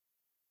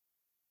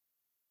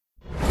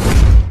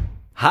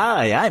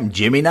Hi, I'm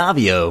Jimmy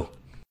Navio.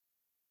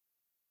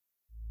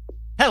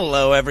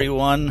 Hello,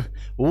 everyone.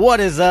 What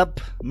is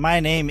up? My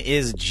name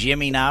is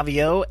Jimmy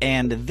Navio,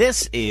 and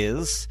this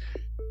is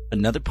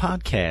another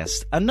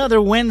podcast,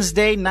 another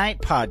Wednesday night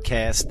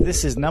podcast.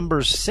 This is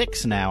number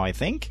 6 now, I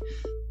think.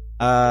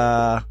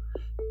 Yeah,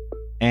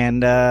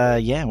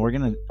 we're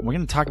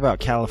gonna talk about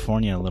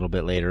California a little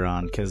bit later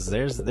on because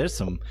there's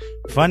some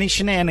funny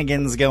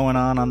shenanigans going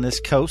on this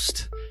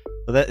coast.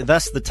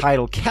 Thus the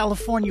title,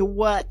 California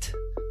What?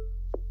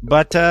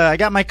 But I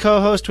got my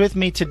co-host with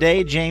me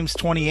today,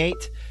 James28.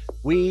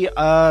 We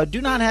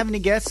do not have any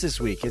guests this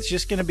week. It's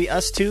just going to be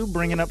us two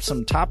bringing up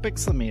some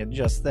topics. Let me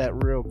adjust that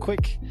real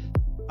quick.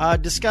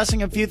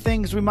 Discussing a few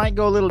things. We might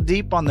go a little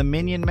deep on the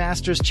Minion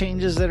Masters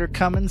changes that are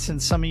coming,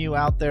 since some of you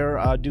out there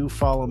do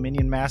follow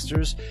Minion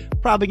Masters.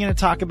 Probably going to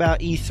talk about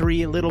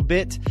E3 a little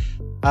bit.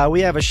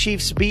 We have a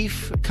Chiefs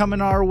Beef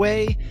coming our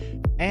way.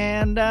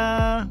 And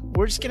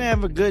we're just gonna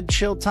have a good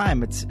chill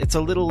time. It's a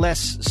little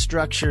less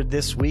structured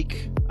this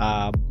week,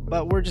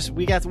 but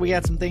we got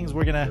some things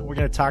we're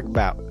gonna talk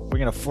about. We're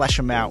gonna flesh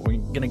them out. We're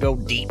gonna go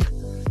deep.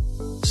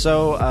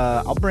 So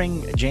I'll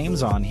bring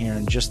James on here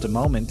in just a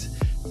moment.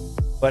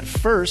 But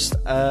first,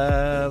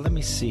 let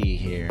me see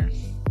here.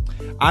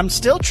 I'm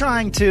still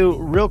trying to,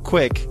 real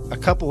quick, a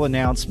couple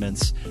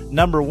announcements.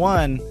 Number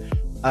one,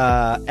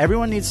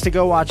 everyone needs to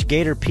go watch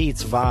Gator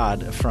Pete's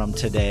VOD from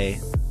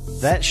today.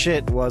 That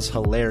shit was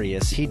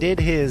hilarious. He did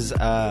his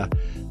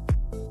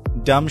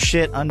dumb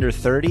shit under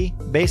 30,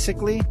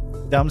 basically.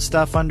 Dumb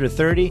stuff under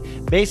 30.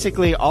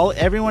 Basically,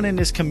 everyone in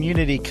his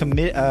community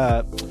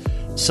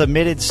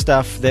submitted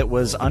stuff that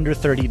was under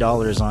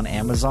 $30 on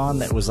Amazon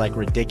that was like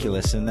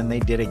ridiculous, and then they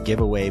did a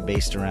giveaway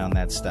based around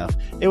that stuff.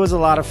 It was a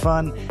lot of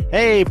fun.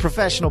 Hey,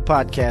 professional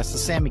podcast. The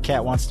Sammy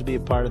Cat wants to be a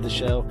part of the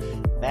show.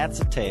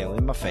 That's a tail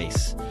in my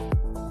face.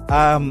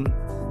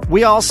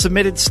 We all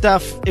submitted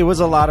stuff. It was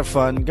a lot of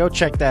fun. Go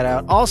check that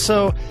out.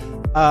 Also,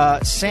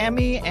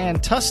 Sammy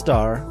and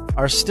Tustar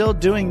are still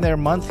doing their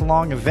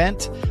month-long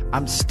event.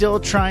 I'm still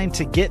trying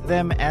to get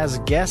them as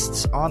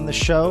guests on the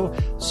show.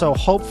 So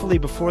hopefully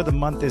before the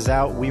month is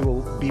out, we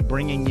will be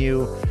bringing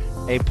you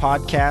a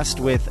podcast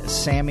with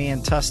Sammy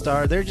and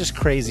Tustar. They're just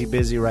crazy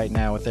busy right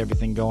now with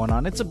everything going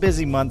on. It's a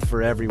busy month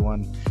for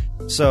everyone.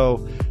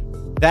 So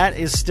that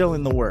is still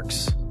in the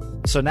works.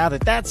 So now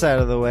that that's out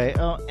of the way,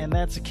 oh, and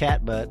that's a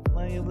cat butt.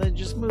 Let's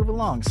just move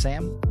along,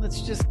 Sam.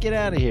 Let's just get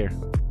out of here.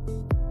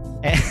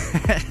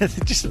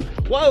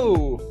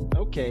 Whoa!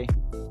 Okay.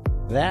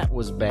 That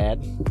was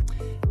bad.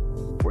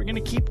 We're going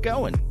to keep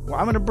going. Well,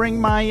 I'm going to bring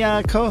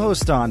my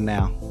co-host on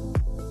now.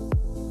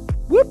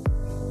 Whoop!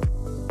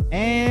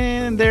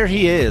 And there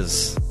he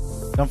is.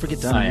 Don't forget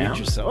to unmute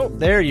yourself. Oh,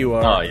 there you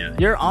are. Oh, yeah.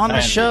 You're on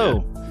the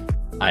show.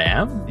 I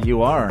am?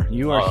 You are.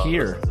 You are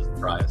here. This is a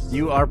surprise.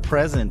 You are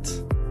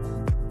present.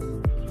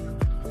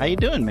 How you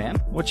doing, man?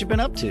 What you been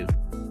up to?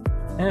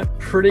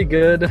 Pretty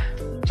good.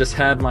 Just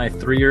had my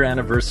 3-year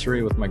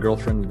anniversary with my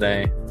girlfriend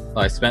today.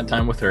 I spent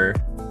time with her.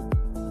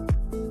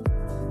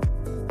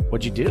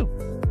 What'd you do?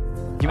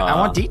 I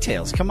want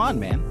details. Come on,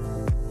 man.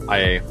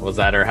 I was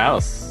at her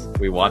house.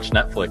 We watched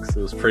Netflix.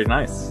 It was pretty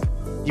nice.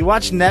 You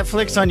watched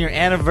Netflix on your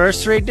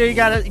anniversary? Dude, you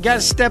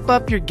gotta step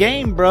up your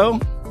game, bro.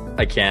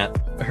 I can't.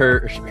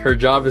 Her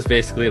job is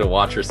basically to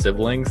watch her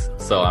siblings,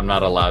 so I'm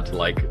not allowed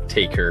to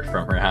take her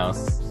from her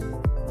house.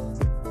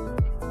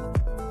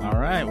 All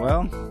right,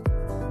 well.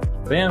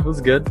 But yeah, it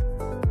was good.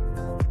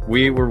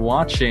 We were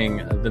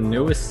watching the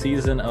newest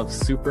season of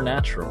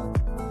Supernatural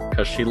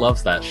because she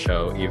loves that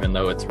show, even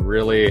though it's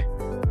really,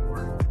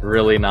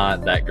 really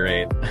not that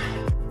great.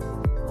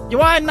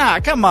 Why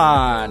not? Come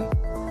on.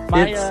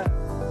 My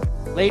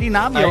Lady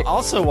Navio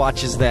also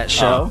watches that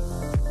show.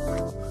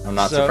 I'm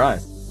not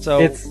surprised.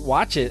 So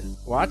watch it.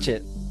 Watch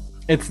it.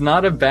 It's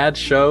not a bad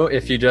show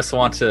if you just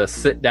want to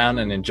sit down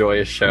and enjoy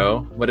a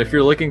show, but if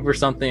you're looking for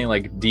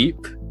something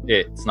deep,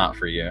 it's not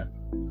for you.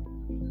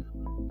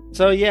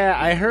 So yeah,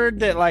 I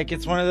heard that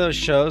it's one of those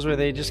shows where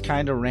they just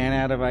kind of ran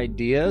out of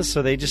ideas,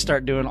 so they just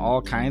start doing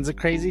all kinds of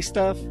crazy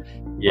stuff.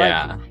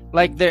 Yeah.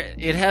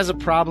 It has a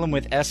problem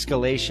with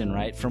escalation,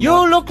 right?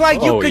 Look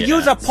like you could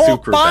use a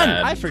pork bun.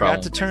 I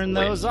forgot to turn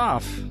those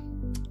off.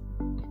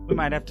 We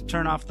might have to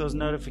turn off those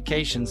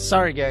notifications.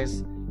 Sorry,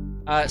 guys.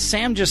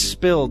 Sam just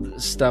spilled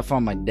stuff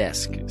on my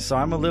desk, so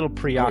I'm a little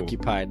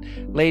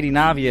preoccupied. Lady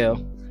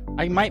Navio,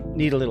 I might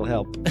need a little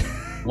help.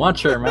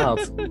 Watch your mouth,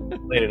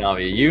 Lady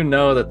Navi. You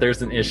know that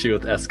there's an issue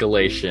with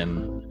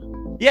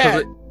escalation.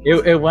 Yeah.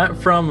 It went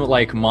from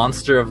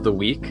Monster of the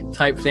Week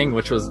type thing,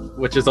 which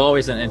is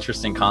always an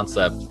interesting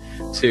concept,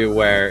 to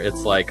where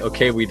it's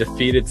okay, we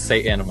defeated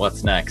Satan.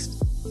 What's next?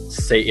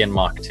 Satan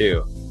Mach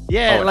 2.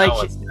 Yeah,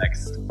 what's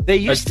next? They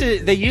used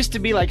to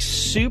be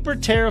super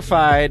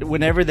terrified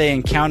whenever they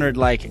encountered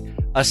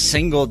a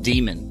single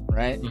demon,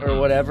 right? Mm-hmm. Or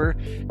whatever.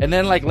 And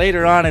then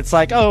later on, it's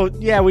oh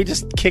yeah, we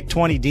just kicked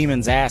 20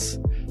 demons' ass.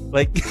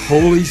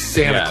 Holy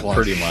Santa Claus.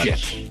 Pretty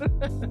much.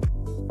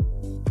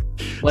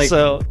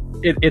 So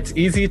it's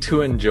easy to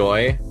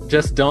enjoy.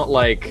 Just don't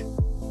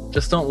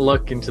Just don't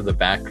look into the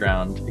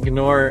background.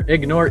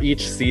 Ignore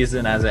each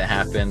season as it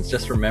happens.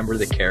 Just remember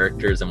the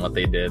characters and what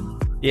they did.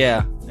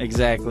 Yeah,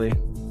 exactly.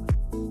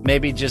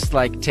 Maybe just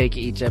like take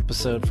each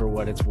episode for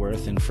what it's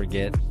worth and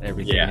forget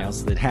everything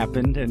else that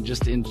happened and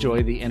just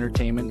enjoy the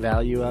entertainment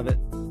value of it.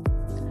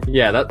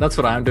 Yeah, that's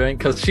what I'm doing,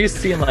 because she's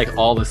seen like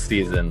all the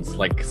seasons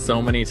like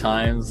so many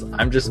times.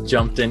 I'm just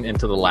jumped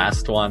into the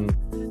last one,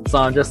 so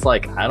I'm just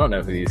like, I don't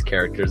know who these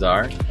characters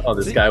are. Oh,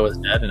 this guy was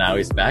dead and now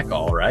he's back.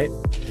 All right.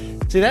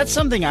 See, that's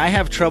something I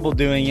have trouble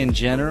doing in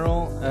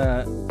general.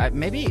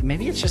 Maybe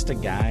it's just a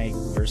guy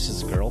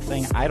versus girl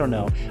thing. I don't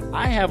know.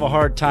 I have a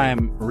hard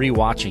time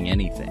rewatching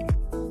anything.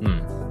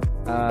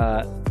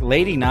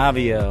 Lady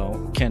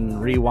Navio can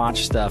rewatch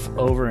stuff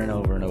over and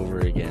over and over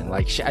again.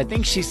 Like I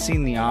think she's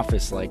seen The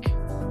Office like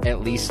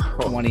at least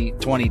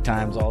 20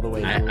 times all the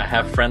way through. I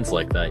have friends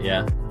like that,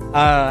 yeah.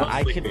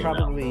 I could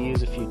probably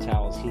use a few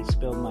towels. He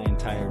spilled my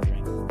entire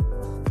drink.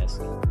 Yes.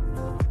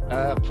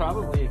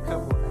 Probably a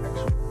couple,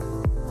 actually.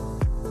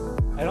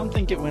 I don't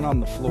think it went on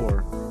the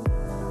floor.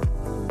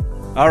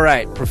 All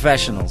right,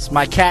 professionals.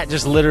 My cat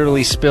just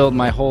literally spilled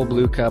my whole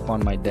blue cup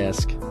on my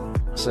desk.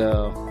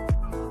 So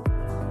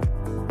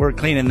we're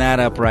cleaning that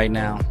up right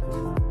now.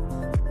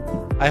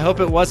 I hope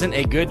it wasn't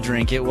a good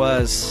drink. It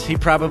was. He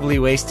probably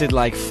wasted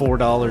like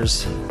 $4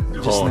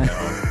 just now. No.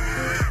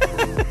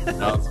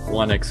 That was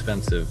one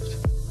expensive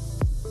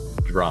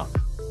drop.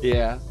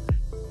 Yeah.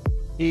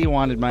 He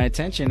wanted my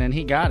attention and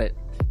he got it.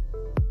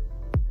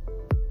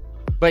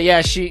 But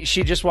yeah, she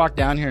just walked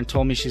down here and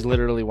told me she's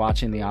literally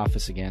watching The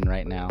Office again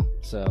right now.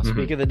 So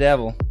speak of the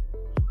devil.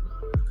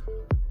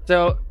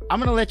 So I'm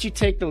going to let you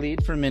take the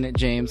lead for a minute,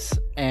 James.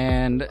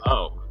 And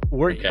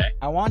okay.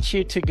 I want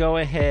you to go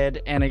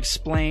ahead and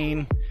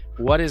explain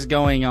what is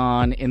going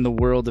on in the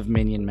world of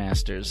Minion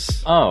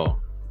Masters. Oh,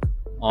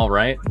 all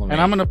right. And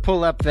I'm going to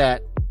pull up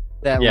that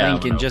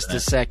link in just a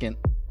second.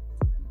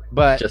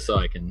 But just so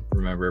I can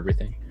remember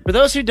everything. For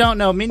those who don't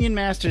know, Minion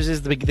Masters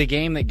is the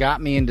game that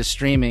got me into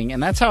streaming,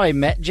 and that's how I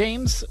met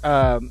James.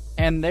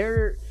 And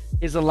there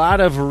is a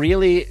lot of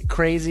really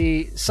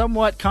crazy,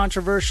 somewhat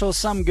controversial,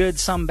 some good,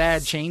 some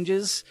bad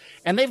changes.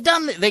 And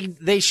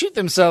they shoot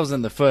themselves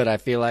in the foot, I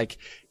feel like,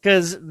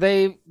 because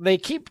they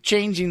keep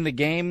changing the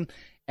game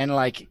and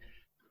like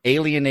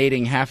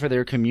alienating half of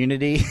their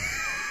community.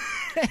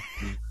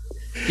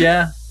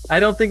 Yeah, I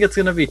don't think it's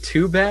going to be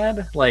too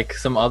bad, like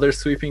some other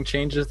sweeping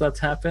changes that's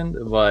happened,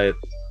 but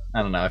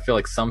I don't know. I feel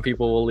like some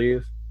people will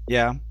leave.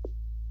 Yeah.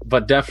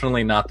 But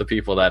definitely not the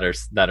people that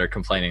are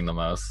complaining the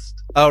most.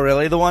 Oh,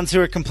 really? The ones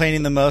who are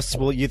complaining the most,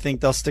 you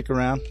think they'll stick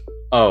around?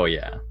 Oh,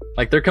 yeah.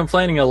 Like, they're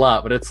complaining a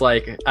lot, but it's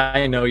like,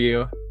 I know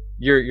you.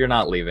 You're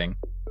not leaving.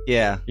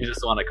 Yeah. You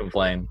just want to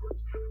complain.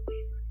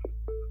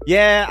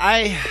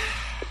 Yeah,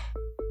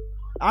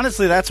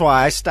 honestly, that's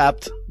why I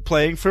stopped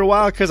playing for a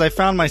while, because I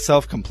found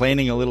myself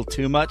complaining a little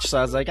too much, so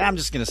I was like, I'm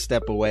just going to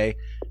step away,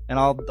 and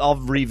I'll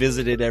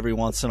revisit it every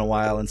once in a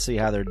while and see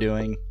how they're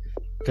doing,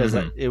 because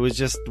it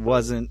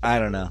wasn't, I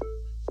don't know.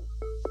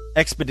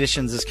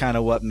 Expeditions is kind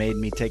of what made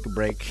me take a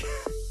break.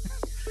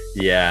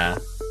 Yeah.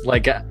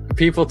 Like,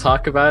 people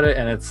talk about it,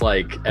 and it's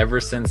like,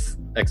 ever since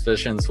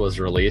Expeditions was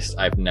released,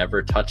 I've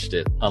never touched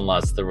it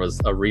unless there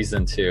was a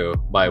reason to,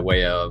 by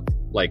way of,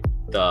 like,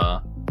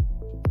 the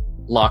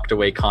locked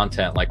away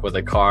content, like with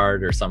a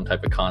card or some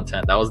type of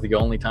content. That was the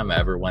only time I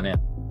ever went in.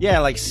 Yeah,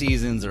 like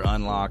seasons or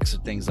unlocks or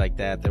things like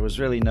that. There was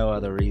really no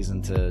other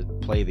reason to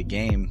play the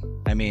game.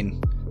 I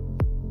mean,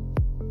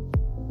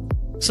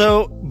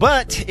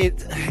 but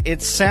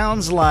it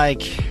sounds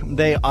like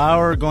they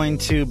are going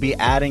to be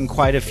adding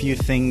quite a few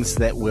things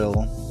that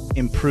will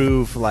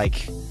improve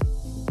like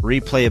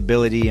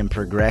replayability and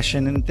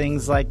progression and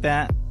things like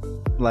that.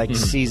 Like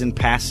season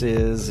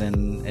passes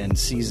and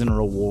season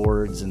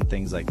rewards and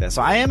things like that.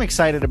 So I am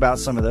excited about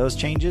some of those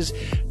changes.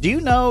 Do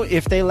you know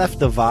if they left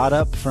the VOD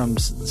up from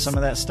some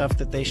of that stuff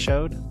that they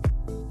showed?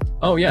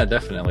 Oh, yeah,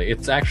 definitely.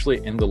 It's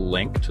actually in the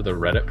link to the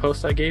Reddit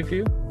post I gave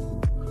you.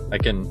 I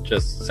can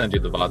just send you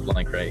the VOD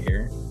link right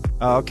here.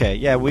 Oh, okay.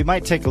 Yeah, we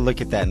might take a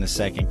look at that in a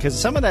second, because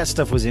some of that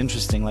stuff was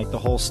interesting, like the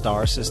whole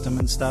star system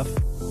and stuff.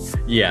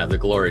 Yeah, the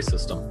glory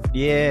system.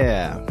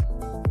 Yeah.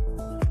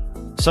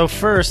 So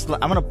first, I'm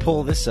going to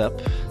pull this up.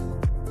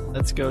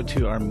 Let's go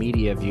to our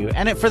media view.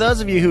 And for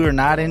those of you who are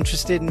not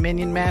interested in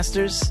Minion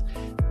Masters,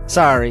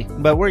 sorry,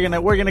 but we're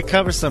gonna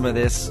cover some of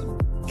this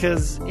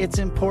because it's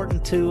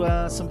important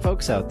to some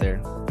folks out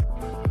there.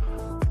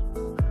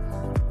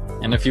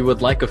 And if you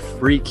would like a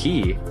free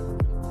key,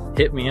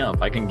 hit me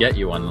up. I can get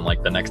you one in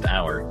like the next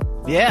hour.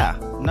 Yeah,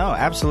 no,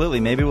 absolutely.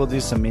 Maybe we'll do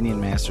some Minion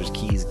Masters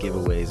keys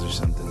giveaways or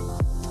something.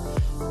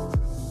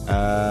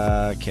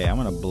 Okay, I'm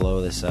going to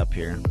blow this up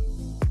here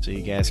so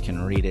you guys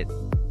can read it.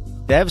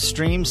 Dev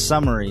stream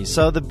summary.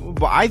 So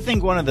I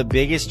think one of the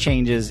biggest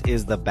changes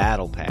is the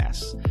battle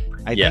pass.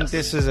 I think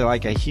this is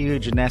like a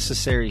huge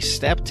necessary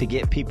step to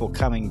get people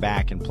coming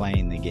back and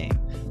playing the game.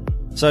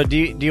 So do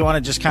you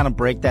want to just kind of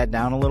break that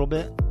down a little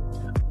bit?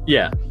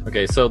 Yeah.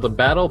 Okay, so the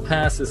battle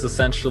pass is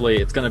essentially,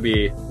 it's going to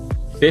be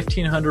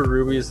 1,500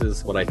 rubies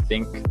is what I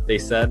think they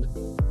said.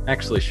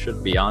 actually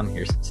should be on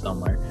here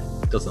somewhere.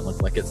 It doesn't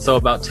look like it. So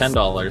about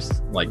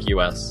 $10, like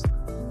US.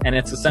 And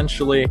it's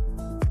essentially,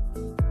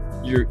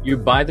 you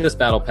buy this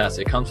battle pass.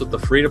 It comes with the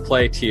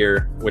free-to-play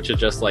tier, which is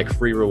just like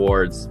free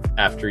rewards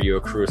after you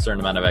accrue a certain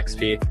amount of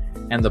XP.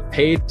 And the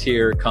paid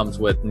tier comes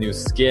with new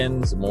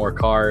skins, more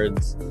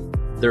cards.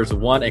 There's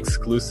one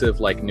exclusive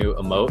like new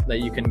emote that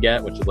you can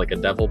get, which is like a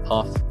devil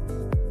puff.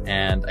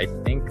 And I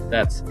think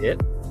that's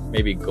it.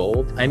 Maybe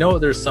gold. I know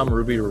there's some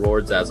Ruby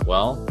rewards as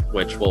well,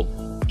 which will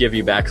give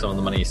you back some of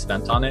the money you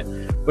spent on it.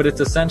 But it's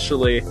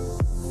essentially,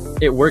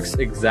 it works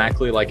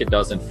exactly like it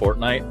does in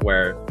Fortnite,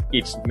 where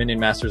each Minion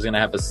Master is going to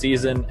have a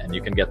season, and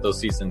you can get those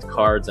seasons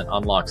cards and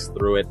unlocks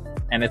through it.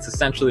 And it's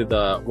essentially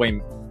the way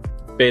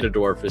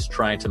Betadwarf is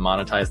trying to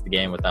monetize the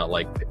game without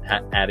like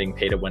adding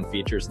pay-to-win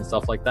features and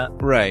stuff like that.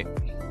 Right.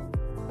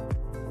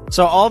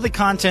 So all the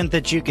content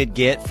that you could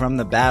get from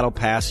the Battle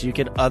Pass, you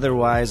could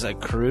otherwise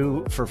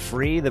accrue for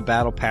free. The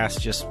Battle Pass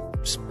just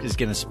is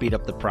going to speed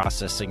up the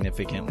process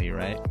significantly,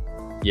 right?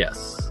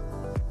 Yes.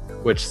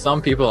 Which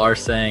some people are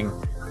saying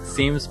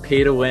seems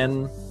pay to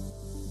win,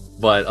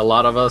 but a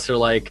lot of us are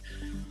like,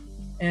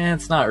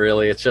 it's not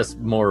really. It's just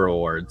more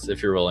rewards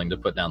if you're willing to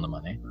put down the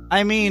money.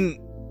 I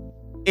mean,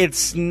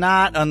 it's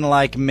not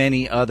unlike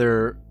many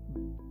other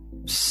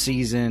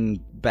season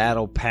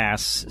Battle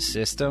Pass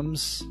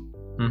systems.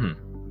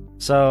 Mm-hmm.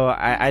 So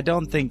I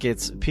don't think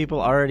it's,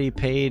 people already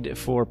paid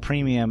for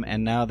premium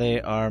and now they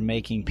are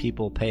making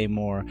people pay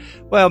more.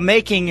 Well,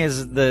 making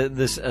is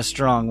a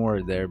strong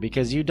word there,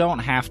 because you don't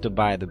have to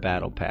buy the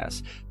Battle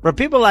Pass. For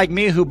people like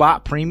me who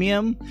bought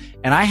premium,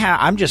 and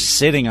I'm just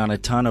sitting on a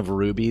ton of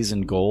rubies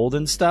and gold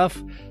and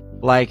stuff,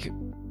 like,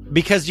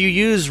 because you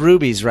use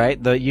rubies, right?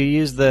 You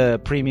use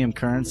the premium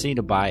currency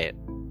to buy it.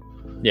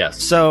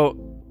 Yes. So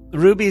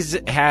rubies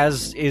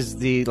is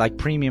the like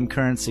premium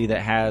currency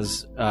that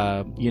has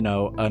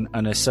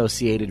an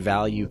associated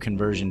value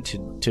conversion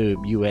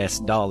to US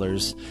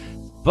dollars,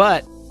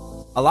 but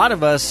a lot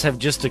of us have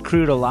just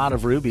accrued a lot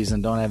of rubies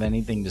and don't have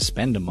anything to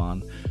spend them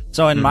on.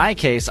 So in my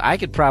case, I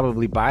could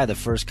probably buy the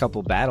first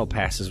couple battle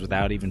passes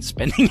without even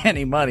spending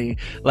any money.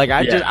 Like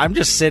I'm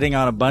just sitting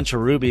on a bunch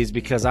of rubies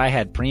because I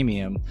had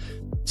premium.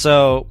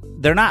 So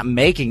they're not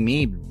making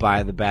me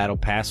buy the battle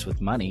pass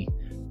with money.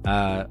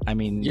 I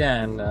mean,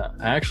 yeah, and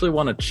I actually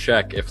want to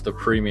check if the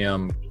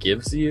premium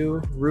gives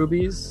you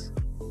rubies,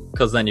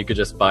 because then you could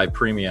just buy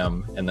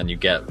premium and then you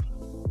get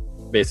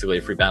basically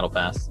a free battle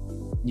pass.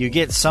 You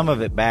get some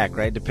of it back,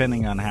 right?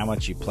 Depending on how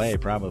much you play,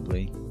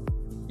 probably.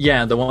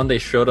 Yeah, the one they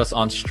showed us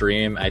on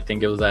stream, I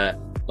think it was at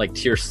like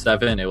tier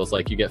 7, it was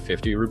like you get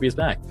 50 rubies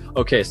back.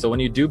 Okay, so when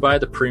you do buy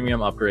the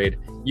premium upgrade,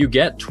 you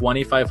get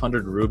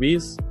 2,500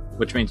 rubies,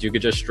 which means you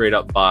could just straight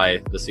up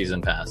buy the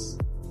season pass.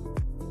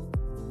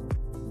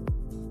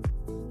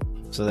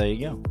 So there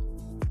you go.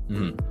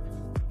 Mm-hmm.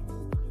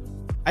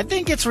 I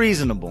think it's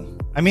reasonable.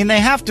 I mean, they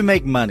have to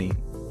make money.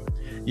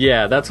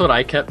 Yeah, that's what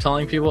I kept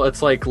telling people.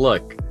 It's like,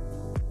 look,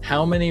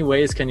 how many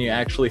ways can you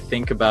actually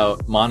think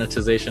about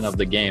monetization of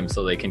the game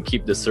so they can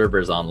keep the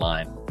servers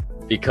online?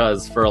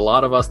 Because for a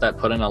lot of us that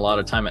put in a lot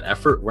of time and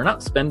effort, we're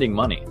not spending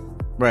money.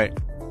 Right.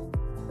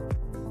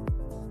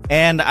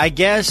 And I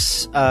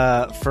guess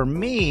for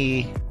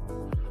me,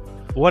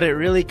 what it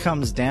really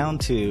comes down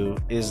to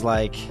is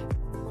like,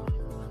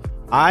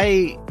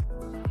 I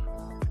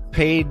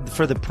paid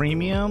for the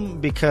premium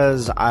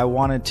because I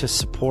wanted to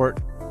support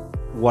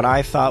what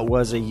I thought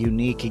was a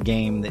unique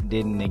game that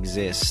didn't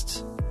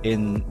exist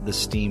in the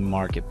Steam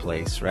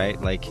marketplace, right?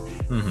 Like,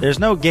 there's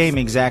no game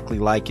exactly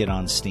like it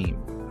on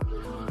Steam.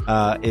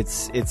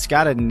 It's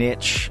got a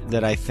niche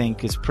that I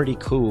think is pretty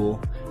cool.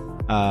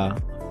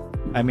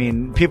 I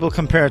mean, people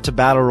compare it to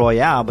Battle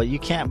Royale, but you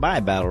can't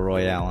buy Battle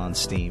Royale on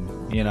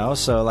Steam, you know?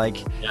 So like,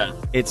 yeah.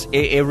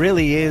 It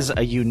really is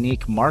a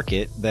unique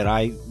market that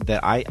I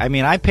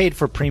mean, I paid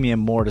for premium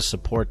more to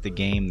support the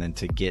game than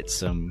to get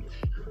some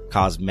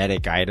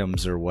cosmetic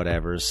items or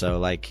whatever. So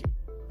like,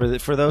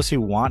 for those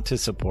who want to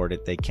support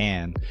it, they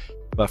can,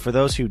 but for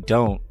those who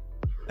don't,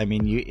 I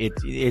mean,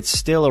 it's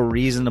still a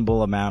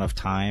reasonable amount of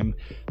time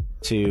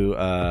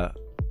to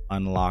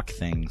unlock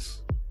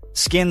things.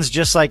 Skins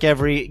just like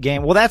every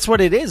game. Well, that's what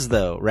it is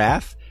though,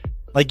 Wrath.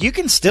 Like, you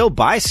can still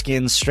buy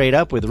skins straight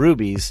up with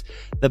rubies.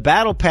 The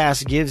battle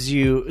pass gives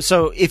you,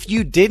 so if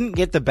you didn't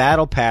get the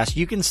battle pass,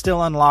 you can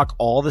still unlock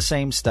all the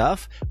same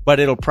stuff,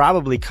 but it'll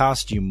probably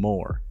cost you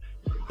more.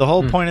 The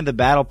whole point of the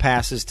battle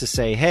pass is to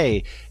say,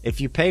 hey, if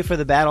you pay for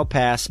the battle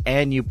pass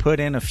and you put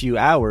in a few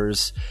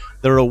hours,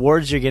 the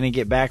rewards you're going to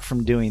get back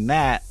from doing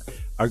that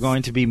are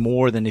going to be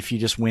more than if you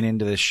just went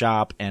into the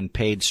shop and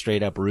paid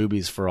straight up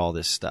rubies for all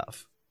this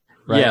stuff.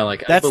 Right? Yeah,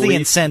 like that's the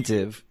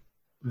incentive.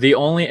 The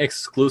only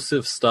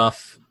exclusive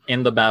stuff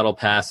in the battle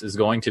pass is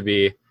going to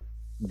be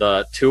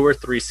the 2 or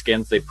 3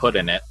 skins they put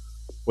in it,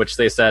 which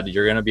they said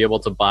you're going to be able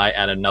to buy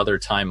at another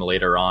time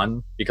later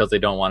on because they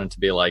don't want it to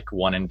be like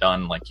one and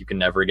done, like you can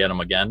never get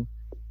them again.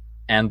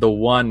 And the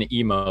one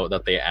emote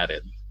that they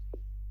added.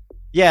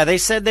 Yeah, they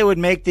said they would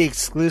make the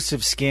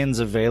exclusive skins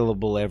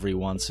available every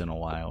once in a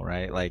while,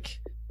 right? Like,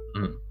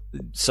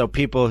 so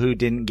people who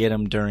didn't get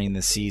them during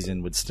the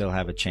season would still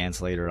have a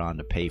chance later on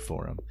to pay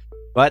for them.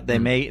 But they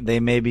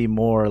may be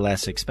more or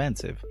less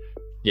expensive.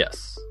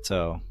 Yes.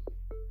 So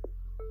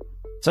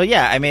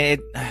yeah, I mean,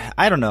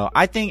 I don't know.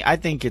 I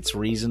think it's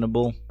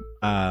reasonable.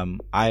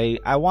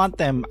 I want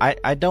them.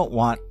 I don't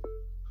want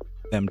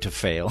them to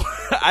fail.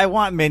 I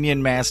want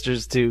Minion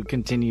Masters to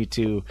continue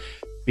to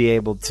be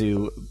able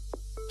to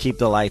keep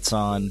the lights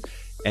on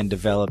and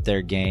develop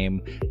their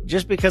game.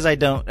 Just because I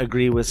don't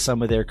agree with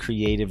some of their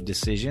creative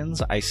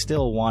decisions, I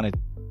still want it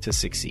to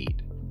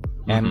succeed.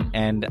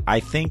 And I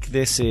think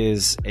this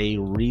is a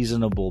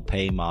reasonable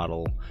pay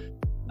model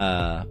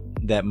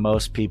that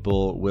most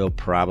people will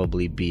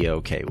probably be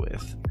okay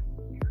with.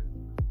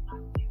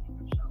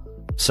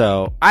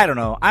 So I don't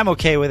know. I'm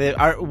okay with it.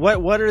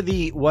 What are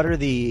the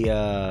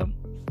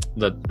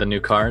new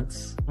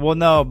cards? Well,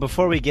 no.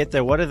 Before we get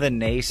there, what are the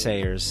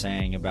naysayers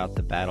saying about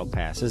the Battle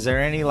Pass? Is there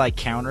any like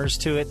counters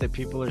to it that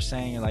people are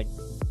saying like?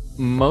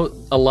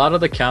 A lot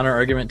of the counter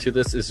argument to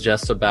this is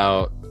just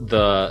about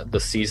the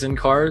season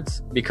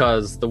cards,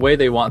 because the way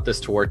they want this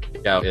to work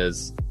out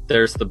is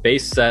there's the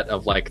base set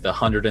of like the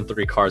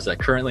 103 cards that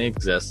currently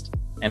exist,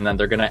 and then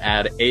they're going to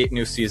add 8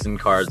 new season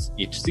cards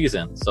each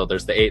season. So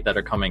there's the 8 that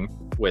are coming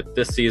with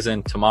this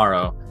season.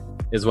 Tomorrow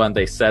is when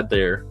they said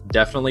they're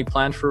definitely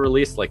planned for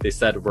release. Like they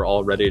said, we're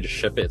all ready to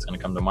ship it. It's going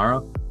to come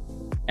tomorrow.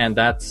 And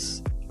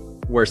that's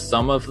where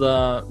some of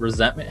the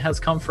resentment has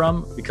come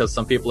from, because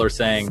some people are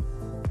saying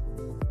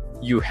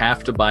you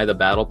have to buy the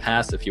battle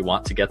pass if you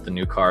want to get the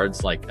new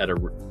cards like at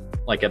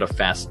a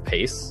fast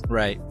pace.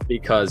 Right.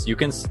 Because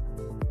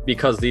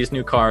these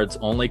new cards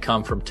only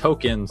come from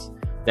tokens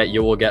that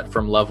you will get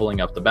from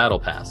leveling up the battle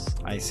pass.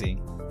 I see.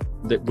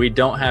 That we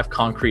don't have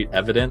concrete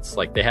evidence.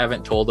 Like they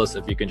haven't told us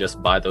if you can just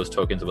buy those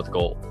tokens with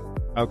gold.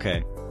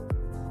 Okay.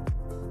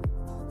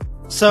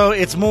 So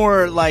it's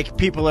more like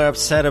people are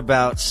upset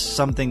about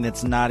something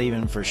that's not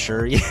even for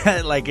sure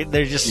yet. Like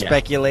they're just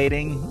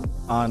speculating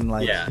on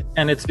like. Yeah,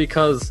 and it's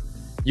because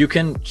you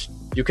can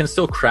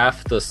still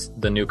craft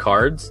the new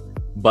cards,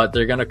 but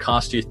they're gonna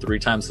cost you 3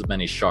 times as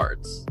many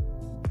shards.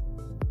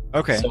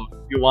 Okay. So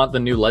if you want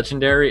the new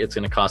legendary, it's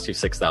gonna cost you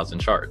 6,000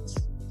 shards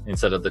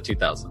instead of the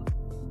 2,000.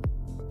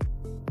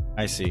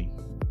 I see.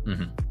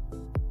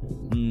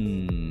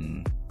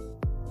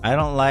 I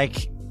don't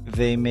like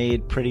they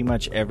made pretty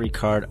much every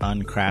card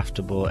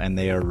uncraftable and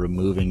they are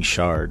removing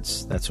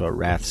shards. That's what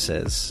Wrath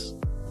says.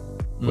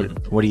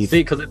 What do you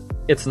think? Because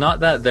it's not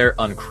that they're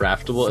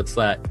uncraftable, it's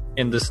that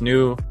in the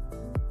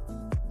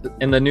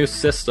new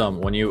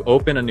system, when you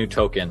open a new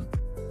token,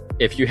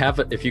 if you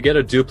get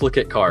a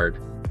duplicate card,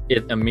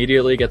 it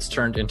immediately gets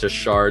turned into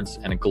shards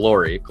and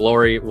glory.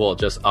 Glory will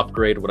just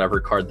upgrade whatever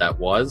card that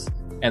was,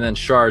 and then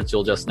shards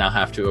you'll just now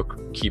have to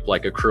keep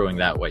like accruing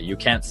that way. You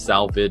can't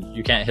salvage.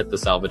 You can't hit the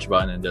salvage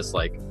button and just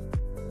like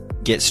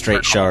get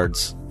straight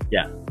shards.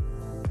 Yeah.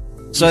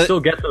 So you still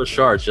get those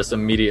shards just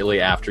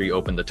immediately after you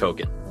open the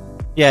token.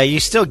 Yeah, you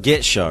still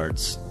get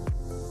shards.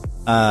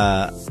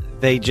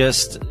 They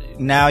just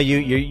now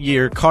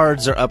your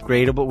cards are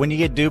upgradable. When you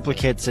get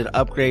duplicates, it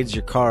upgrades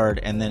your card,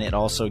 and then it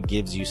also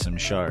gives you some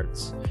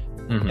shards.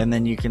 And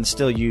then you can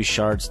still use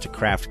shards to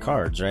craft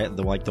cards, right?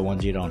 Like the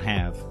ones you don't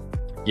have.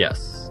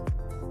 Yes.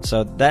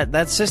 So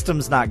that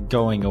system's not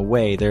going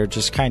away. They're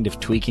just kind of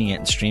tweaking it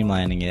and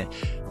streamlining it.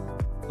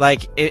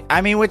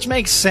 Which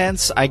makes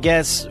sense, I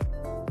guess,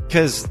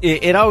 because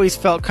it always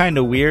felt kind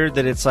of weird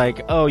that it's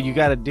like, oh, you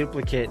got a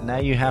duplicate, now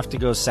you have to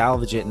go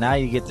salvage it, now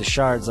you get the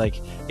shards. Like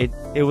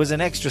it was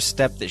an extra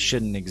step that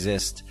shouldn't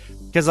exist.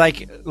 Because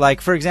like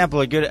for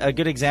example, a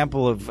good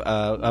example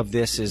of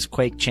this is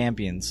Quake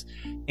Champions.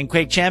 In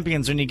Quake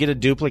Champions, when you get a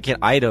duplicate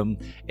item,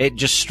 it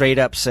just straight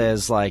up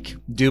says like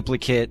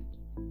duplicate,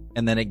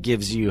 and then it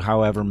gives you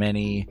however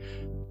many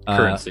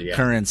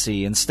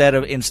currency instead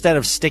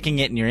of sticking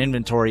it in your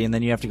inventory and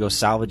then you have to go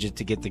salvage it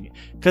to get the.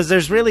 Because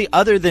there's really,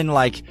 other than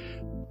like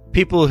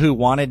people who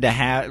wanted to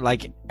have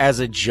like as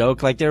a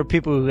joke, like there were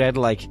people who had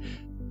like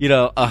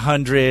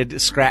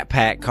 100 scrap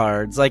pack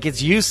cards. Like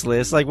it's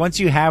useless. Like once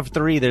you have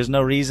 3, there's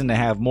no reason to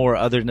have more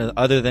other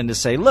than to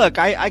say, look,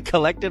 I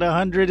collected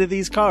 100 of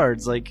these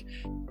cards. Like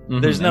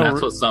there's no. And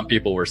that's what some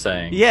people were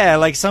saying. Yeah,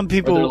 like some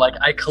people. They're like,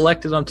 I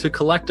collected them to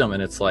collect them,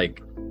 and it's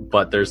like,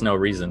 but there's no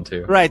reason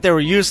to. Right, they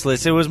were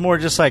useless. It was more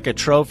just like a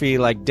trophy,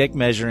 like dick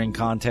measuring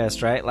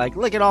contest, right? Like,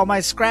 look at all my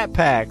scrap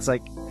packs.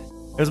 Like,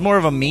 it was more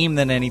of a meme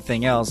than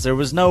anything else. There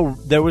was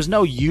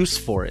no use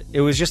for it.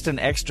 It was just an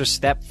extra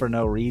step for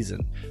no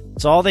reason.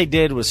 So all they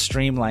did was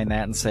streamline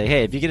that and say,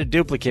 hey, if you get a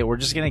duplicate, we're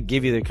just going to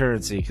give you the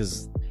currency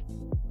because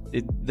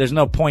there's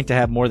no point to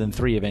have more than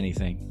 3 of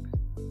anything.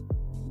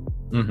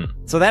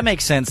 So that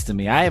makes sense to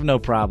me. I have no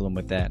problem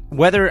with that.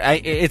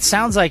 It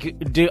sounds like,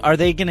 are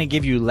they going to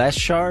give you less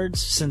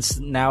shards since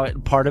now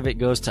part of it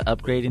goes to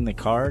upgrading the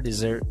card?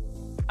 Is there?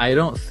 I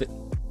don't think.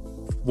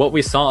 What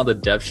we saw on the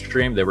dev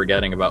stream, they were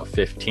getting about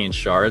 15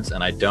 shards,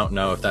 and I don't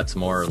know if that's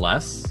more or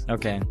less.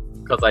 Okay.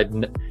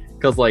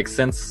 Because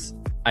since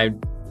I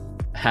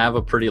have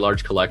a pretty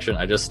large collection,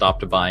 I just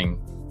stopped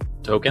buying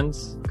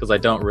tokens because I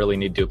don't really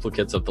need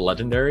duplicates of the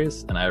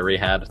legendaries, and I already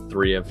had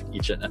 3 of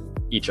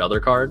each other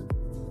card.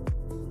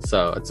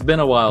 So it's been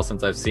a while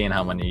since I've seen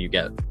how many you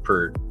get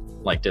per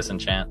like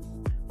disenchant.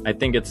 I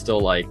think it's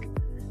still like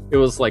it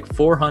was like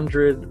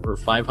 400 or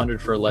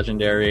 500 for a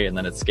legendary, and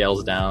then it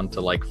scales down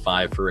to like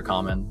 5 for a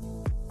common.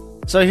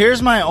 So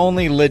here's my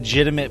only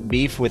legitimate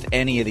beef with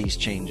any of these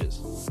changes.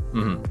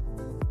 Mm-hmm.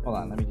 Hold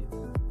on, let me do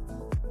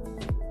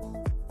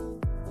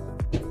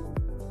that.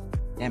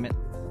 Damn it.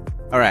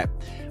 All right.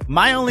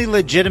 My only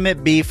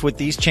legitimate beef with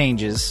these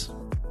changes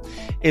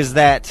is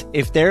that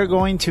if they're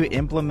going to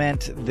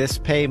implement this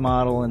pay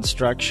model and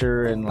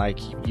structure and like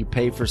you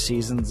pay for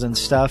seasons and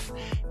stuff,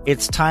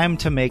 it's time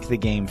to make the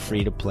game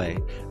free to play.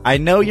 I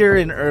know you're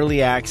in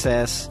early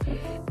access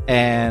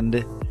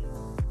and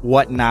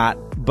whatnot,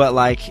 but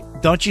like,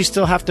 don't you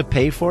still have to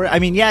pay for it? I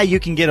mean, yeah, you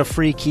can get a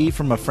free key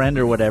from a friend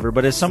or whatever,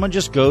 but if someone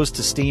just goes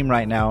to Steam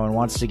right now and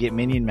wants to get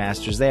Minion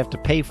Masters, they have to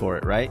pay for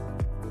it, right?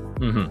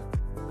 Mm-hmm.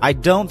 I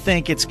don't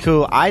think it's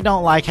cool. I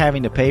don't like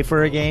having to pay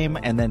for a game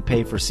and then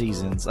pay for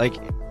seasons. Like,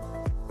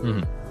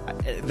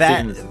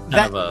 that's kind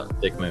of a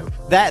dick move.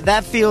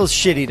 That feels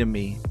shitty to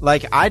me.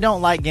 Like, I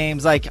don't like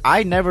games. Like,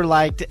 I never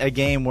liked a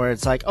game where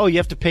it's like, oh, you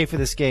have to pay for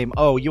this game.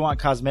 Oh, you want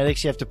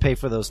cosmetics? You have to pay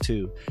for those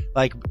too.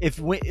 Like, if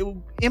we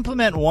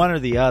implement one or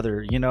the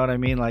other, you know what I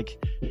mean? Like,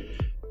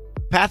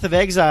 Path of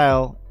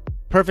Exile,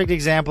 perfect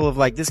example of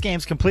like, this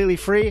game's completely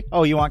free.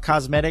 Oh, you want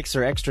cosmetics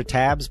or extra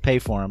tabs? Pay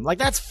for them. Like,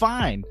 that's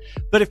fine.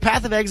 But if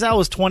Path of Exile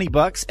was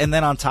 $20 and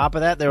then on top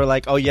of that, they were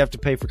like, oh, you have to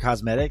pay for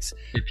cosmetics.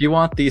 If you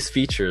want these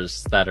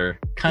features that are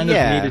kind of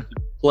needed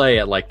to play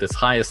at like this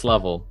highest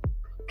level,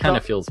 kind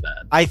of feels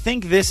bad. I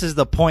think this is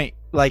the point.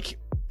 Like,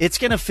 it's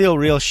going to feel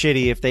real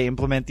shitty if they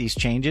implement these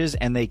changes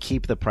and they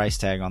keep the price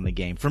tag on the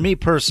game. For me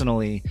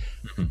personally,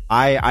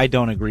 I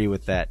don't agree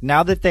with that.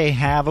 Now that they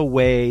have a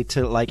way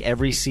to, like,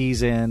 every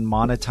season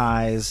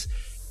monetize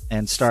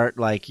and start,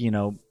 like, you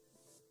know,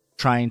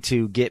 trying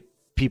to get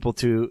people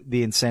to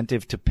the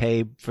incentive to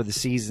pay for the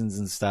seasons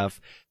and stuff,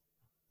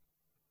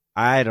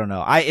 I don't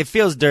know. It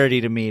feels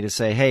dirty to me to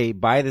say, hey,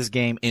 buy this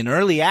game in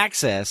early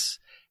access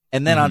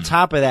and then on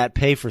top of that,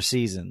 pay for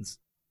seasons.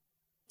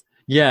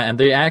 Yeah, and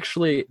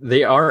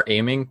they are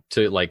aiming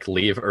to like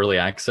leave early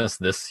access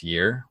this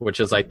year, which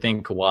is I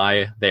think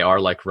why they are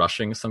like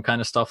rushing some kind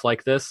of stuff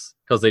like this,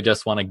 because they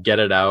just want to get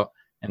it out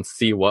and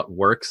see what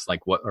works,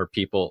 like what do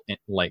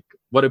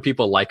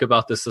people like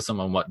about this system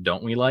and what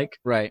don't we like.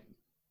 Right.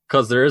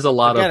 Because there is a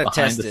lot of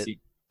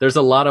there's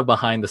a lot of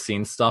behind the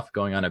scenes stuff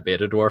going on at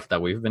Beta Dwarf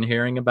that we've been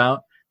hearing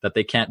about that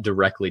they can't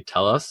directly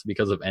tell us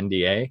because of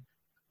NDA,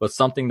 but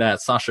something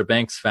that Sasha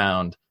Banks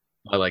found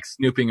by like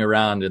snooping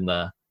around in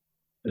the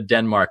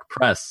Denmark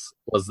press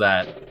was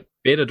that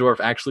Beta Dwarf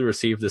actually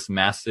received this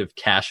massive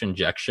cash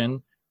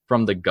injection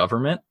from the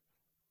government.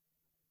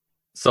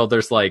 So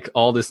there's like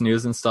all this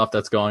news and stuff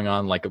that's going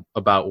on like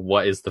about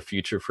what is the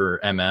future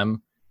for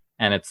MM,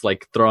 and it's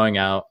like throwing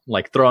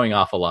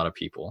off a lot of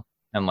people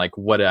and like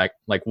what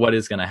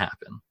is going to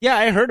happen. Yeah,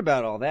 I heard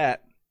about all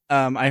that.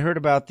 I heard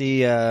about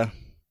the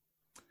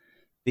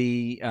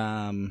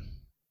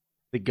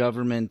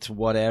government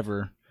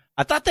whatever.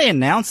 I thought they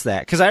announced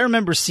that because I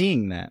remember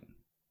seeing that.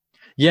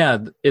 Yeah,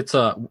 it's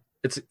a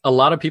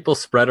lot of people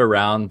spread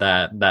around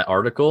that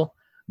article,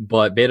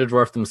 but Beta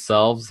Dwarf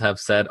themselves have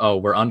said, oh,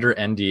 we're under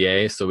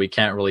NDA, so we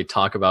can't really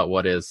talk about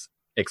what is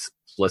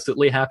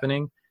explicitly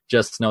happening.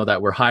 Just know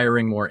that we're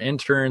hiring more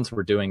interns,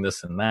 we're doing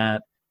this and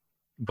that,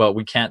 but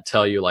we can't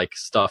tell you like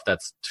stuff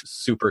that's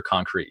super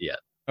concrete yet.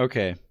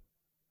 Okay.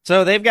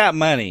 So they've got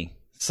money.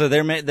 So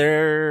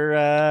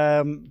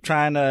they're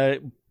trying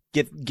to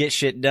get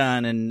shit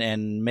done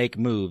and make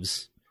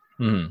moves.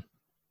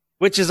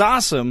 Which is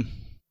awesome.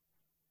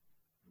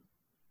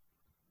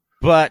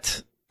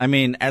 But, I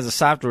mean, as a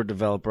software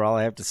developer, all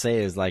I have to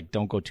say is, like,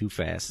 don't go too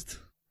fast.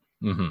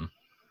 Still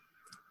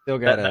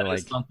gotta, that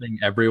is something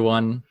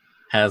everyone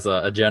has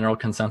a general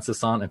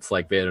consensus on. It's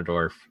like Beta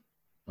Dwarf.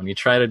 When you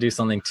try to do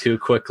something too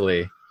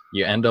quickly,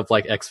 you end up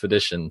like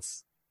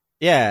Expeditions.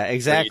 Yeah,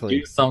 exactly.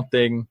 You do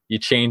something, you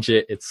change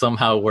it, it's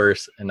somehow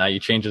worse, and now you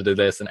change it to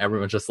this, and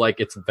everyone's just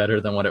like, it's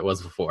better than what it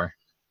was before.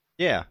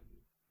 Yeah.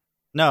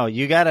 No,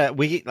 you gotta,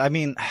 I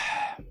mean...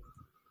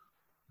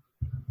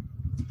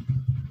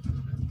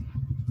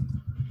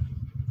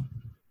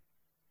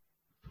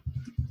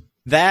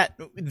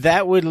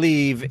 That would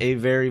leave a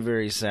very,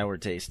 very sour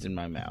taste in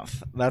my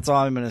mouth. That's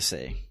all I'm going to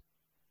say.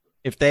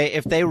 If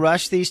they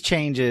rush these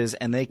changes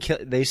and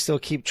they still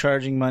keep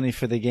charging money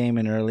for the game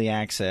in early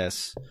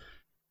access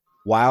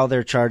while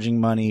they're charging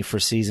money for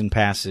season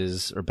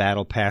passes or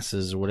battle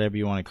passes or whatever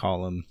you want to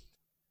call them,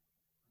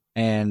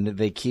 and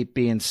they keep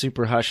being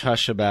super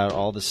hush-hush about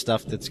all the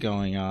stuff that's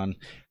going on.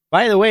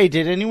 By the way,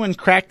 did anyone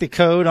crack the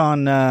code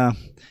on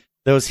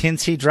those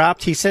hints he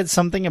dropped? He said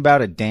something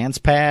about a dance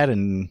pad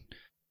and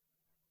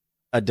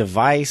a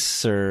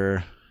device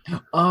or...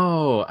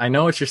 Oh, I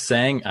know what you're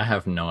saying. I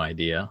have no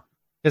idea.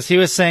 Because he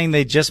was saying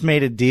they just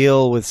made a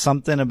deal with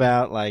something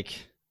about,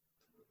 like...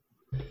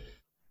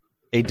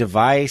 a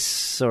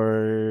device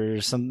or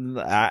something.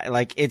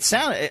 Like it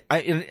sounded.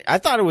 I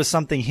thought it was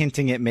something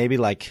hinting at maybe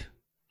like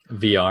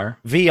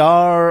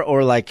VR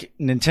or like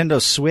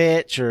Nintendo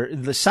Switch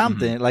or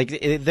something.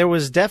 Like there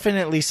was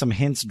definitely some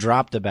hints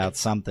dropped about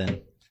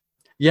something.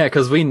 Yeah,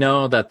 because we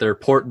know that they're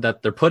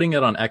putting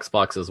it on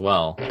Xbox as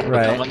well. Right. But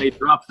then when they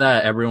dropped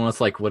that, everyone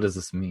was like, "What does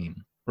this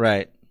mean?"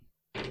 Right.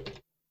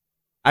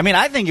 I mean,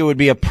 I think it would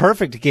be a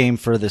perfect game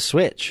for the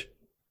Switch.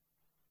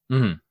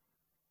 Mm-hmm.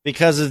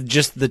 Because of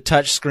just the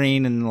touch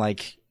screen and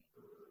like,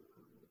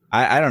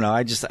 I don't know.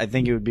 I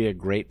think it would be a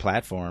great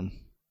platform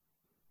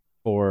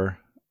for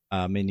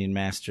Minion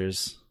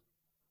Masters.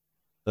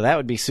 So that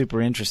would be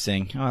super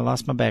interesting. Oh, I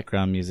lost my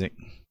background music.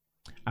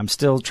 I'm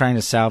still trying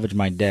to salvage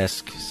my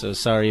desk, so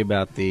sorry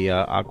about the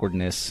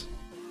awkwardness.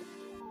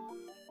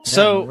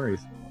 So, no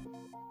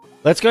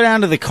let's go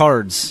down to the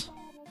cards.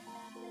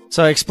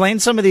 So explain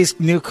some of these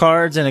new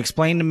cards and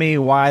explain to me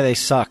why they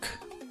suck.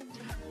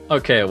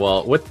 Okay,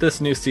 well, with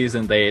this new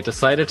season, they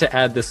decided to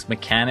add this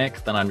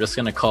mechanic that I'm just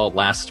going to call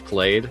Last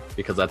Played,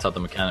 because that's how the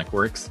mechanic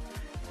works.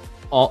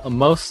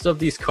 Most of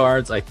these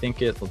cards, I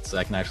think I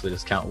can actually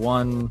just count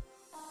 1,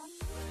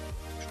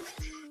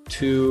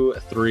 2,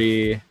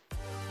 3,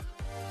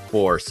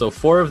 4. So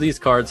 4 of these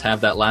cards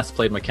have that Last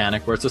Played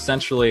mechanic, where it's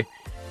essentially,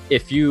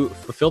 if you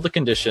fulfill the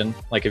condition,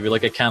 like if you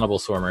look at Cannibal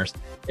Swarmers,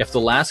 if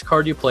the last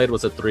card you played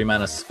was a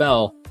 3-mana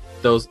spell,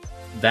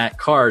 that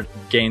card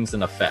gains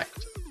an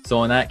effect.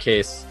 So in that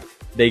case,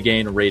 they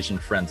gain Rage and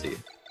Frenzy,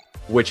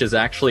 which is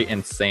actually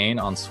insane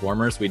on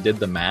Swarmers. We did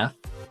the math.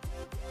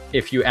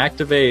 If you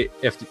activate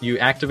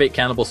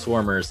Cannibal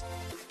Swarmers,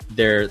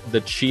 they're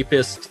the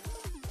cheapest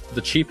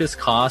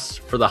cost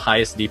for the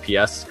highest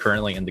DPS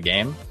currently in the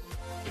game.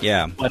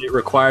 Yeah. But it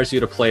requires you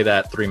to play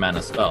that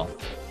 3-mana spell.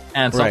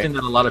 And something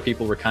that a lot of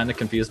people were kind of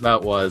confused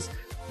about was,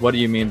 what do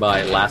you mean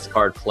by last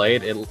card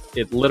played?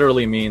 It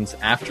literally means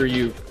after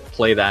you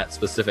play that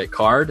specific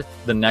card,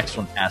 the next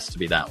one has to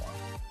be that one.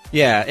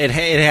 Yeah,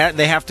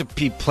 they have to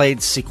be played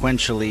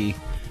sequentially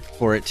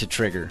for it to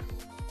trigger.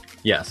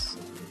 Yes.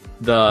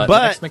 The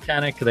next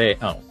mechanic,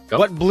 go.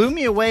 What blew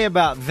me away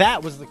about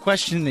that was the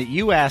question that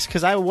you asked,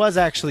 because I was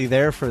actually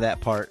there for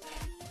that part.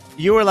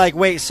 You were like,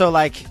 wait, so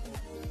like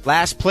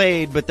last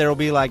played, but there will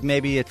be like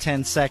maybe a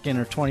 10-second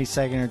or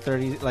 20-second or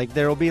 30, like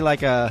there will be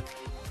like a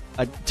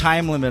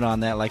time limit on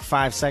that, like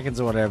 5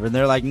 seconds or whatever. And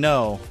they're like,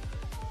 no,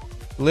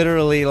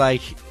 literally,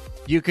 like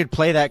you could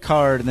play that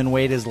card and then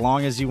wait as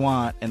long as you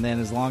want, and then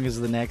as long as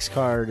the next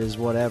card is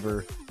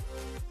whatever,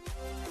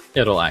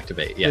 it'll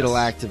activate. Yes, it'll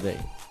activate.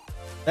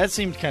 That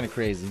seemed kind of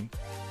crazy.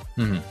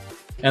 Mm-hmm.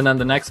 And then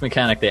the next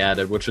mechanic they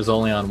added, which is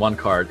only on one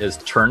card, is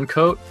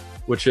Turncoat,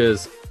 which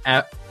is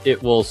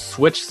it will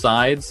switch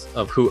sides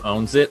of who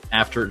owns it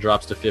after it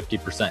drops to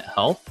 50%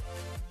 health,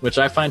 which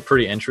I find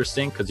pretty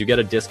interesting because you get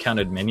a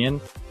discounted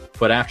minion,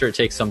 but after it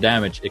takes some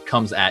damage, it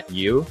comes at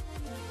you,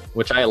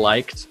 which I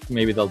liked.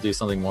 Maybe they'll do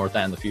something more with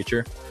that in the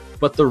future.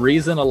 But the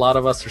reason a lot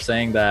of us are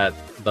saying that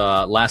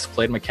the last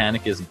played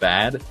mechanic is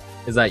bad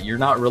is that you're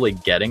not really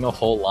getting a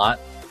whole lot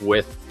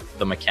with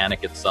the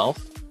mechanic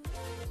itself.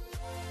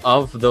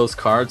 Of those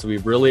cards, we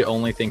really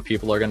only think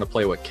people are going to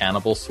play with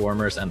Cannibal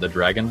Swarmers and the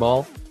Dragon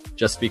Ball,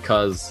 just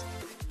because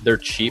they're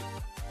cheap.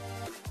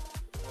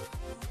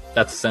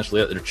 That's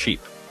essentially it. They're cheap.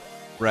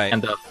 Right.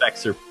 And the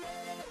effects are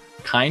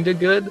kind of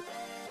good.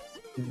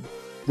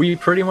 We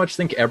pretty much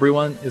think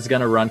everyone is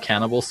going to run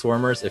Cannibal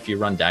Swarmers if you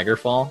run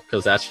Daggerfall,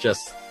 because that's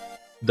just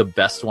the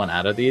best one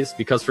out of these.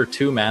 Because for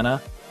 2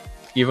 mana,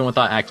 even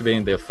without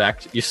activating the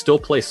effect, you still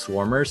play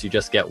Swarmers, you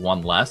just get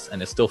 1 less,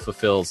 and it still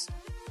fulfills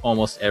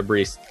almost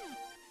every...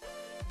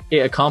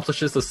 It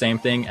accomplishes the same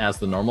thing as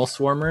the normal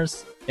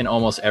Swarmers in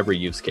almost every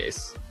use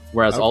case.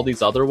 Whereas all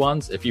these other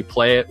ones, if you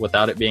play it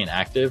without it being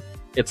active,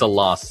 it's a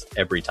loss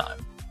every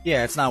time.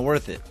 Yeah, it's not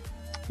worth it.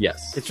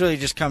 Yes. It really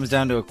just comes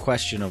down to a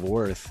question of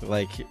worth.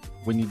 Like,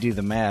 when you do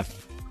the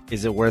math,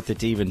 is it worth it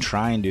to even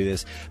try and do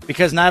this?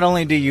 Because not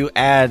only do you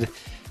add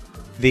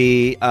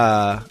the... it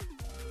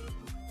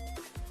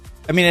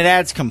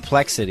adds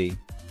complexity.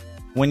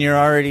 When you're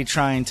already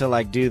trying to,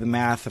 like, do the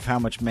math of how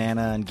much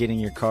mana and getting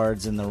your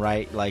cards in the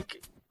right, like,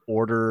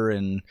 order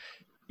and,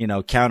 you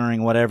know,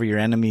 countering whatever your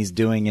enemy's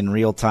doing in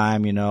real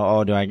time, you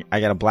know, I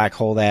got to black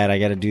hole that, I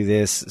got to do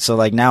this. So,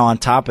 like, now on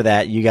top of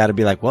that, you got to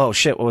be like, whoa,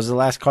 shit, what was the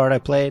last card I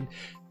played?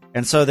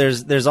 And so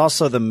there's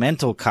also the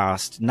mental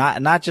cost,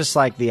 not just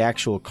like the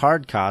actual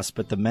card cost,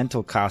 but the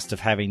mental cost of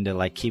having to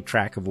like keep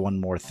track of one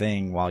more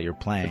thing while you're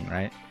playing,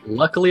 right?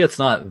 Luckily, it's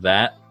not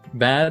that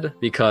bad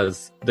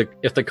because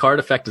if the card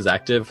effect is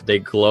active, they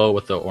glow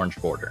with the orange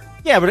border.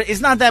 Yeah, but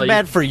it's not that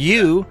bad for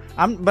you.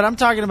 I'm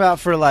talking about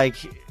for like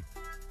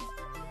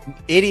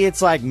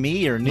idiots like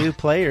me or new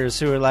players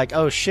who are like,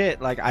 oh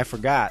shit, like I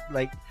forgot,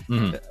 like.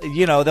 Mm-hmm.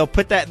 You know, they'll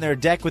put that in their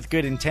deck with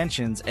good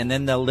intentions, and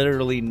then they'll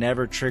literally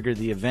never trigger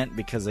the event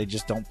because they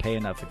just don't pay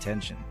enough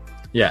attention.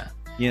 Yeah.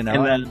 You know?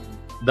 And then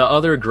the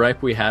other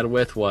gripe we had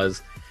with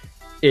was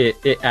it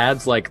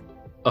adds like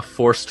a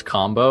forced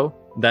combo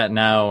that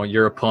now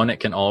your opponent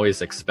can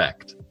always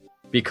expect.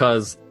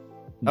 Because...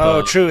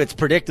 Oh, true. It's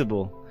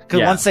predictable.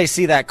 Because once they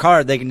see that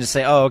card, they can just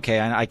say, "Oh, okay,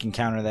 I can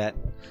counter that."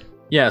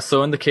 Yeah.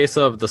 So in the case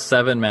of the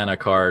 7 mana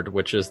card,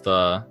 which is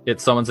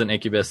it summons an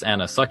Incubus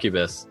and a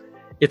Succubus,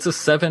 it's a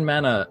 7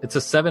 mana. It's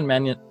a 7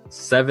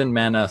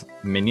 mana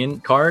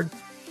minion card,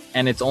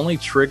 and it's only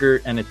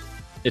triggered, and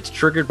it's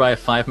triggered by a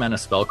 5 mana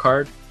spell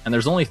card, and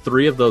there's only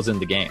 3 of those in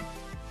the game.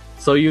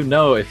 So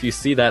if you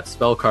see that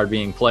spell card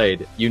being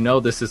played,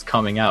 this is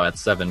coming out at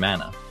 7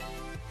 mana.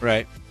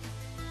 Right.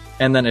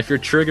 And then if you're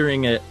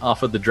triggering it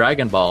off of the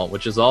Dragon Ball,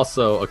 which is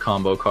also a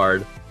combo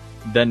card,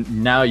 then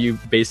now you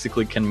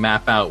basically can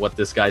map out what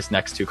this guy's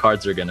next 2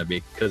 cards are going to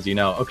be. Because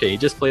okay, he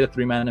just played a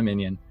 3 mana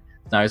minion.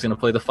 Now he's going to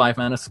play the 5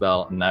 mana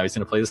spell, and now he's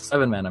going to play the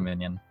 7 mana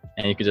minion.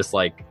 And you can just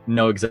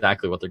know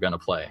exactly what they're going to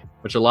play.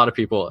 Which a lot of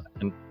people,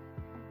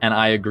 and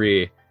I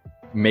agree,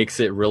 makes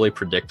it really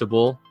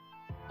predictable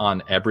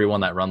on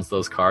everyone that runs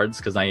those cards,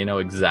 because now you know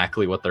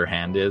exactly what their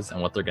hand is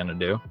and what they're going to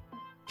do.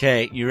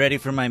 Okay, you ready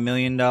for my $1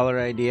 million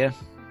idea?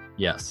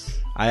 Yes.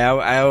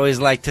 I always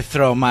like to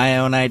throw my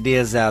own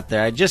ideas out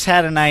there. I just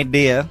had an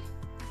idea.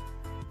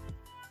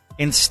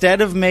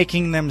 Instead of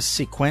making them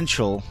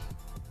sequential,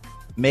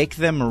 make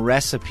them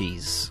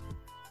recipes.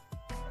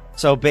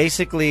 So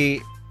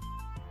basically,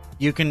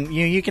 you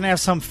can have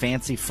some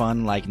fancy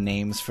fun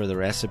names for the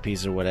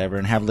recipes or whatever,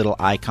 and have little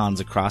icons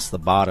across the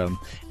bottom,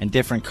 and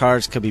different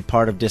cards could be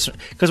part of different.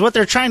 Because what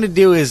they're trying to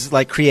do is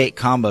create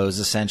combos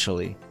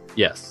essentially.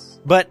 Yes.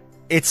 But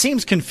it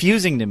seems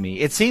confusing to me.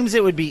 It seems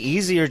it would be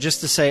easier just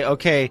to say,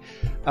 okay,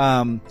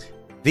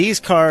 these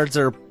cards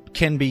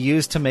can be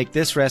used to make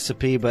this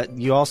recipe, but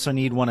you also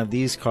need one of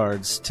these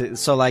cards to.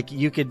 So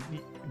you could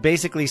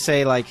basically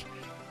say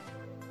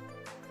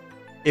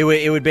it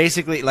would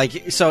basically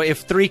so if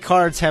 3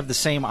 cards have the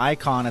same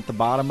icon at the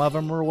bottom of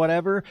them or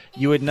whatever,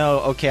 you would know,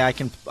 okay, I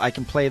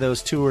can play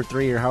those 2 or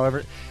 3 or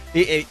however,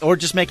 or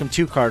just make them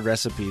 2-card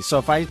recipes. So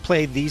if I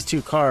play these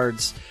 2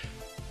 cards,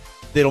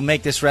 that'll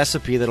make this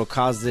recipe that'll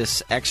cause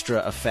this extra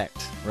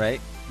effect, right?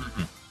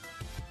 Mm-hmm.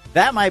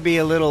 That might be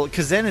a little,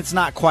 because then it's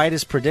not quite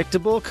as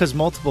predictable, because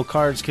multiple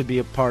cards could be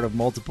a part of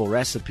multiple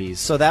recipes.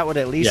 So that would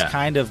at least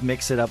kind of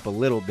mix it up a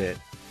little bit.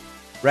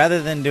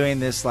 Rather than doing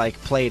this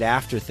played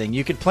after thing.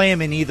 You could play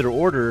them in either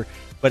order,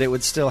 but it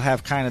would still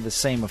have kind of the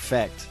same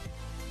effect.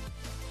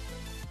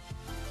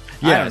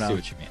 Yeah, I see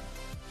what you mean.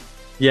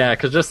 Yeah,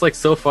 because just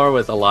so far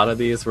with a lot of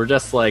these, we're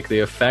just the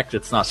effect,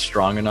 it's not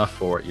strong enough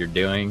for what you're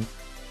doing.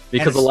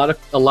 Because a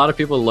lot of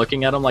people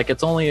looking at them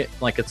it's only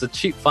it's a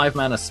cheap 5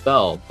 mana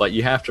spell, but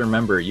you have to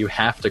remember you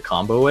have to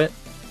combo it,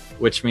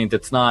 which means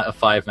it's not a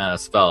 5 mana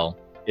spell,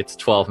 it's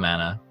 12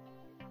 mana.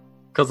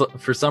 Because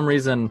for some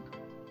reason,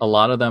 a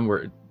lot of them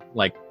were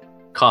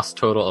cost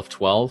total of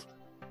 12,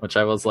 which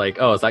I was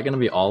oh, is that going to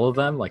be all of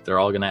them? They're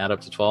all going to add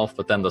up to 12,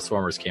 but then the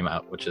Swarmers came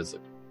out, which is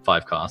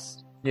 5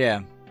 cost.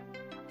 Yeah.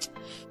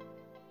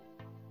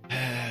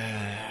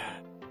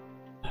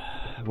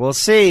 We'll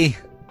see.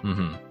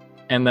 Mm-hmm.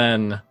 And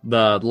then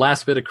the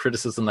last bit of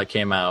criticism that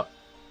came out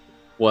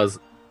was,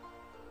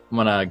 I'm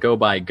gonna go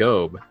by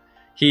Gobe.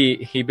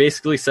 He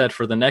basically said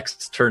for the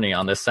next tourney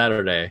on this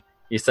Saturday,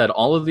 he said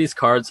all of these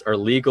cards are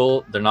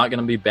legal. They're not going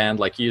to be banned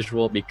like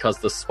usual because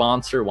the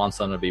sponsor wants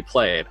them to be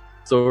played.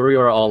 So we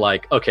were all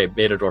okay,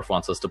 Betadorf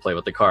wants us to play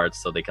with the cards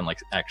so they can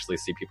actually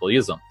see people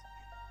use them.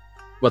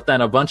 But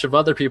then a bunch of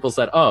other people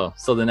said, oh,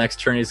 so the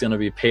next tourney is going to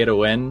be pay to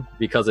win,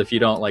 because if you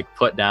don't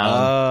put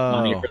down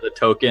money for the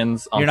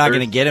tokens on you're not going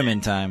to get them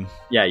in time.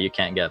 Yeah, you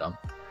can't get them.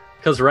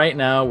 Because right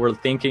now we're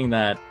thinking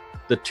that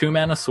the 2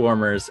 mana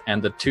Swarmers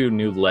and the 2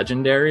 new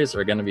legendaries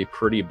are going to be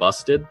pretty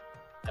busted,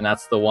 and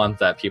that's the ones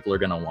that people are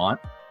going to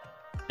want.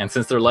 And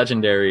since they're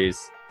legendaries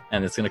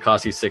and it's going to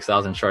cost you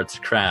 6,000 shards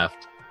to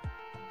craft,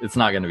 it's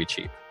not going to be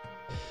cheap.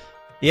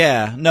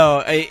 Yeah,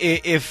 no,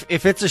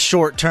 if it's a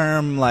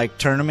short-term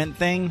tournament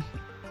thing,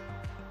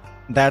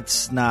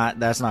 that's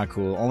not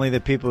cool. Only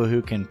the people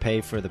who can pay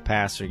for the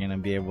pass are going to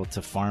be able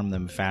to farm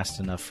them fast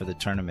enough for the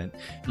tournament.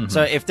 Mm-hmm.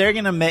 So if they're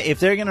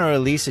gonna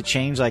release a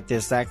change like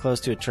this that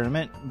close to a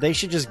tournament, they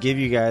should just give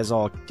you guys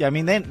all. I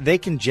mean, they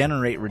can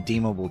generate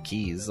redeemable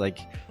keys.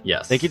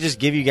 Yes, they could just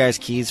give you guys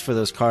keys for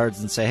those cards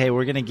and say, hey,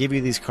 we're going to give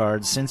you these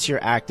cards since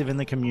you're active in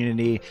the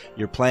community,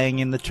 you're playing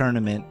in the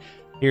tournament.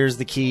 Here's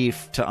the key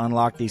to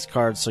unlock these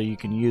cards so you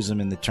can use them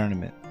in the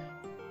tournament.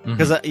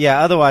 Because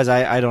otherwise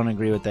I don't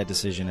agree with that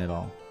decision at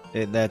all.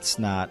 That's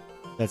not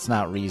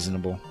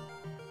reasonable.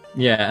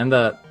 Yeah, and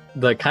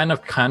the kind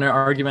of counter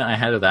argument I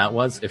had to that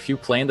was, if you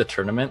play in the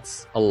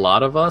tournaments, a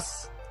lot of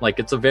us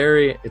it's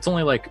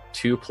only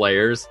 2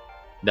 players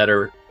that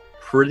are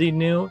pretty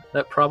new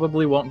that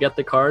probably won't get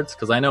the cards,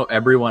 because I know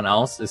everyone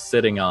else is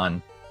sitting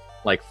on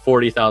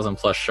 40,000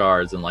 plus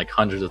shards and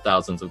hundreds of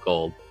thousands of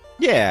gold.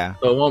 Yeah,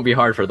 so it won't be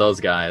hard for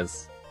those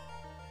guys.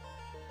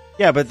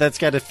 Yeah, but that's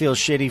got to feel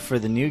shitty for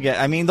the new guy.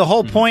 I mean, the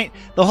whole point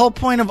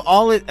of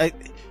all it.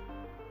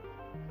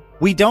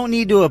 We don't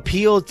need to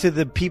appeal to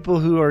the people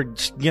who are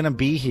going to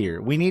be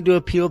here. We need to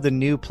appeal to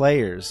new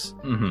players.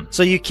 Mm-hmm.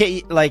 So you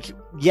can't,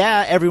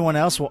 everyone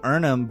else will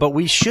earn them, but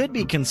we should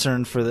be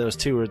concerned for those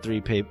 2 or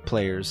 3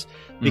 players,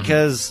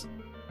 because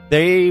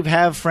they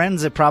have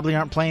friends that probably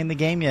aren't playing the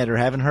game yet or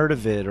haven't heard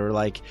of it, or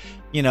like,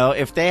 you know,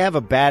 if they have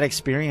a bad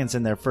experience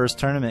in their first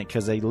tournament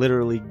because they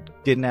literally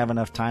didn't have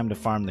enough time to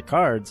farm the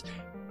cards,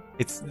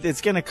 it's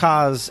going to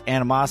cause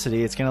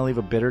animosity. It's going to leave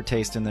a bitter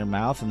taste in their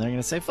mouth, and they're going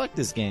to say, fuck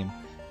this game.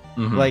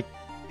 Mm-hmm. Like,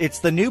 it's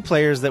the new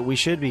players that we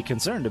should be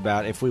concerned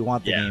about if we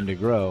want the game to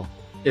grow.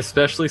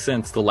 Especially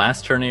since the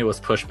last tourney was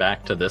pushed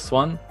back to this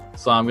one.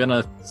 So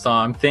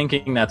I'm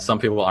thinking that some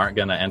people aren't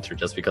going to enter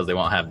just because they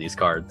won't have these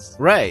cards.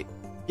 Right.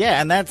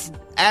 Yeah, and that's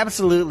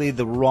absolutely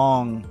the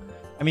wrong...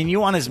 I mean, you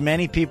want as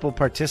many people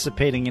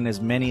participating in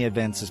as many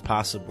events as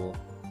possible.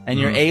 And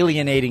you're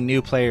alienating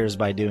new players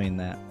by doing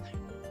that.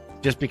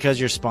 Just because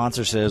your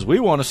sponsor says,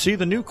 we want to see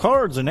the new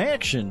cards in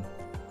action.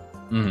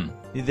 Mm-hmm.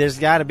 There's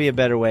got to be a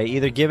better way.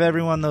 Either give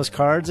everyone those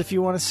cards if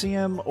you want to see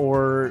them,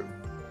 or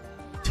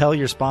tell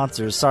your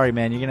sponsors, sorry,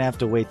 man, you're going to have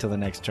to wait till the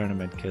next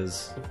tournament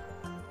because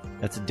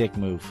that's a dick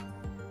move.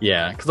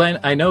 Yeah, because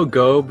I know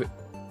Gob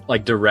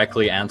like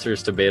directly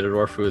answers to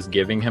Betadorf, who is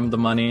giving him the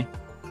money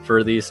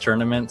for these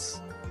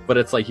tournaments. But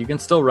it's like you can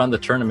still run the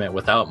tournament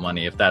without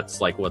money if that's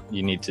like what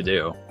you need to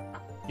do.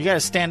 You got to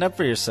stand up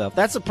for yourself.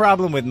 That's a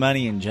problem with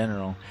money in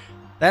general.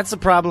 That's a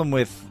problem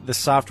with the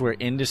software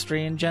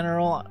industry in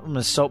general. I'm going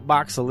to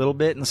soapbox a little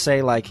bit and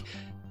say, like,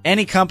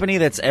 any company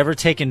that's ever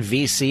taken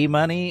VC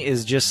money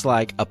is just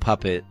like a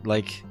puppet.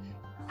 Like,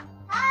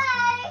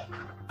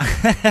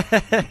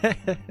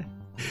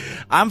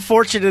 I'm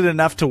fortunate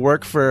enough to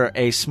work for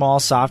a small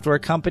software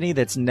company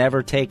that's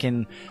never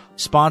taken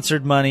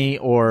sponsored money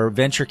or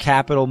venture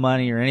capital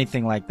money or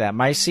anything like that.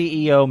 My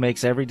CEO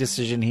makes every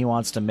decision he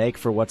wants to make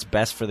for what's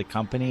best for the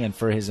company and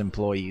for his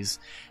employees.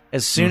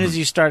 As soon as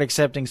you start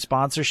accepting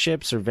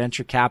sponsorships or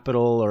venture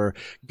capital or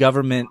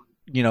government,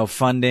 you know,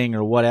 funding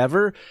or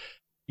whatever,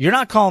 you're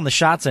not calling the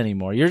shots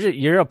anymore.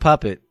 You're a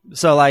puppet.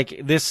 So like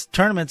this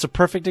tournament's a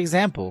perfect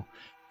example.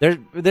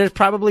 There's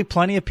probably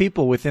plenty of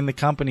people within the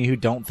company who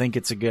don't think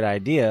it's a good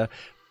idea,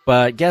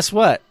 but guess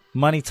what?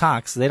 Money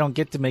talks. They don't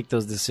get to make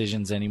those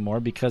decisions anymore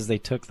because they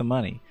took the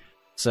money.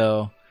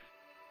 So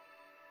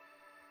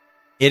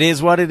it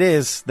is what it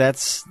is.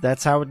 That's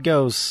how it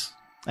goes.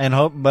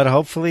 But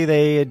hopefully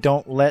they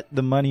don't let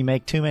the money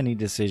make too many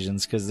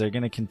decisions, because they're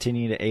going to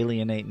continue to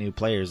alienate new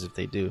players if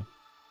they do.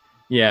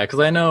 Yeah, because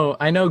I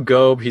know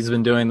Gob, he's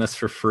been doing this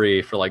for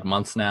free for like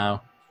months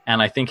now,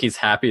 and I think he's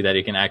happy that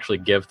he can actually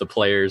give the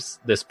players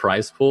this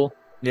prize pool.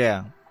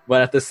 Yeah.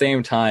 But at the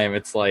same time,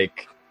 it's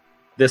like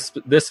this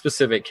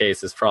specific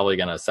case is probably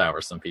going to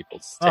sour some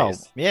people's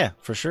taste. Oh, yeah,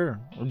 for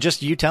sure.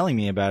 Just you telling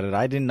me about it,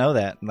 I didn't know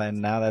that.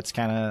 And now that's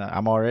kind of,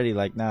 I'm already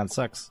like, nah, it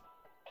sucks.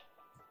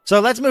 So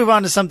let's move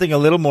on to something a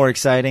little more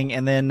exciting,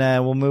 and then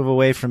we'll move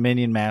away from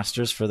Minion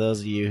Masters for those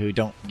of you who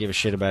don't give a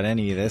shit about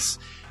any of this.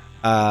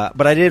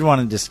 But I did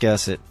want to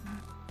discuss it.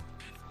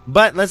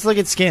 But let's look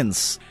at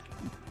skins.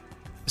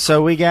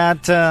 So we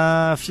got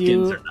a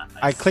few. Skins are not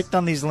nice. I clicked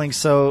on these links.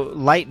 So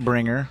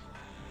Lightbringer.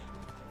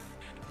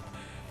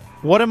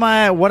 What am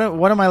I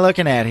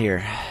looking at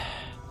here?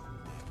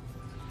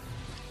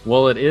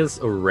 Well, it is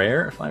a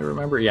rare, if I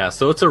remember. Yeah,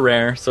 so it's a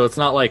rare. So it's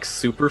not like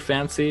super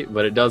fancy,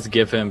 but it does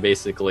give him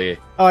basically...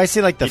 Oh, I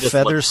see like the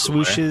feather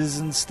swooshes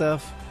and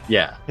stuff.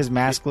 Yeah. His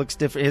mask looks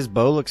different. His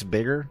bow looks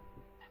bigger.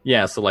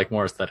 Yeah, so like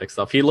more aesthetic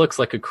stuff. He looks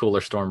like a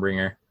cooler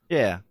Stormbringer.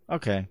 Yeah,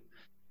 okay.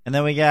 And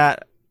then we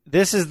got...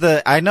 This is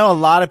the... I know a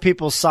lot of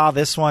people saw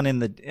this one in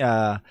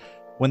the...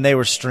 when they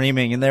were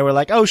streaming, and they were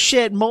like, oh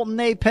shit, Molten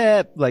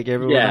Apep! Like,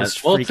 everyone was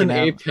freaking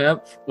out. Molten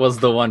Apep was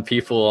the one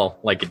people,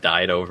 like,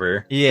 died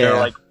over. Yeah. They're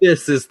like,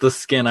 this is the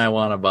skin I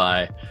want to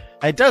buy.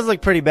 It does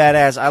look pretty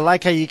badass. I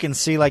like how you can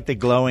see, like, the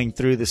glowing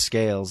through the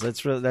scales.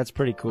 That's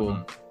pretty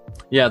cool.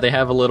 Yeah, they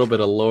have a little bit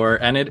of lore,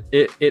 and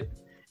it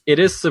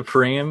is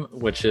Supreme,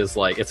 which is,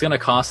 like, it's gonna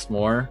cost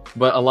more,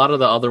 but a lot of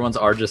the other ones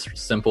are just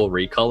simple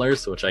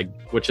recolors,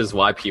 which is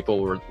why people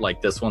were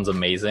like, this one's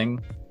amazing.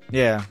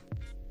 Yeah.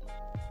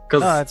 Oh,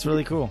 that's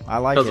really cool. I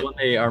like it. Because when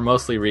they are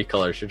mostly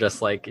recolors, you're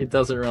just like, it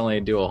doesn't really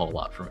do a whole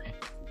lot for me.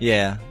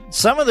 Yeah.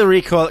 Some of the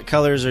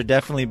recolors are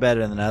definitely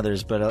better than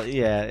others, but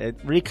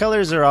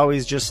recolors are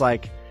always just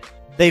like,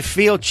 they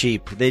feel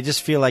cheap. They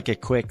just feel like a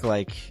quick,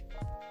 like...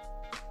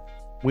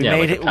 We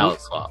made like a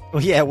palette swap.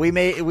 Yeah, we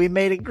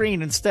made it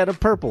green instead of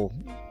purple.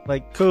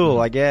 Like, cool,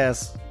 I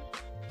guess.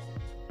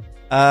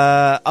 He's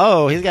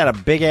got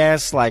a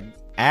big-ass, like,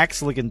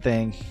 axe-looking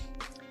thing.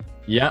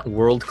 Yeah,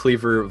 World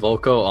Cleaver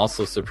Volko,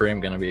 also Supreme,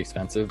 going to be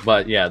expensive.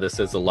 But yeah, this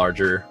is a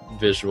larger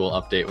visual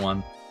update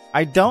one.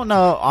 I don't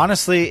know,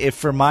 honestly, if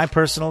for my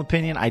personal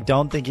opinion, I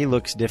don't think he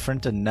looks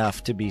different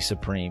enough to be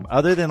Supreme.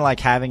 Other than like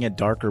having a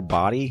darker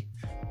body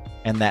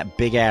and that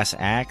big-ass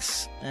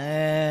axe.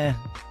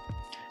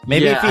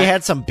 Maybe if he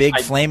had some big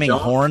flaming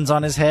horns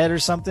on his head or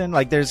something.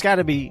 Like, there's got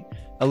to be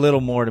a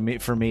little more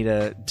for me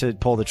to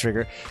pull the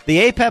trigger.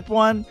 The Apep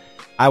one...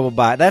 I will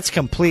buy. That's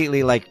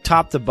completely, like,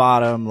 top to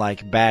bottom,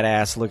 like,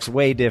 badass. Looks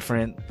way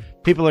different.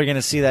 People are going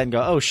to see that and go,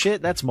 oh,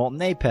 shit, that's Molten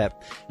Apep.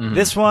 Mm-hmm.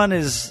 This one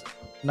is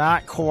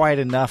not quite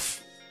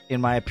enough,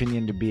 in my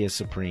opinion, to be a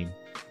Supreme.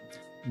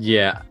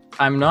 Yeah.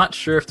 I'm not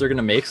sure if they're going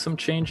to make some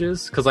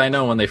changes, because I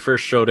know when they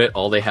first showed it,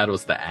 all they had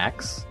was the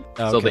axe.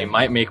 Okay. So they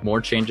might make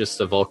more changes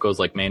to Volko's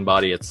like main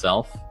body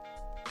itself.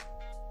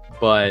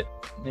 But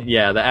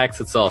yeah, the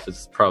axe itself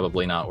is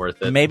probably not worth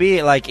it.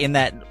 Maybe like in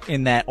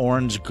that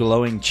orange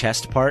glowing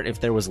chest part, if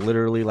there was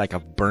literally like a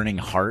burning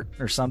heart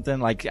or something.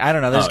 Like, I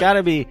don't know. There's got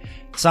to be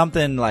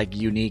something like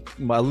unique,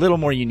 a little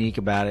more unique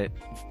about it.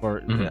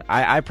 For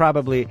I'll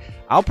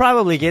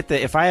probably get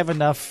if I have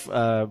enough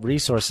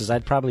resources,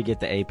 I'd probably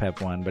get the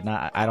APEP one, but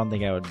I don't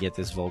think I would get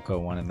this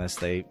Volko one unless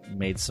they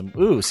made some.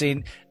 Ooh,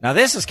 see, now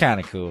this is kind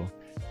of cool.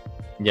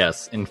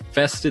 Yes,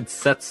 Infested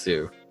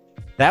Setsu.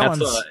 That's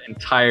one's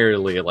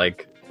entirely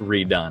like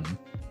redone.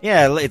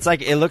 Yeah, it's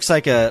like it looks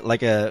like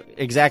a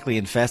exactly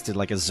infested,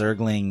 like a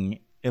Zergling.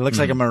 It looks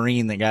like a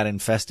Marine that got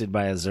infested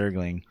by a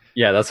Zergling.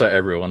 Yeah, that's what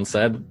everyone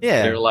said.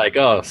 Yeah, they're like,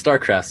 "Oh,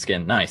 StarCraft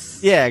skin,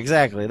 nice." Yeah,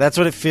 exactly. That's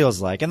what it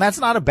feels like, and that's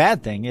not a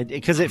bad thing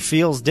because it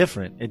feels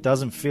different. It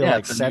doesn't feel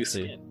like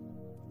Setsu.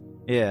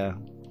 Yeah,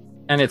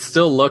 and it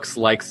still looks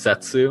like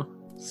Setsu,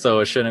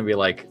 so it shouldn't be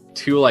like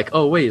too like,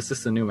 "Oh, wait, is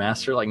this a new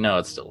master?" Like, no,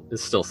 it's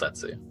still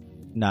Setsu.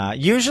 Nah,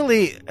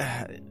 usually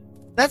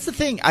that's the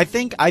thing. I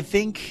think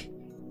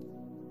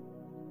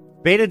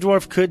Beta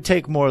Dwarf could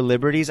take more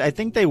liberties. I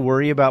think they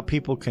worry about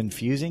people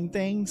confusing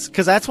things,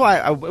 because that's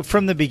why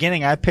from the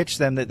beginning I pitched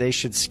them that they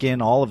should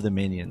skin all of the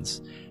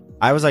minions.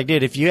 I was like,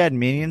 dude, if you had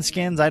minion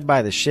skins, I'd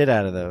buy the shit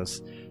out of those.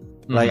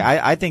 Like,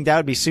 I think that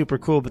would be super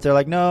cool, but they're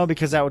like, no,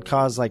 because that would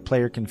cause like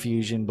player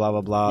confusion, blah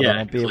blah blah. Yeah, they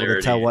won't be able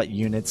to tell what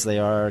units they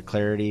are,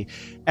 clarity.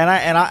 And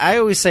I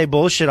always say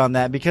bullshit on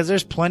that, because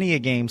there's plenty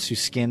of games who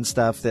skin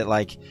stuff that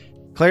like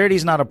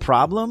clarity's not a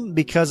problem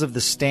because of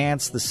the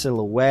stance, the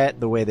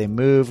silhouette, the way they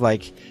move.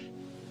 Like,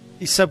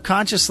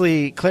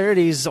 subconsciously,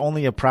 clarity's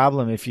only a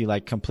problem if you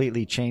like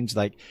completely change.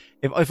 Like,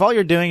 if all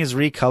you're doing is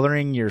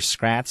recoloring your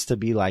scrats to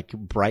be like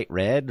bright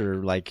red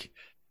or like,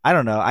 I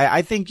don't know.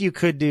 I think you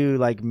could do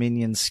like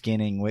minion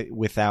skinning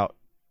without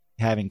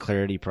having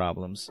clarity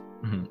problems.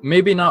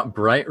 Maybe not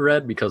bright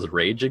red because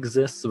rage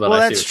exists, but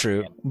that's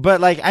true. But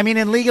like, I mean,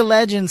 in League of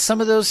Legends,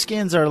 some of those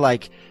skins are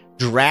like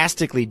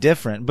drastically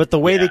different, but the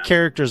way the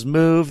characters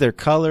move, their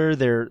color,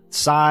 their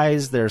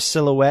size, their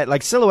silhouette,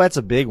 like silhouette's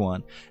a big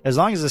one. As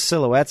long as the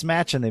silhouettes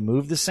match and they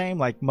move the same,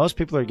 like most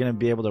people are going to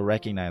be able to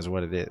recognize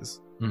what it is.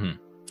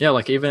 Yeah,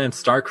 like even in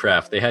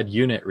StarCraft, they had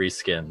unit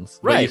reskins,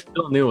 but right? You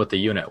still knew what the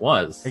unit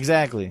was.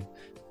 Exactly.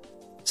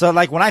 So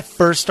like when I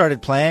first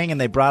started playing and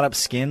they brought up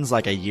skins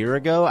like a year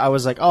ago, I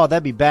was like, oh,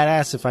 that'd be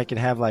badass if I could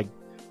have like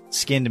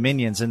skinned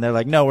minions. And they're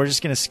like, no, we're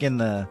just gonna skin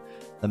the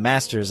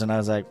masters. And I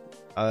was like,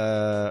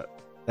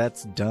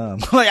 that's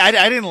dumb. Like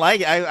I didn't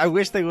like it. I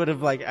wish they would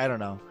have like, I don't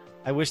know.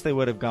 I wish they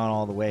would have gone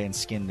all the way and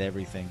skinned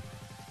everything.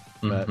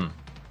 But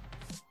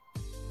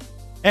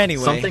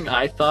anyway, something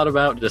I thought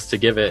about just to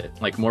give it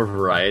like more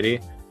variety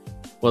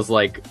was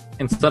like,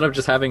 instead of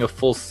just having a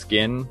full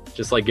skin,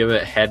 just like give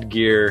it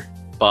headgear,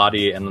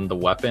 body, and then the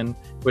weapon,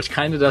 which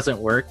kind of doesn't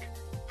work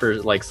for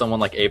like someone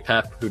like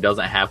APEP who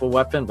doesn't have a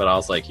weapon. But I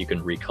was like, you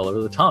can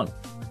recolor the tongue.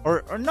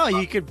 Or no,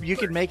 you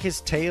could make his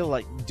tail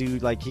like do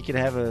like he could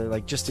have a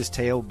like just his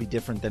tail be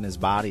different than his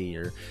body,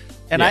 or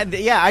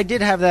I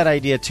did have that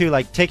idea too,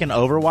 like take an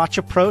Overwatch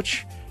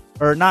approach,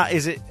 or not?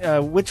 Is it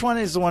which one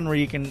is the one where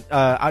you can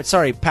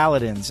sorry,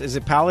 Paladins? Is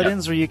it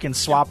Paladins where you can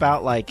swap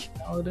out like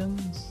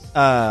Paladins?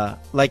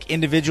 Like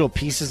individual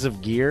pieces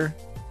of gear?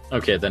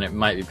 Okay, then it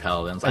might be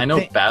Paladins. I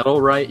know Battle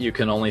Right, you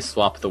can only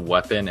swap the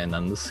weapon and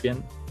then the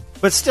skin.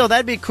 But still,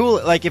 that'd be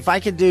cool. Like if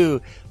I could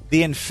do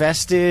the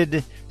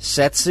infested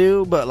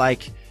Setsu, but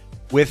like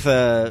with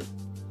a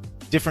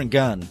different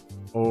gun,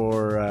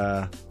 or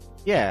I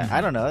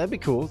don't know. That'd be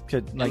cool.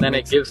 And then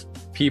it gives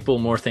people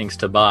more things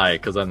to buy,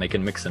 because then they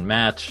can mix and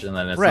match, and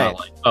then it's not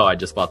like, oh, I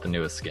just bought the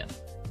newest skin.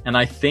 And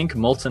I think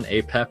Molten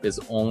APEP is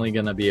only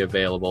going to be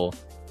available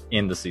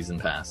in the season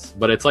pass,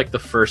 but it's like the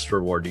first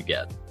reward you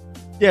get.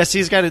 Yeah, so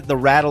he's got the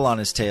rattle on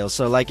his tail,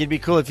 so like it'd be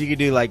cool if you could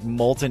do like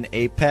Molten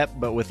APEP,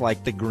 but with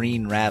like the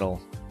green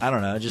rattle. I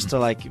don't know, just to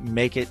like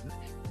make it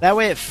that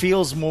way. It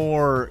feels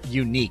more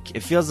unique.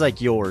 It feels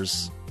like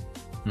yours.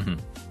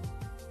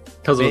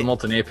 Because with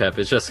Molten APEP,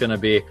 it's just gonna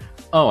be,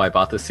 oh, I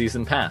bought the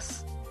season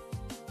pass,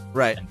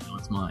 right? And now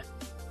it's mine.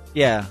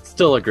 Yeah,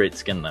 still a great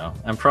skin though.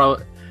 I'm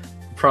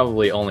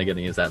probably only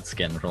gonna use that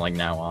skin from like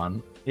now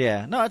on.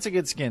 Yeah, no, it's a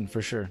good skin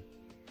for sure.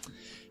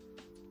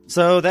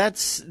 So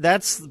that's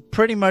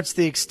pretty much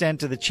the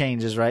extent of the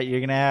changes, right? You're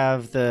going to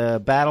have the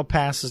battle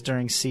passes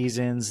during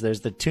seasons.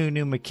 There's the 2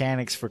 new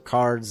mechanics for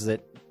cards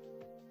that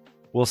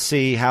we'll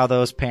see how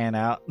those pan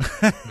out.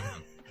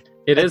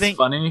 It is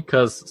funny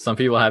because some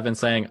people have been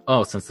saying,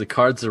 oh, since the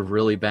cards are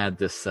really bad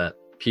this set,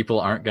 people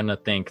aren't going to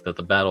think that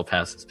the battle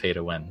pass is pay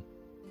to win.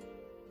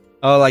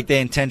 Oh, like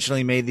they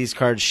intentionally made these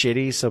cards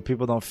shitty so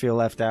people don't feel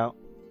left out?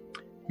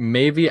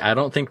 Maybe. I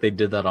don't think they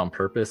did that on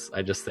purpose.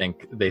 I just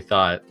think they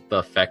thought the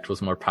effect was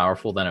more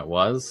powerful than it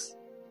was.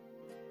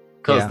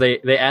 Because they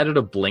added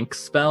a blink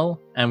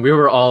spell, and we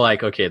were all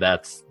like, okay,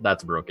 that's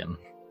broken.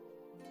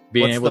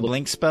 What's the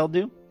blink spell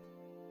do?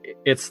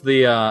 It's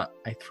the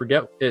I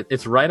forget.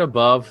 It's right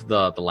above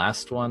the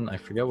last one. I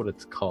forget what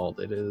it's called.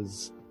 It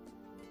is.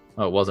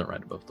 Oh, it wasn't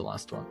right above the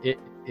last one. It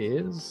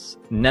is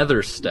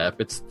Nether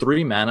Step. It's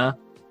 3 mana,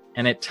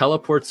 and it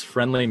teleports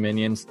friendly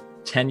minions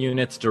 10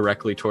 units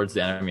directly towards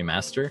the enemy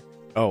master.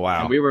 Oh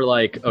wow! And we were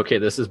like, okay,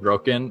 this is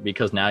broken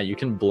because now you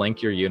can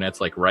blink your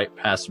units like right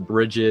past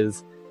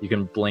bridges. You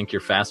can blink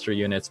your faster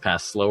units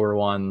past slower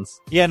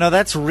ones. Yeah, no,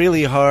 that's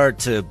really hard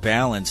to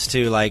balance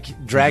too.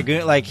 Like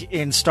Dragoon, like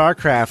in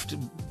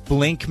StarCraft,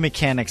 blink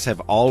mechanics have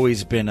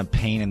always been a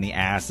pain in the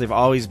ass. They've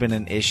always been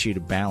an issue to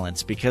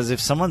balance because if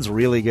someone's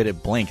really good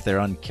at blink, they're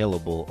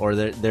unkillable, or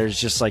there's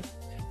just like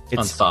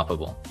it's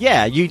unstoppable.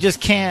 Yeah, you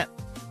just can't.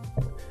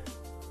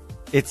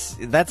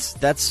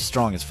 That's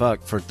strong as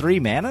fuck for 3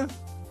 mana.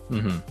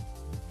 Mm-hmm.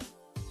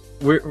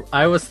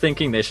 I was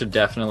thinking they should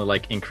definitely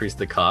like increase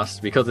the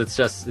cost because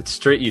it's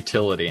straight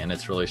utility and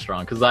it's really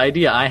strong. Because the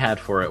idea I had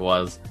for it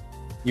was,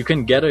 you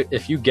can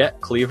if you get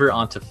Cleaver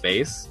onto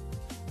face,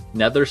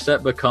 Nether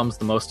Step becomes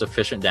the most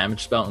efficient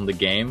damage spell in the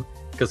game.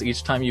 Because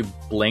each time you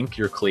blink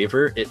your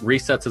Cleaver, it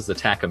resets his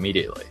attack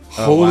immediately.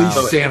 Holy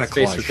So Santa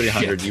face Claus! for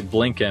 300, shit. you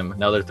blink him,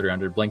 another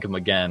 300, blink him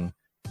again.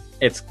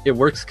 It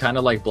works kind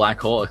of like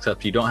Black Hole,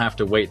 except you don't have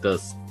to wait the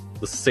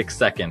 6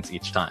 seconds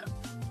each time.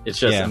 It's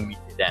just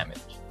immediate damage.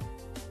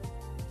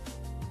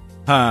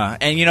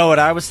 And you know what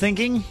I was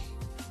thinking?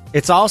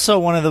 It's also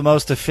one of the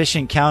most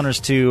efficient counters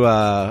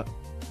to,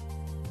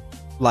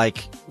 like,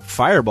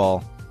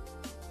 Fireball.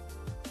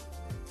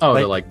 Oh,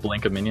 to like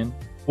blink a minion?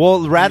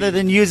 Well, rather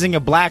than using a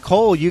black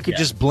hole, you could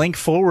just blink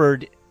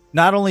forward.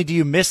 Not only do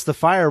you miss the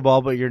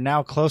Fireball, but you're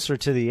now closer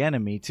to the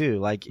enemy, too.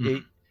 Like,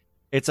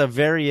 it's a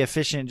very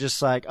efficient,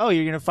 just like, oh,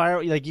 you're going to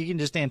fire, like, you can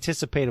just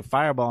anticipate a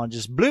Fireball and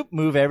just bloop,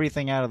 move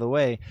everything out of the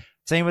way.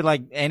 Same with,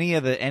 like, any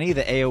of the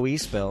AoE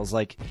spells.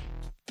 Like,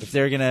 if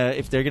they're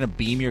gonna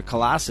beam your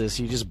Colossus,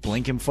 you just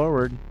blink him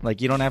forward.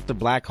 Like, you don't have to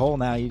black hole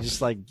now. You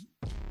just like,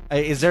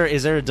 is there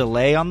a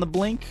delay on the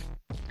blink?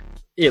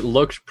 It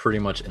looked pretty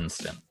much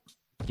instant.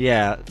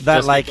 Yeah, that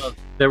just like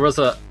there was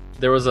a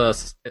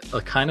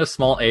kind of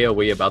small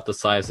AoE about the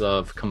size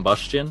of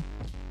Combustion,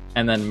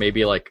 and then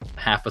maybe like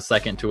half a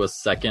second to a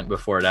second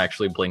before it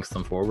actually blinks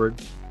them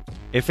forward.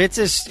 If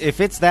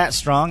it's that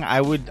strong, I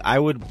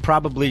would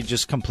probably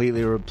just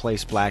completely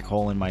replace Black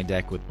Hole in my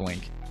deck with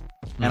Blink.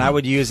 And I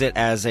would use it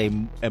as a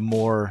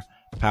more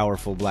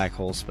powerful Black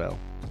Hole spell.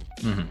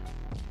 Mm-hmm.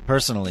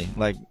 Personally,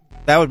 like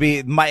that would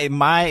be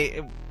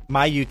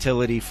my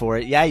utility for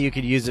it. Yeah, you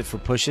could use it for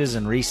pushes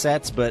and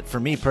resets, but for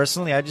me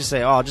personally, I just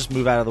say, I'll just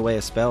move out of the way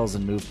of spells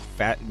and move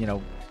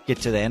get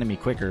to the enemy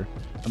quicker.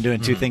 I'm doing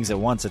 2 things at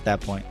once at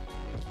that point.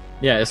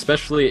 Yeah,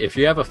 especially if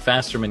you have a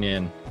faster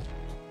minion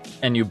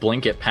and you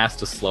blink it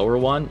past a slower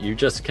one, you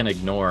just can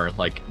ignore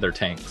like their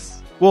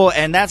tanks. Well,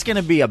 and that's going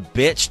to be a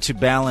bitch to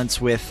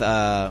balance with,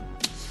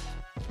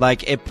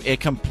 like it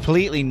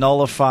completely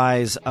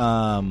nullifies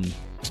Call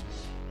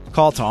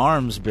to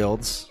Arms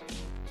builds.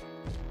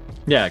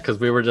 Yeah, because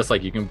we were just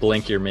like, you can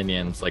blink your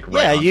minions like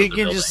right onto you the can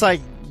building. just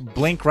like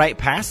blink right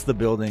past the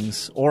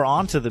buildings or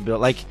onto the build.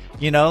 Like,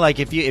 like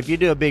if you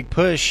do a big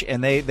push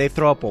and they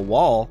throw up a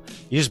wall,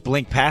 you just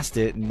blink past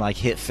it and like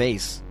hit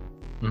face.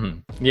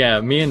 Mm-hmm.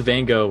 Yeah, me and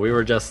Vango, we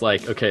were just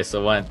like, okay,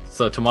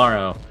 so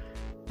tomorrow,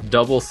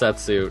 double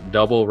Setsu,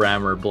 double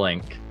Rammer,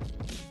 blink.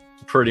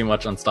 Pretty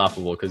much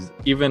unstoppable, because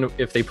even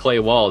if they play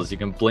walls, you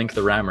can blink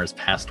the Rammers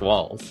past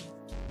walls.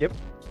 Yep.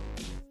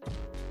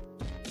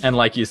 And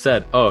like you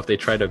said, if they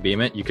try to beam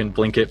it, you can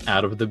blink it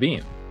out of the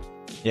beam.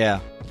 Yeah.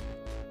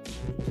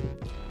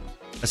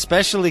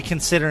 Especially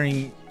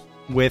considering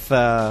with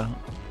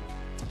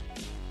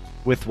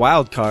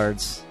wild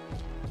cards.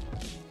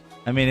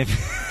 I mean,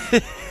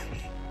 if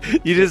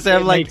you just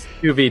have like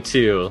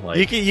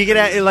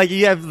 2v2, like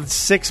you have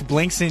 6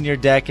 blinks in your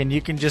deck, and you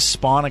can just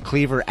spawn a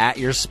Cleaver at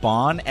your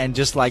spawn and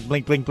just like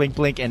blink, blink, blink,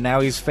 blink, and now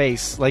he's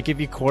face. Like if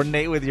you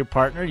coordinate with your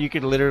partner, you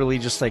could literally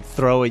just like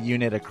throw a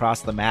unit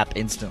across the map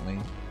instantly.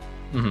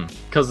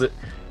 Because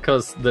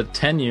the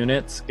 10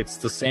 units, it's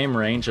the same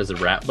range as a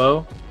Rat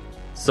Bow.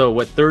 So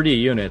with 30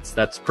 units,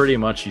 that's pretty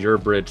much your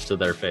bridge to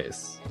their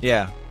face.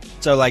 Yeah.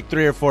 So like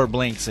 3 or 4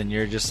 blinks, and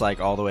you're just like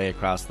all the way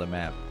across the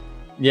map.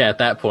 Yeah, at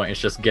that point,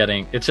 it's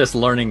just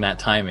learning that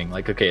timing.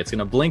 Like, okay, it's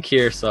gonna blink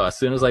here, so as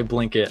soon as I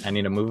blink it, I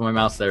need to move my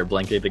mouse there,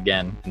 blink it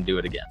again, and do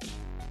it again.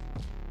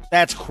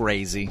 That's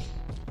crazy.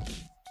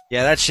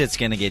 Yeah, that shit's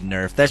gonna get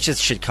nerfed. That shit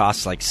should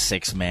cost like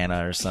 6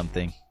 mana or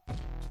something.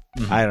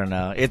 Mm-hmm. I don't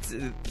know. It's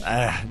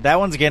that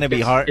one's gonna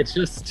be hard. It's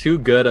just too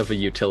good of a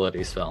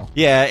utility spell.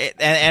 Yeah,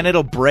 and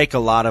it'll break a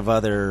lot of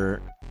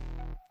other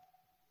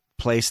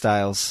play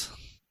styles.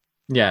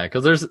 Yeah,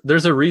 because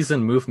there's a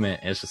reason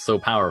movement is just so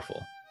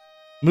powerful.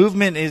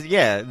 Movement is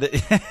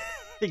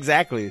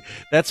exactly.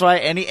 That's why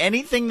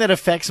anything that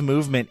affects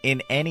movement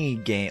in any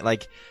game,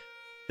 like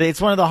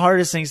it's one of the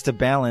hardest things to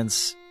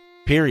balance.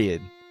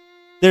 Period.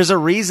 There's a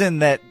reason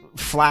that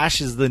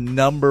Flash is the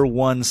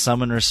 #1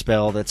 summoner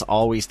spell that's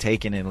always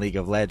taken in League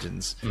of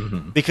Legends,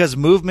 because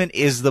movement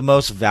is the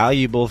most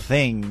valuable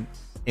thing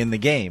in the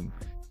game.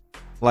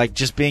 Like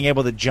just being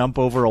able to jump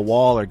over a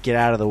wall or get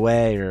out of the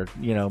way or,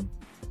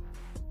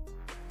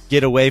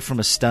 get away from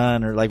a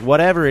stun or like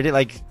whatever it is.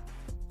 Like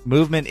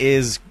movement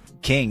is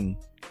king.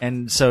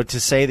 And so to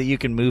say that you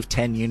can move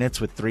 10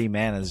 units with 3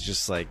 mana is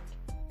just like,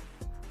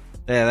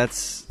 yeah,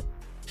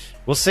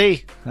 we'll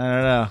see. I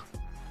don't know.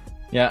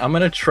 Yeah, I'm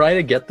going to try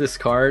to get this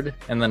card.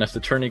 And then if the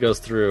tourney goes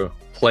through,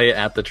 play it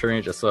at the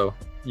tourney just so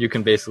you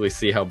can basically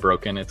see how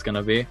broken it's going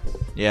to be.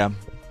 Yeah.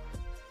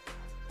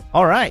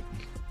 All right.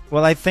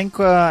 Well, I think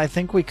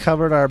we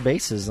covered our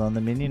bases on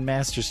the Minion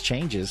Masters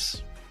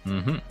changes.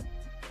 Mm-hmm.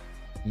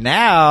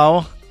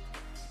 Now,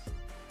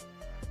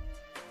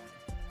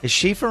 is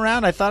Sheaf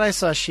around? I thought I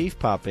saw Sheaf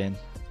pop in.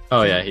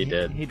 Oh, yeah, he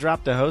did. He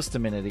dropped a host a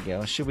minute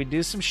ago. Should we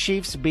do some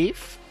Sheaf's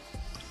beef?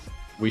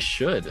 We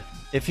should.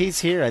 If he's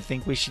here, I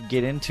think we should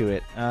get into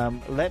it.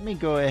 Let me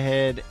go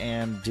ahead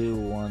and do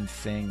one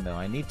thing, though.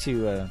 I need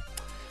to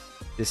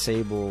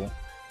disable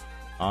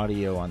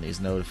audio on these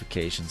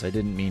notifications. I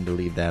didn't mean to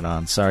leave that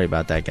on. Sorry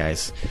about that,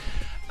 guys.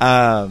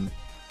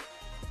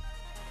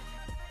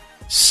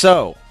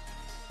 So,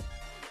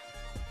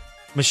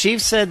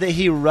 Mashif said that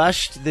he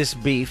rushed this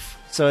beef,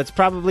 so it's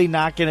probably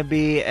not going to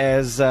be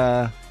as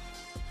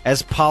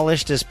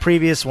polished as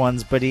previous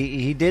ones, but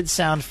he did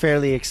sound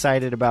fairly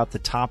excited about the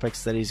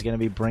topics that he's going to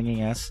be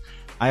bringing us.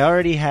 I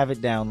already have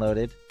it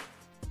downloaded,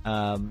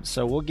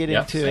 so we'll get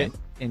into it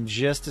in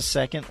just a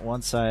second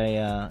once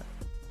I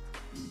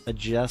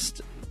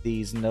adjust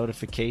these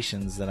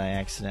notifications that I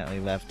accidentally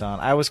left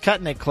on. I was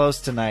cutting it close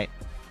tonight.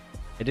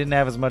 I didn't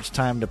have as much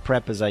time to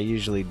prep as I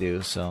usually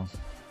do, so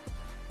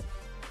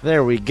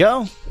there we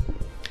go.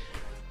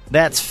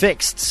 That's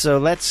fixed, so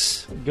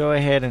let's go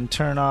ahead and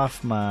turn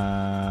off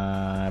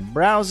my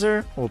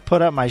browser. We'll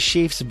put up my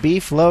Sheaf's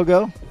Beef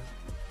logo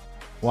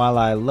while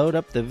I load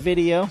up the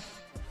video.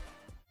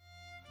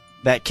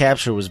 That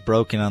capture was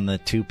broken on the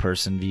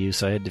 2-person view,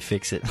 so I had to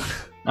fix it.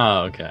 Oh,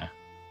 okay.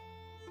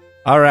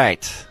 All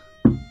right.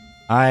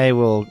 I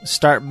will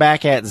start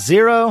back at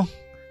 0,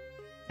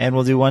 and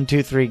we'll do 1,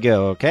 2, 3,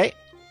 go, okay?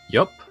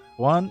 Yup.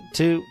 1,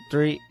 2,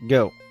 3,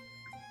 go.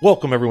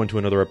 Welcome, everyone, to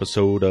another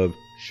episode of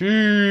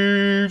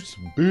Sheaf's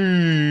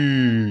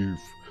Beef.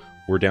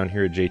 We're down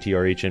here at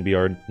JTR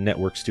HNBR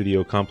Network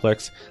Studio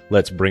Complex.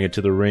 Let's bring it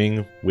to the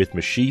ring with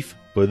Mashif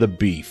for the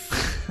beef.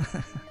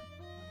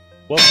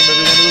 Welcome,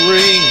 everyone, to the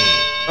ring.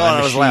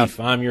 that was loud.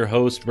 I'm your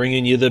host,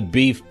 bringing you the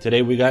beef.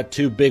 Today we got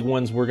 2 big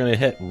ones. We're going to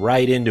hit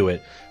right into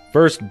it.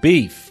 First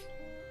beef.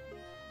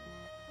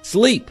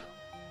 Sleep.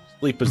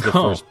 Sleep is the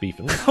first beef.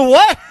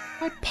 What?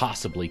 I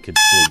possibly could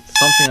sleep.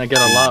 Something I get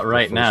a lot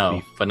right First now,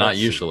 beef. but not Let's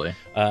see. usually.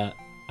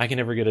 I can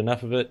never get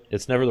enough of it.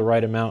 It's never the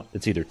right amount.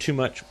 It's either too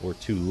much or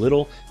too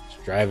little.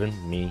 It's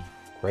driving me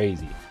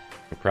crazy.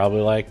 You're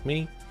probably like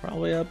me,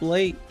 probably up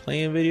late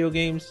playing video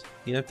games.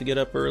 You have to get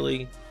up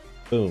early.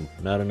 Boom,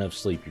 not enough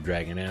sleep. You're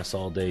dragging ass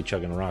all day,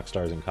 chugging rock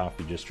stars and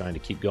coffee, just trying to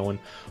keep going.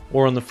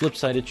 Or on the flip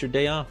side, it's your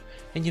day off,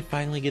 and you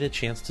finally get a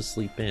chance to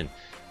sleep in.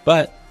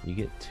 But you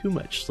get too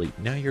much sleep.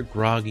 Now you're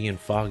groggy and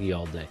foggy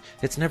all day.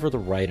 It's never the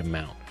right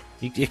amount.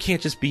 You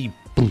can't just be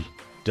boom,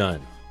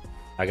 done.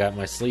 I got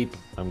my sleep,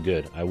 I'm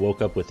good. I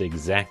woke up with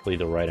exactly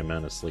the right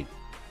amount of sleep.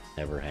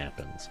 Never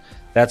happens.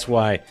 That's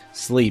why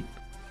sleep.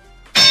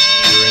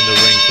 You're in the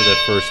ring for the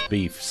first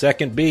beef.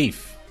 Second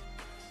beef.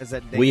 Is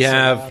that We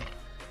have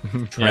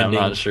trending I'm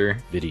not sure.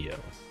 video.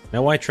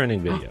 Now, why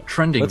trending video?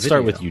 Trending Let's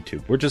video. start with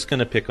YouTube. We're just going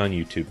to pick on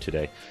YouTube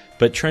today.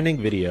 But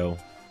trending video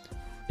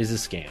is a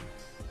scam.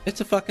 It's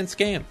a fucking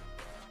scam.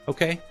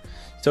 Okay?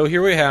 So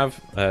here we have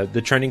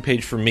the trending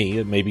page for me.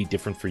 It may be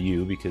different for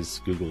you because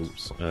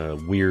Google's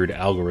weird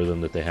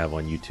algorithm that they have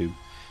on YouTube.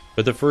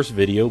 But the first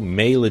video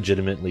may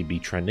legitimately be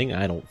trending.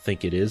 I don't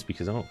think it is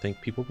because I don't think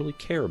people really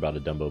care about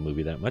a Dumbo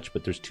movie that much.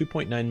 But there's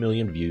 2.9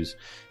 million views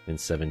in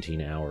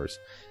 17 hours.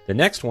 The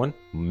next one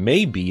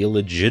may be a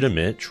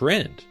legitimate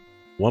trend.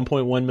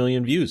 1.1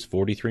 million views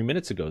 43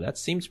 minutes ago. That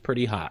seems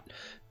pretty hot.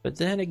 But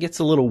then it gets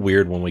a little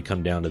weird when we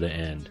come down to the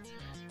end.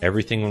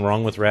 Everything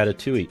wrong with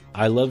Ratatouille.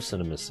 I love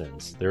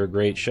CinemaSins. They're a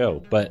great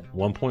show. But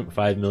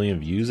 1.5 million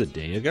views a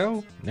day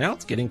ago? Now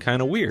it's getting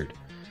kind of weird.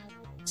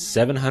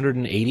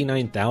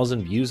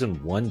 789,000 views in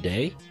one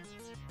day?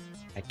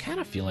 I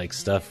kind of feel like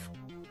stuff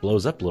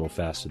blows up a little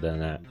faster than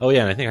that. Oh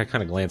yeah, and I think I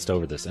kind of glanced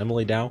over this.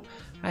 Emily Dow,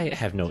 I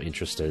have no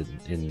interest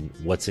in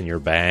what's in your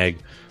bag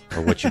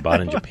or what you bought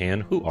in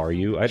Japan. Who are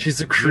you?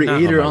 She's a you're not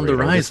creator my on the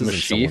radar. rise, This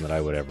isn't Mashif. someone that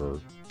I would ever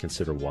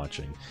consider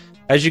watching.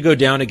 As you go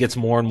down, it gets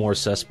more and more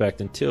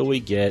suspect until we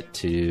get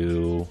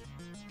to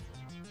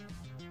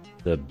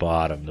the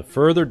bottom. The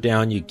further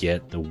down you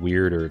get, the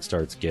weirder it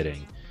starts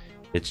getting.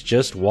 It's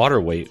Just Water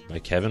Weight by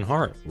Kevin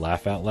Hart,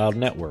 Laugh Out Loud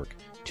Network.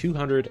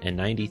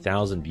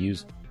 290,000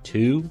 views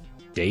 2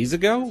 days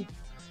ago?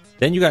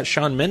 Then you got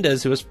Shawn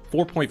Mendes, who has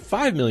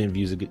 4.5 million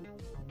views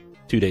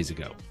 2 days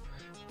ago.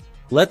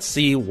 Let's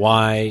see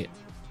why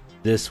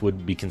this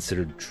would be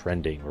considered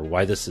trending, or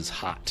why this is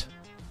hot.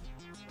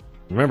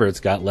 Remember, it's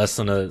got less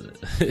than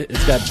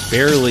it's got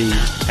barely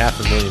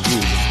 500,000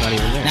 views. It's not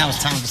even there. Now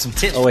it's time for some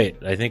tips. Oh wait,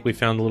 I think we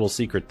found a little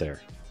secret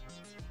there.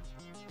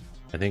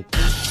 I think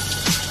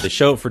They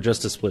show it for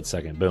just a split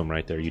second. Boom,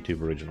 right there,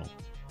 YouTube original.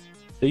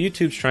 So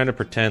YouTube's trying to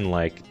pretend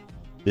like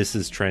this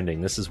is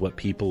trending. This is what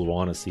people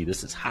want to see.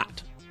 This is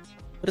hot.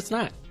 But it's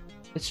not.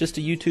 It's just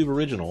a YouTube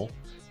original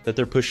that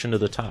they're pushing to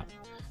the top.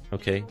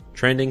 Okay?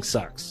 Trending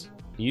sucks.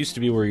 It used to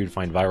be where you'd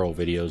find viral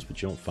videos,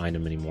 but you don't find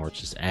them anymore. It's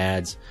just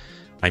ads.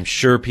 I'm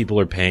sure people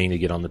are paying to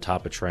get on the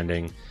top of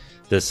trending.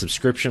 The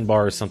subscription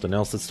bar is something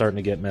else that's starting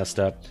to get messed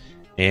up.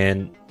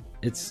 And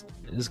it's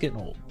getting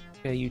old.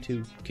 Okay,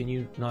 YouTube, can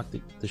you knock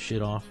the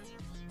shit off?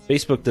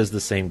 Facebook does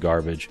the same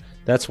garbage.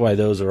 That's why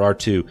those are our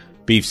two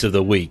beefs of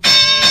the week.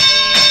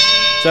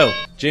 So,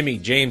 Jimmy,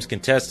 James,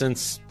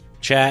 contestants,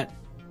 chat,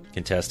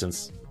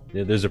 contestants,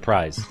 there's a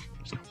prize.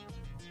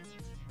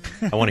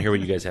 I want to hear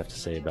what you guys have to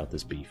say about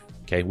this beef.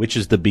 Okay, which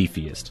is the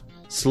beefiest?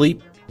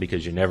 Sleep,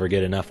 because you never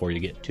get enough or you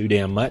get too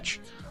damn much,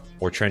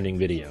 or trending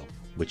video,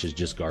 which is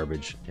just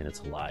garbage and it's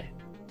a lie.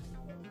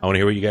 I want to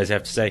hear what you guys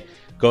have to say.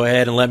 Go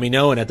ahead and let me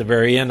know, and at the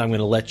very end, I'm going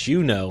to let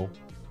you know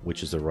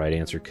which is the right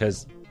answer,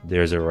 because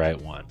there's a right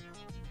one.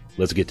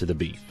 Let's get to the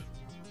beef.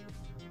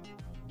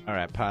 All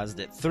right, paused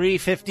at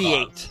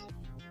 3:58.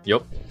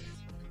 Yep.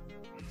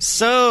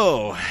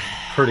 So,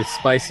 pretty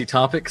spicy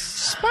topics.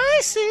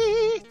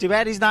 Spicy. Too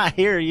bad he's not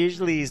here.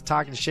 Usually he's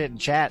talking shit in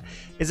chat.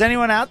 Is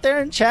anyone out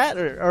there in chat,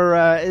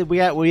 or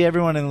we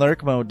everyone in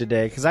lurk mode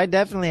today? Because I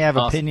definitely have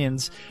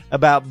opinions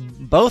about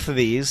both of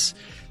these.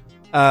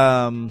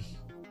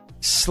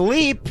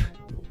 Sleep.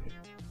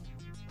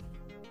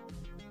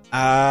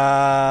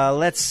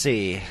 Let's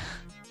see.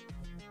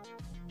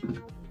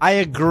 I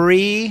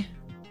agree.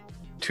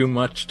 Too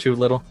much, too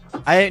little?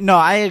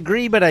 I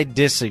agree, but I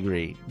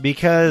disagree,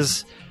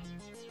 because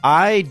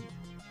I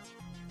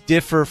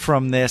differ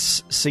from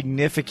this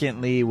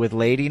significantly with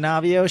Lady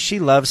Navio. She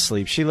loves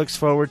sleep. She looks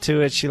forward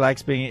to it. She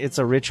likes it's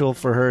a ritual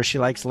for her. She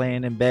likes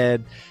laying in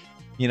bed.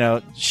 You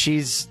know,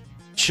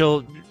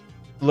 she'll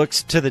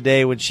looks to the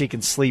day when she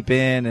can sleep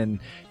in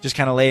and just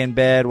kind of lay in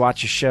bed,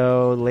 watch a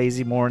show,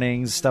 lazy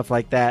mornings, stuff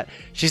like that.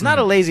 She's not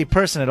a lazy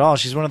person at all.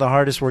 She's one of the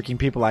hardest working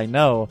people I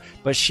know,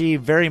 but she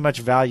very much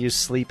values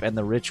sleep and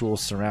the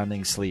rituals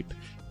surrounding sleep.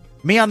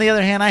 Me, on the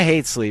other hand, I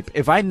hate sleep.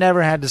 If I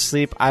never had to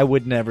sleep, I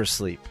would never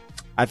sleep.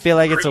 I feel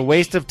like it's a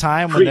waste of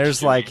time when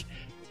there's like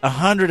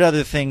 100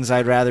 other things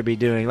I'd rather be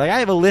doing. Like, I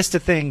have a list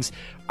of things.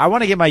 I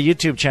want to get my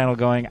YouTube channel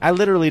going. I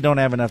literally don't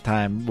have enough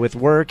time with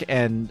work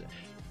and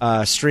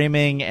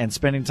streaming and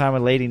spending time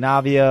with Lady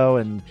Navio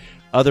and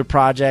other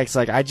projects.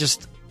 Like, I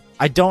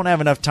don't have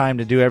enough time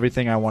to do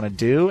everything I want to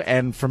do.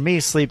 And for me,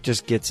 sleep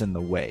just gets in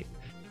the way.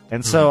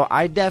 And so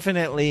I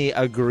definitely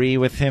agree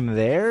with him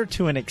there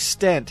to an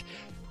extent.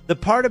 The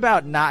part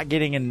about not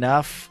getting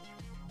enough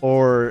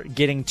or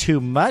getting too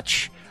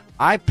much,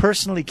 I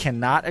personally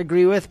cannot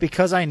agree with,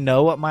 because I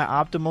know what my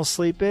optimal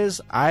sleep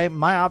is. My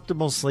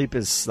optimal sleep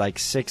is like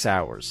 6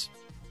 hours.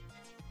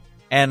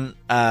 And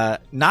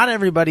not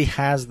everybody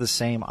has the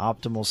same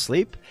optimal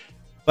sleep,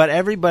 but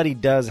everybody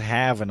does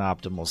have an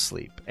optimal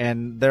sleep.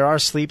 And there are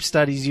sleep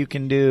studies you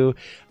can do.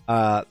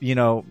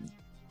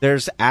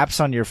 There's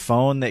apps on your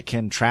phone that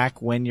can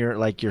track when you're,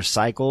 like, your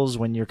cycles,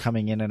 when you're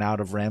coming in and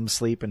out of REM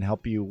sleep, and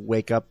help you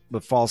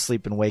fall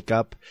asleep and wake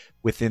up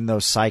within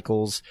those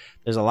cycles.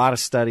 There's a lot of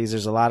studies.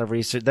 There's a lot of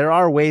research. There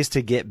are ways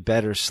to get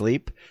better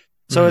sleep.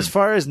 So as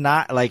far as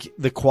not like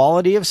the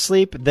quality of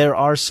sleep, there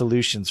are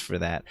solutions for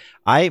that.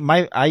 I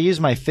use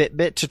my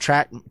Fitbit to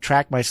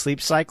track my sleep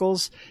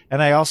cycles,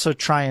 and I also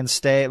try and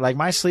stay, like,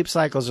 my sleep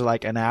cycles are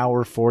like an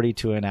hour 40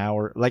 to an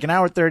hour, like an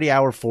hour 30,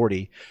 hour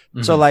 40.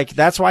 So like,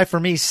 that's why for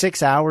me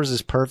 6 hours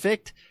is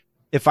perfect.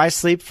 If I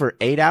sleep for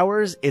 8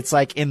 hours, it's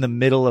like in the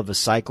middle of a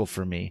cycle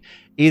for me,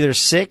 either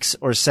 6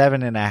 or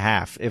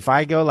 7.5. If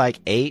I go like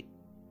 8,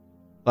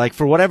 like,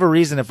 for whatever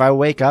reason, if I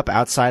wake up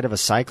outside of a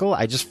cycle,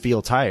 I just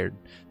feel tired.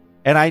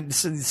 And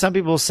some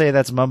people say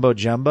that's mumbo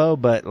jumbo,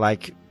 but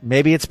like,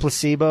 maybe it's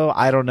placebo.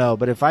 I don't know.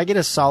 But if I get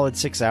a solid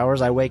 6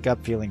 hours, I wake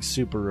up feeling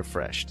super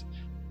refreshed.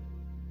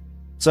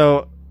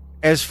 So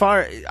as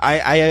far,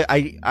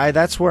 I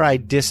that's where I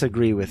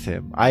disagree with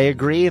him. I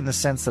agree in the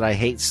sense that I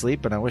hate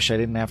sleep and I wish I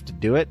didn't have to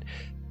do it,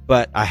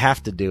 but I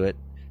have to do it.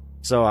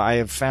 So I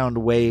have found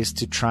ways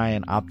to try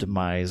and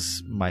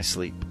optimize my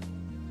sleep.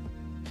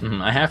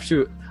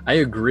 I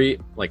agree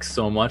like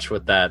so much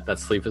with that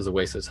sleep is a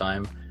waste of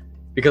time.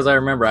 Because I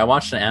remember I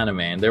watched an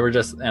anime and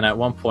and at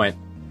one point,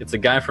 it's a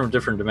guy from a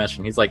different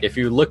dimension. He's like, if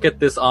you look at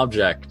this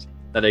object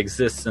that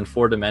exists in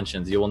 4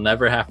 dimensions, you will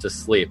never have to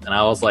sleep. And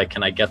I was like,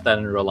 can I get that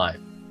in real life?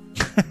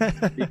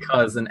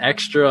 Because an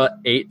extra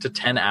 8 to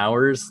 10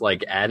 hours,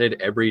 like, added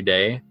every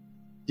day,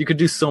 you could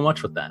do so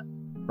much with that.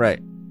 Right.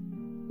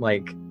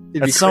 Like,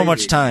 that's so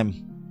much time.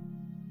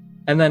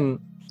 And then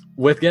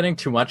with getting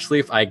too much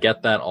sleep, I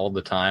get that all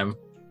the time.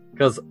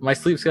 Because my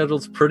sleep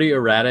schedule's pretty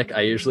erratic.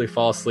 I usually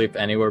fall asleep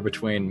anywhere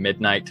between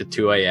midnight to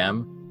 2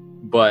 a.m.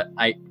 But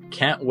I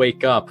can't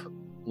wake up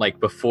like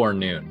before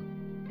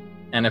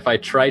noon. And if I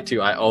try to,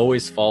 I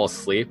always fall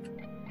asleep.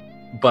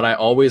 But I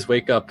always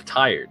wake up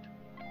tired.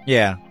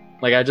 Yeah.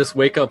 Like, I just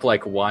wake up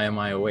like, why am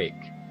I awake?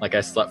 Like,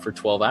 I slept for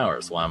 12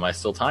 hours. Why am I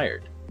still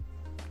tired?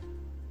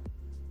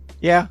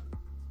 Yeah.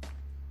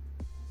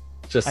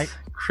 just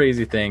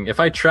crazy thing. If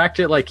I tracked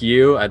it like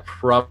you, I'd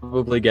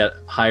probably get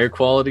higher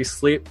quality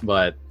sleep,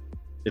 but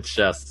it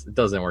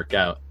doesn't work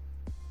out.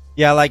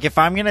 Yeah, like if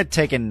I'm gonna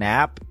take a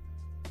nap,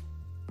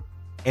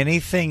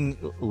 anything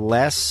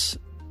less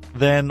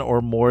than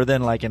or more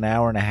than like an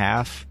hour and a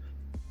half,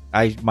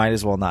 I might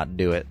as well not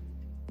do it.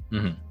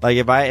 Mm-hmm. Like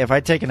if I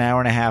take an hour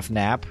and a half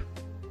nap,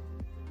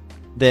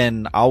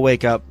 then I'll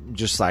wake up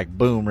just like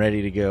boom,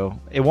 ready to go.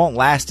 It won't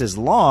last as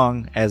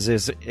long as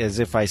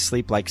if I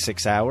sleep like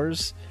 6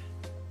 hours,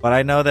 but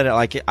I know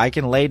that I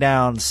can lay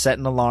down, set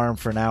an alarm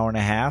for an hour and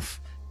a half,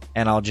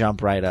 and I'll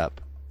jump right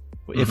up.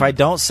 Mm-hmm. If I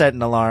don't set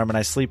an alarm and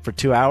I sleep for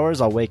 2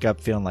 hours, I'll wake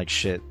up feeling like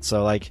shit.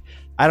 So like,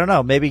 I don't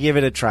know, maybe give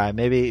it a try.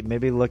 Maybe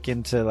look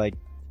into like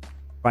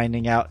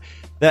finding out.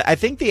 I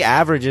think the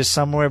average is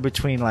somewhere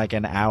between like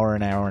an hour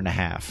and a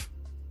half.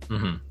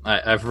 Mm-hmm.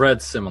 I've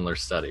read similar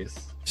studies.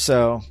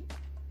 So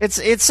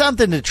it's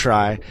something to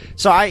try.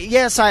 So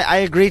I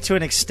agree to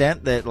an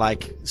extent that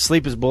like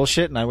sleep is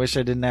bullshit and I wish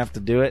I didn't have to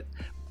do it.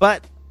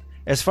 But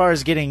as far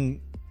as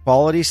getting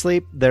quality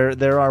sleep,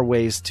 there are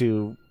ways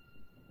to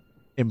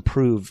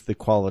improve the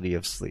quality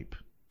of sleep.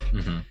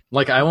 Mm-hmm.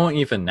 Like I won't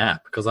even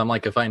nap because I'm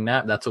like, if I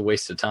nap, that's a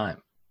waste of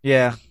time.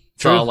 Yeah.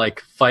 So I'll like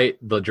fight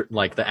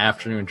the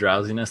afternoon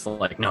drowsiness.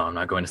 Like, no, I'm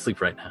not going to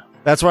sleep right now.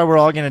 That's why we're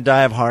all going to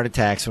die of heart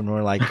attacks when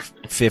we're like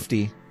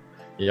 50.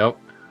 Yep.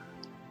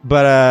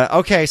 But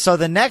okay, so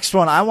the next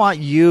one, I want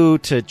you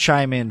to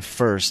chime in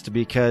first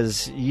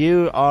because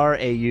you are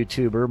a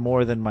YouTuber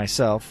more than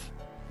myself.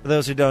 For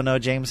those who don't know,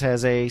 James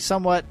has a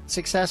somewhat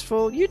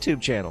successful YouTube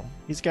channel.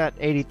 He's got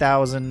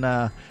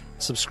 80,000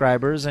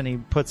 subscribers and he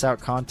puts out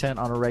content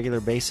on a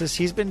regular basis.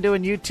 He's been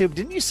doing YouTube,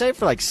 didn't you say,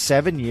 for like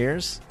 7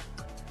 years?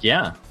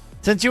 Yeah.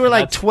 Since you were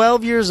like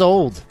 12 years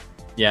old.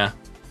 Yeah.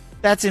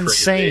 That's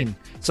insane.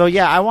 So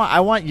yeah, I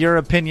want your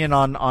opinion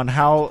on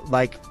how,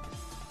 like,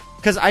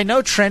 because I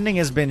know trending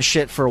has been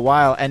shit for a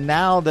while, and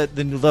now that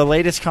the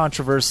latest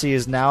controversy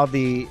is now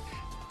the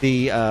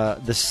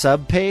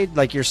sub page,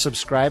 like your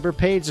subscriber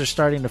page, are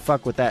starting to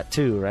fuck with that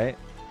too, right?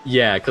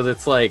 Yeah, because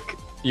it's like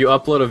you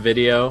upload a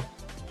video,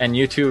 and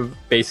YouTube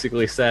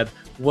basically said,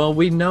 well,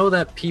 we know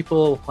that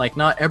people, like,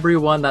 not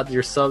everyone that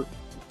you're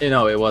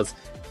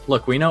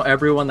look, we know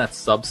everyone that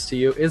subs to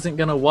you isn't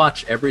going to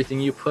watch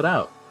everything you put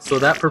out. So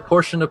that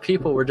proportion of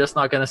people, we're just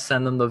not going to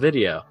send them the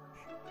video.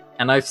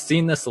 And I've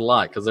seen this a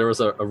lot because there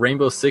was a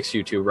Rainbow Six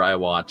YouTuber I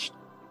watched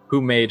who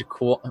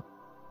who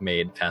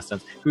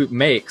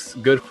makes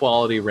good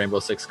quality Rainbow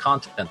Six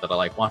content that I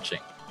like watching.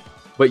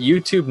 But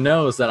YouTube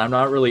knows that I'm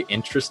not really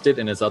interested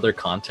in his other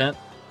content.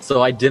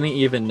 So I didn't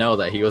even know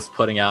that he was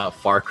putting out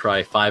Far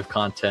Cry 5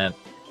 content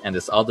and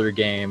this other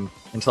game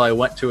until I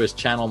went to his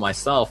channel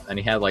myself and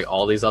he had like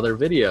all these other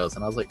videos.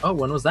 And I was like, oh,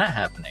 when was that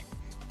happening?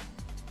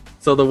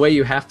 So the way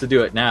you have to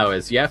do it now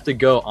is you have to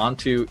go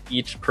onto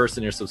each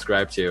person you're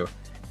subscribed to,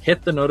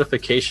 hit the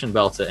notification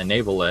bell to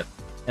enable it,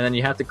 and then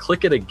you have to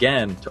click it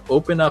again to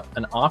open up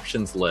an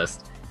options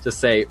list to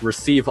say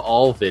receive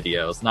all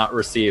videos, not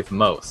receive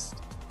most.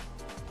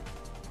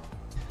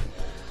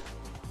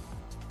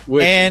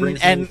 Which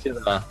brings me to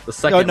the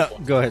second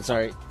point. Go ahead,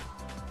 sorry.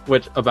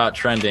 Which about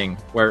trending,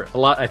 where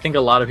I think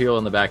a lot of people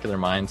in the back of their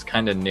minds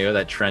kind of knew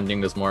that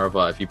trending was more of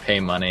a if you pay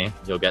money,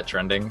 you'll get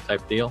trending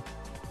type deal.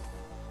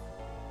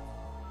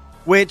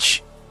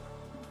 Which,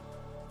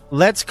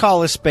 let's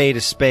call a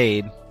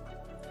spade.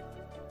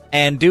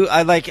 And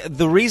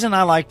the reason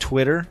I like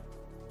Twitter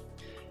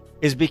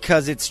is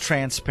because it's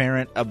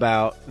transparent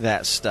about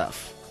that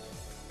stuff.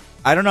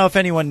 I don't know if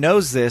anyone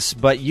knows this,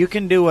 but you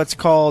can do what's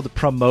called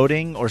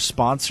promoting or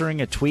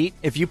sponsoring a tweet.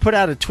 If you put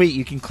out a tweet,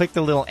 you can click the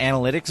little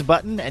analytics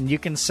button and you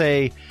can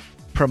say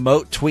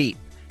promote tweet.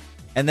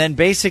 And then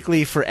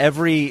basically for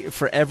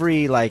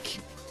every like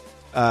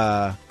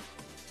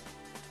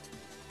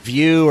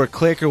view or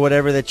click or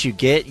whatever that you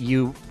get,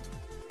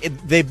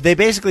 they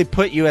basically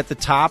put you at the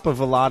top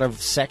of a lot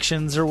of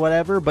sections or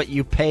whatever, but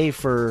you pay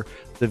for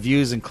the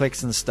views and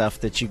clicks and stuff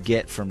that you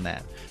get from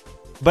that.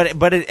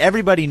 But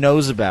everybody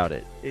knows about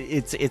it.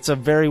 It's a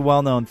very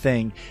well known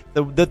thing.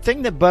 The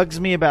thing that bugs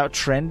me about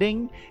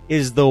trending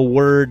is the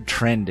word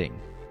trending.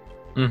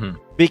 Mm-hmm.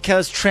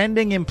 Because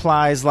trending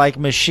implies, like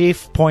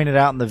Mashif pointed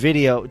out in the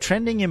video,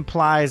 trending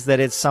implies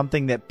that it's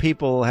something that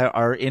people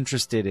are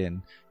interested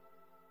in.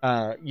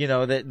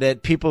 That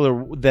people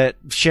are that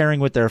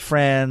sharing with their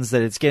friends,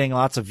 that it's getting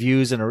lots of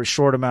views in a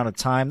short amount of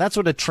time. That's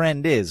what a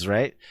trend is,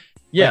 right?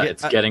 Yeah, like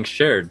it's getting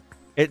shared.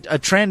 A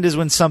trend is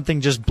when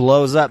something just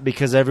blows up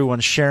because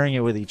everyone's sharing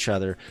it with each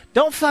other.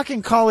 Don't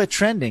fucking call it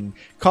trending.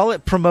 Call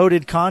it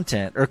promoted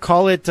content, or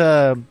call it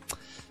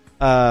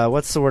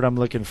what's the word I'm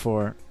looking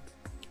for?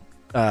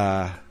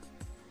 I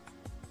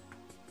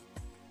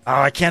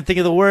can't think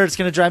of the word. It's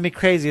gonna drive me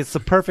crazy. It's the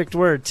perfect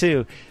word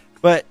too.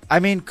 But I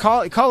mean,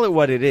 call it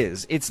what it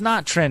is. It's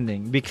not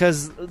trending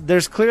because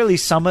there's clearly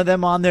some of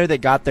them on there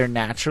that got there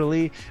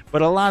naturally,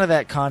 but a lot of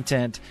that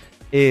content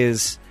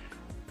is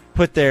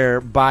put there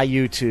by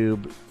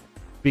YouTube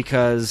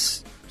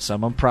because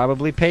someone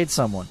probably paid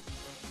someone.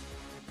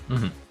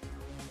 Mm-hmm.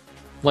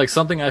 Like,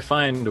 something I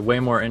find way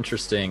more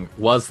interesting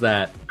was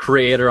that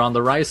Creator on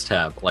the Rise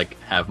tab. Like,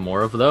 have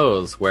more of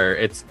those, where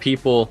it's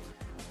people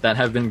that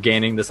have been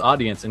gaining this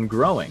audience and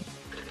growing.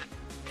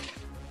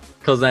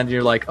 Because then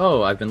you're like,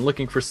 oh, I've been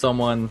looking for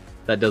someone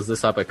that does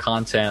this type of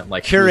content.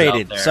 Like,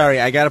 curated.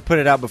 Sorry, I got to put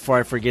it out before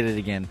I forget it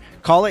again.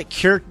 Call it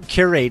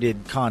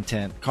curated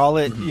content. Call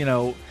it,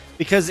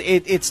 because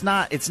it's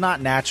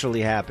not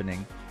naturally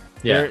happening.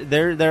 Yeah.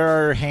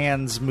 There are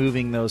hands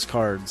moving those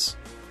cards.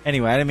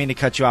 Anyway, I didn't mean to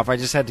cut you off. I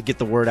just had to get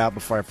the word out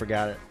before I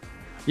forgot it.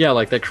 Yeah,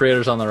 like the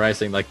Creators on the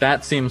Rising, like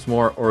that seems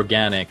more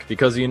organic,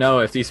 because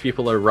if these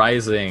people are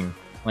rising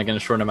like in a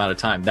short amount of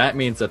time, that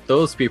means that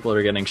those people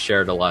are getting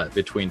shared a lot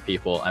between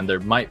people, and there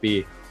might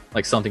be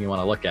like something you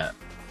want to look at.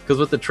 Because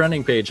with the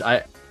trending page,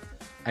 I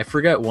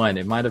forget when,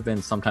 it might have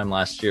been sometime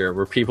last year,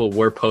 where people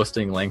were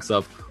posting links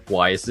of,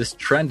 why is this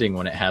trending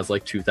when it has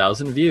like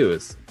 2,000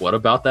 views? What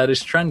about that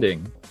is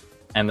trending?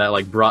 And that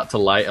like brought to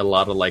light a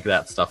lot of like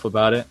that stuff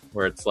about it,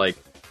 where it's like,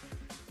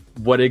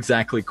 what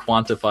exactly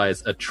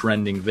quantifies a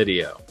trending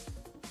video?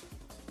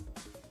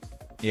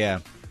 Yeah,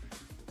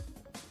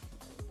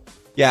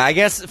 I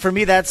guess for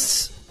me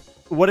that's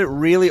what it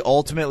really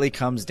ultimately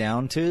comes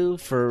down to.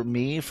 For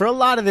me, for a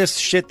lot of this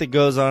shit that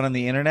goes on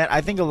the internet,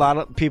 I think a lot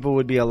of people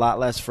would be a lot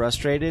less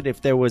frustrated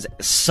if there was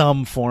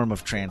some form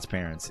of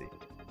transparency.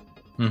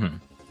 Mm-hmm.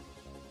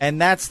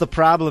 And that's the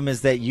problem,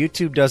 is that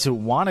YouTube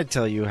doesn't want to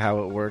tell you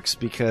how it works,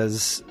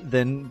 because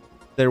then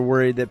they're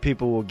worried that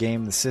people will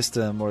game the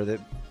system, or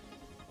that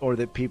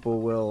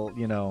people will,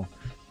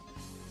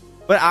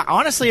 But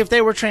honestly, if they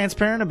were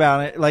transparent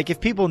about it, like if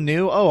people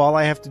knew, all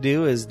I have to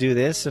do is do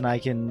this and I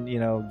can,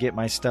 get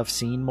my stuff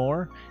seen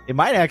more, it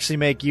might actually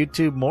make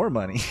YouTube more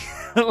money.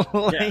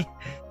 Yeah.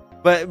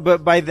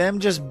 But by them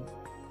just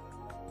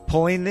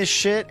pulling this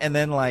shit and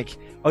then like,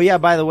 oh yeah,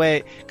 by the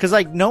way, because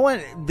like no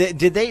one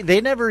did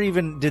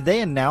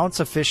they announce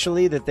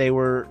officially that they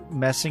were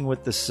messing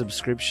with the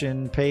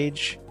subscription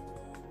page?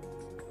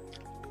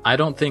 I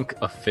don't think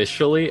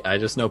officially. I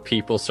just know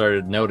people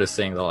started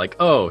noticing that, like,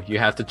 oh, you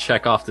have to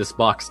check off this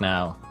box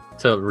now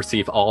to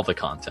receive all the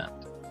content.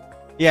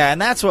 Yeah,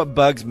 and that's what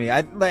bugs me.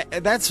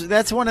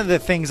 That's one of the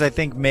things I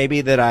think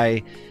maybe that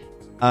I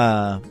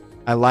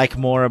like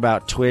more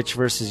about Twitch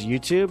versus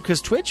YouTube,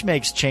 because Twitch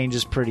makes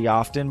changes pretty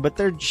often, but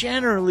they're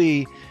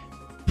generally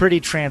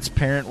pretty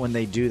transparent when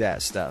they do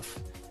that stuff.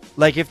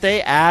 Like if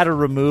they add or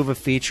remove a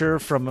feature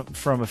from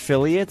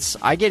affiliates,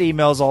 I get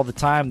emails all the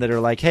time that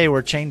are like, "Hey,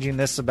 we're changing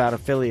this about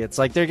affiliates."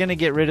 Like they're going to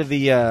get rid of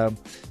the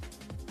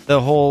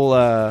whole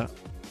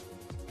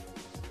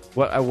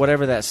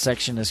whatever that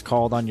section is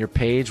called on your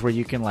page where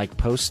you can like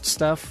post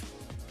stuff.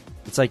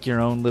 It's like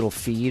your own little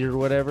feed or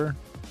whatever.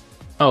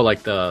 Oh,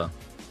 like the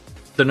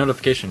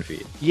notification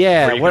feed.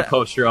 Yeah, where you can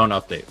post your own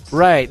updates.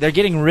 Right, they're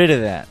getting rid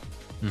of that.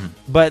 Mm-hmm.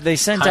 But they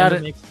sent Kinda out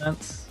it. Makes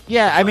sense.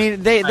 Yeah, I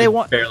mean they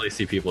barely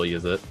see people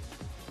use it.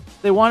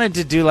 They wanted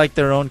to do like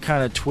their own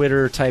kind of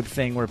Twitter type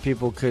thing where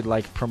people could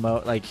like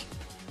promote, like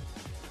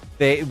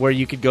where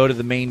you could go to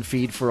the main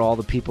feed for all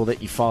the people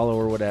that you follow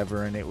or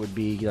whatever, and it would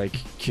be like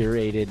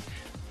curated.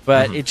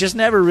 But it just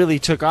never really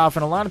took off,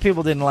 and a lot of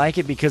people didn't like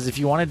it because if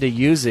you wanted to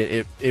use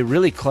it, it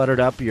really cluttered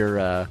up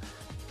your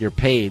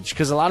page.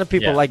 Because a lot of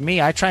people like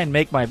me, I try and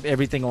make my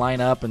everything line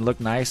up and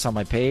look nice on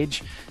my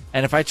page,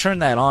 and if I turn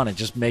that on,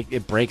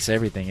 it breaks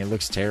everything. It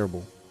looks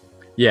terrible.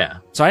 Yeah.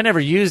 So I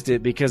never used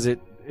it because it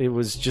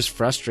was just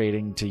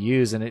frustrating to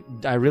use, and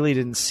I really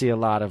didn't see a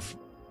lot of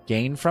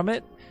gain from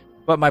it.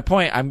 But my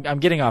point, I'm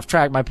getting off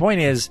track. My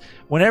point is,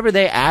 whenever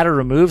they add or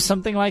remove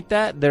something like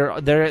that,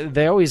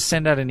 they always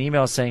send out an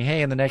email saying,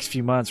 "Hey, in the next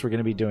few months, we're going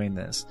to be doing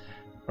this,"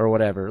 or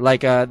whatever.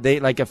 Like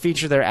a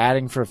feature they're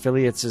adding for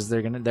affiliates is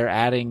they're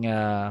adding.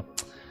 I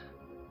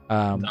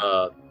think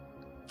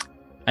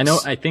I know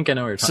what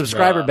you're talking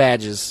subscriber about.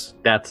 badges.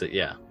 That's it.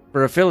 Yeah.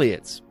 For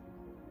affiliates.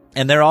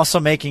 And they're also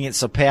making it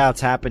so payouts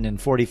happen in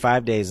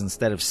 45 days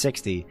instead of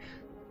 60.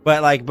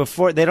 But like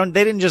before, they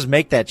didn't just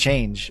make that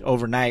change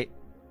overnight.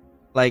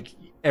 Like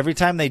every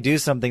time they do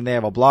something, they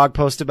have a blog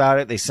post about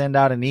it. They send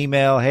out an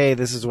email. Hey,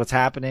 this is what's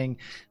happening.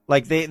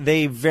 Like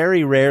they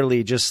very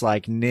rarely just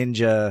like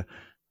ninja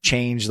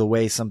change the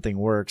way something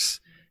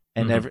works.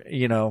 And I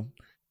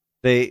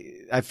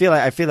feel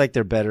like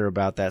they're better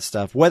about that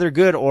stuff, whether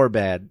good or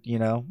bad.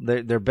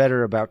 They're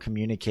better about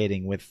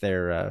communicating with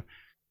their,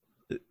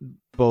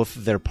 both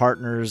their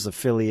partners,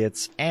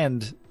 affiliates,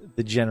 and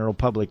the general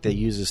public that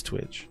uses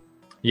Twitch.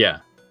 Yeah.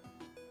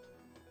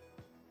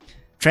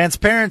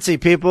 Transparency,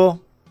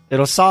 people.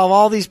 It'll solve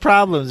all these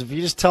problems if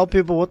you just tell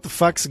people what the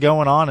fuck's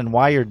going on and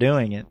why you're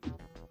doing it.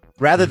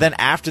 Rather than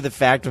after the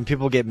fact when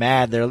people get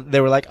mad, they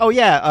were like, "Oh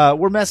yeah,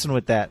 we're messing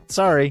with that.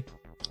 Sorry."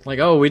 Like,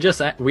 "Oh,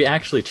 we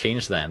actually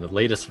changed that in the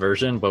latest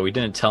version, but we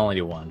didn't tell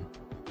anyone."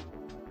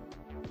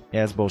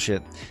 Yeah, it's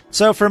bullshit.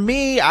 So for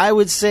me, I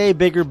would say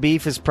Bigger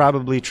Beef is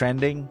probably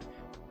trending.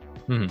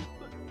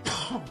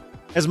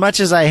 As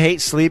much as I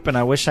hate sleep and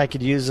I wish I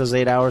could use those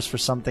 8 hours for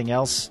something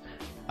else,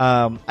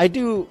 I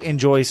do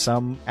enjoy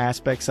some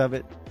aspects of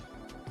it.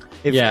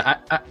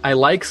 I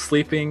like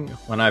sleeping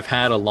when I've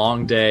had a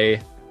long day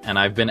and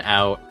I've been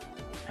out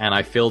and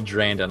I feel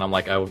drained, and I'm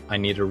like, I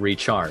need to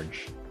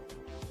recharge.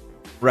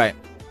 Right.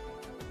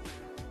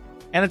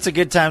 And it's a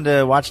good time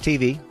to watch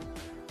TV.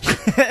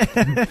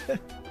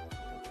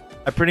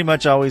 I pretty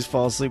much always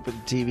fall asleep with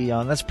the TV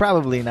on. That's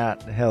probably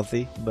not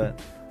healthy, but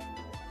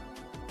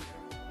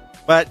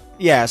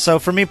yeah. So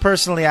for me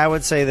personally, I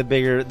would say the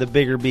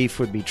bigger beef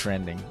would be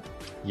trending.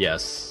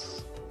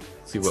 Yes.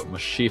 Let's see what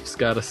Mashif's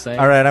got to say.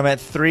 All right, I'm at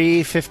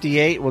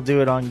 3:58. We'll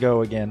do it on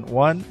go again.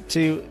 1,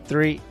 2,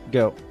 3,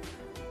 go.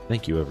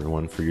 Thank you,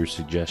 everyone, for your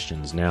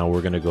suggestions. Now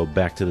we're going to go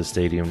back to the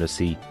stadium to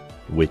see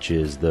which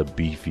is the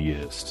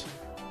beefiest.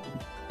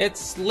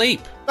 It's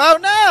sleep. Oh,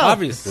 no!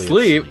 Obviously,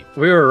 Sleep?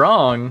 We were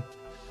wrong.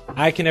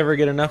 I can never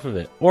get enough of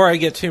it. Or I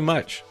get too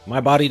much.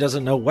 My body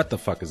doesn't know what the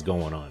fuck is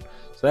going on.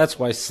 So that's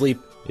why sleep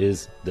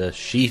is the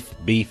sheath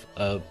beef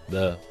of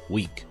the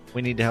week.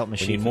 We need to help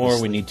Mashif. We need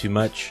more, we need too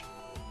much.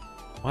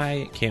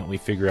 Why can't we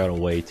figure out a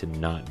way to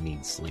not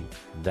need sleep?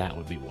 That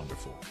would be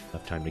wonderful.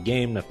 Enough time to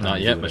game, enough time Not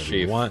to yet, do whatever Mashif.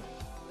 you want.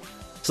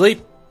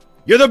 Sleep,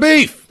 you're the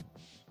beef!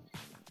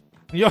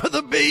 You're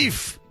the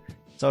beef!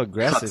 So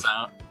aggressive. Cuts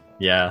out.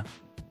 Yeah.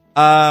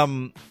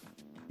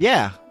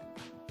 Yeah.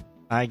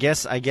 I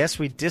guess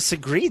we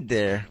disagreed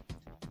there.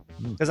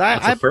 Because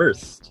That's a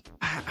first.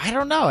 I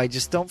don't know. I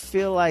just don't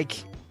feel like.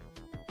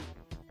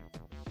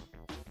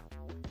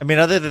 I mean,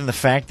 other than the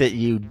fact that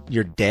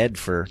you're dead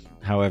for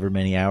however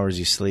many hours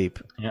you sleep.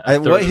 Yeah, a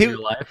third of your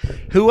life.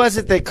 Who was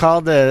it they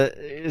called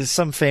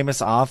some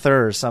famous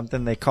author or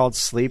something? They called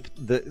sleep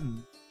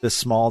the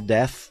small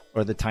death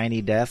or the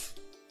tiny death.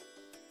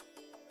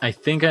 I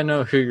think I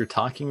know who you're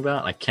talking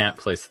about. I can't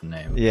place the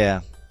name. Yeah,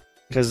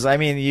 because I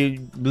mean,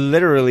 you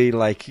literally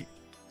like.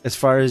 As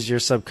far as your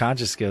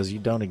subconscious goes, you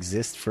don't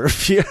exist for a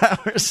few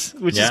hours,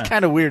 which is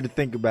kind of weird to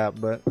think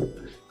about. But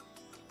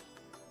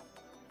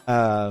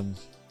one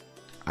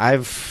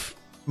of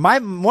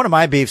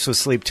my beefs with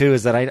sleep too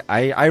is that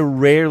I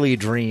rarely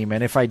dream,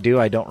 and if I do,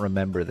 I don't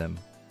remember them.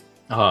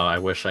 Oh, I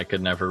wish I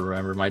could never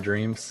remember my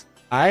dreams.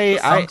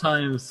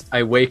 Sometimes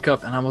I wake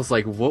up and I was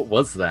like, "What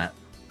was that?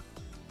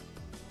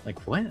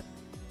 Like what?"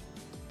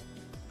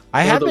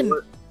 I haven't.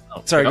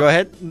 Sorry, go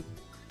ahead.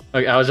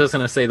 Okay, I was just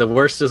gonna say the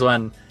worst is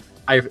when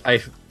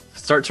I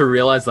start to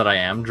realize that I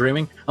am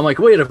dreaming. I'm like,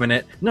 wait a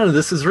minute, none of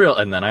this is real,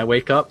 and then I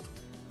wake up.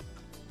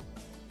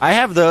 I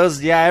have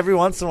those, yeah, every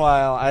once in a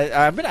while.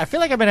 I feel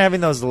like I've been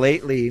having those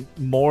lately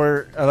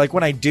more. Like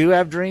when I do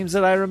have dreams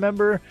that I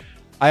remember,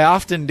 I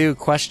often do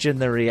question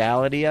the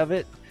reality of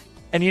it.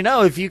 And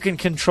if you can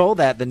control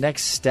that, the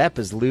next step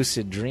is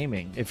lucid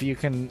dreaming. If you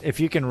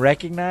can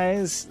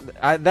recognize,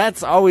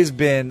 that's always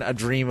been a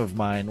dream of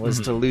mine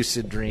was to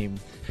lucid dream.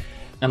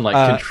 And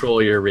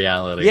control your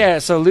reality. Yeah,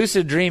 so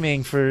lucid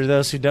dreaming, for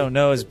those who don't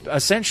know, is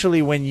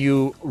essentially when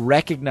you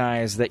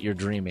recognize that you're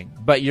dreaming,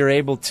 but you're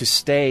able to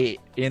stay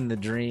in the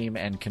dream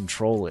and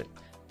control it.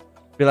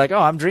 Be like, oh,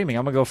 I'm dreaming,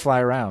 I'm going to go fly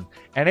around.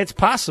 And it's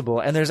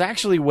possible, and there's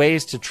actually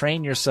ways to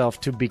train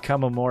yourself to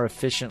become a more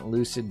efficient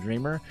lucid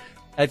dreamer.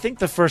 I think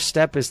the first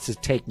step is to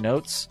take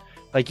notes.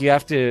 Like you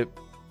have to...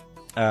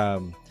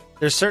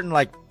 there's certain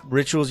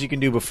rituals you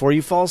can do before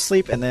you fall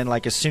asleep, and then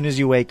as soon as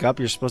you wake up,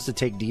 you're supposed to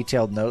take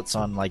detailed notes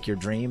on your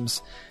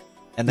dreams.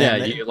 And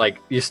then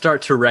you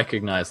start to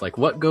recognize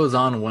what goes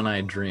on when I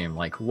dream,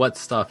 what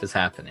stuff is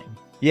happening.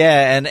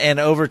 Yeah, and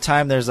over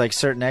time there's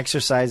certain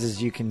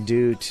exercises you can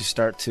do to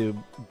start to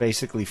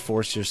basically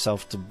force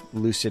yourself to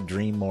lucid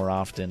dream more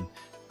often.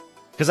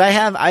 Because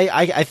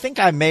I think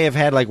I may have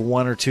had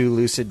one or two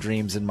lucid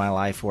dreams in my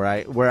life where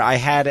I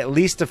had at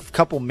least a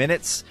couple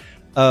minutes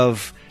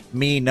of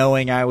me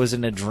knowing I was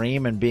in a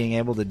dream and being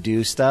able to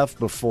do stuff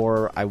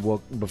before I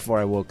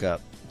woke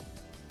up.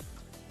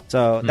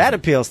 So that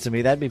appeals to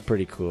me. That'd be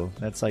pretty cool.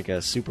 That's like a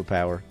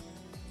superpower.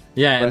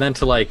 Yeah, and then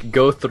to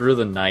go through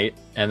the night,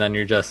 and then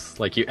you're just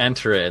you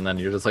enter it, and then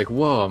you're just like,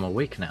 whoa, I'm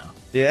awake now.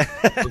 Yeah.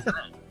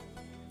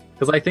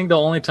 Because I think the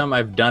only time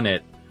I've done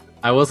it,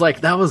 I was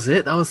like, that was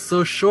it. That was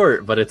so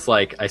short. But it's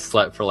I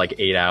slept for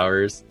 8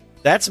 hours.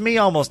 That's me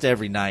almost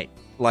every night.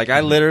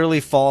 I literally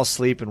fall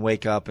asleep and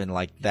wake up and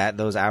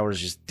those hours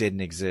just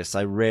didn't exist.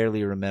 I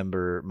rarely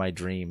remember my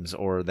dreams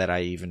or that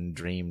I even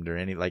dreamed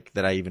or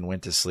that I even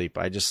went to sleep.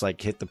 I just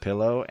hit the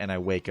pillow and I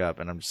wake up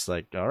and I'm just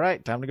all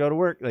right, time to go to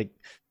work.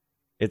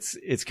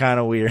 It's kind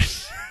of weird.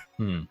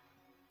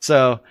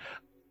 So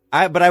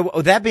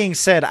that being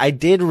said, I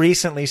did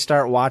recently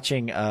start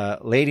watching,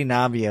 Lady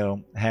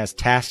Navio has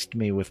tasked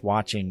me with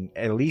watching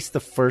at least the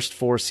first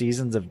 4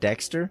 seasons of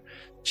Dexter.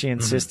 She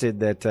insisted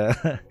that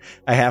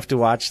I have to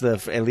watch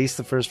at least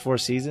the first 4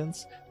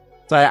 seasons.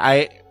 So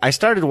I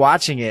started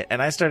watching it,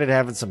 and I started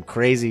having some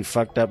crazy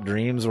fucked up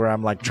dreams where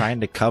I'm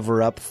trying to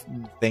cover up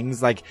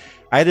things. I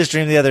had this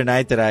dream the other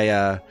night that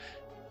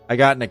I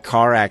got in a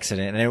car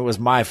accident, and it was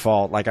my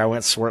fault. I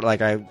went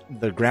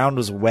the ground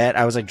was wet.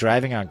 I was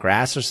driving on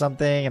grass or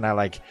something, and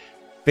I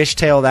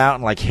fishtailed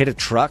out and hit a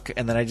truck,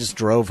 and then I just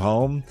drove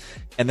home.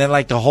 And then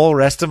the whole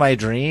rest of my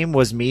dream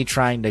was me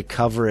trying to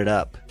cover it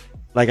up.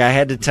 I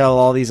had to tell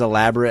all these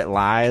elaborate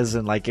lies,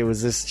 and it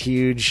was this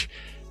huge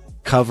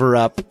cover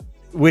up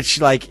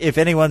which, like, if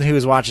anyone who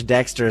has watched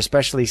Dexter,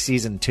 especially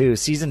season 2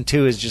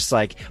 is just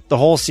like the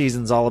whole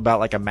season's all about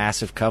like a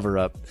massive cover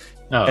up.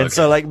 Oh, and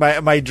so like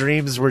my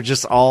dreams were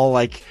just all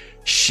like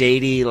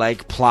shady,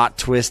 like plot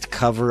twist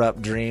cover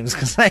up dreams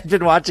because I'd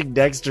been watching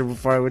Dexter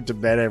before I went to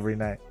bed every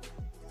night.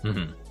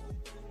 Mm-hmm.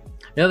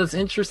 Yeah, that's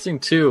interesting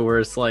too, where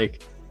it's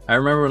like, I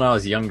remember when I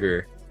was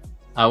younger,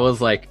 I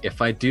was like, if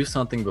I do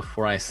something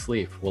before I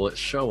sleep, will it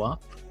show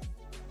up?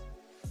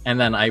 And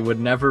then I would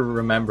never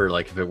remember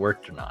like if it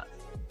worked or not.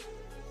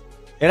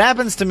 It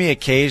happens to me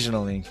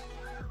occasionally.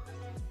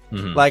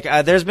 Mm-hmm. Like,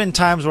 there's been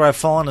times where I've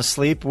fallen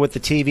asleep with the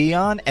TV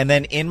on, and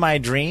then in my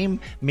dream,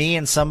 me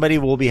and somebody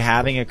will be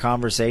having a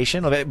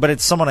conversation, but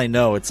it's someone I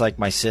know. It's like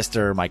my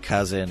sister or my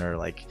cousin or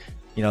like,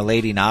 you know,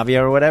 Lady Navia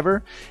or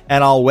whatever.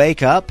 And I'll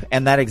wake up,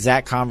 and that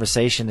exact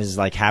conversation is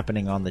like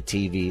happening on the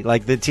TV.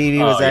 Like the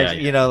TV was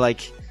actually, you know,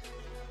 like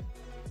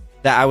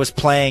that I was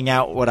playing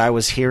out what I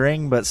was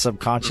hearing, but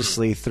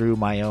subconsciously through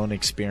my own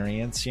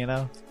experience, you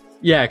know?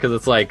 Yeah, because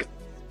it's like,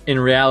 in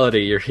reality,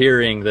 you're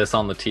hearing this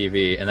on the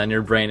TV, and then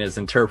your brain is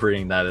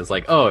interpreting that as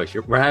like, oh,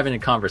 we're having a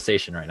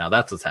conversation right now.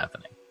 That's what's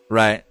happening.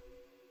 Right.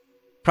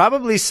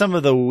 Probably some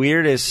of the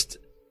weirdest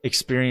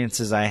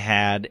experiences I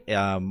had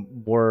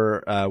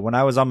were when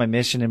I was on my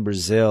mission in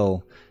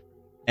Brazil,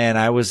 and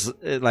I was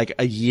like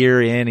a year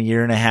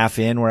and a half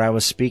in, where I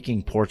was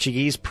speaking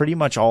Portuguese pretty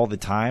much all the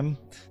time.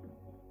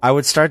 I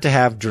would start to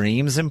have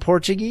dreams in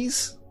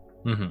Portuguese.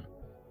 Mm-hmm.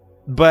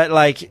 But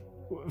like,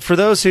 for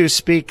those who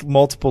speak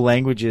multiple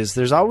languages,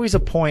 there's always a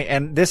point,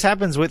 and this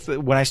happens with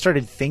when I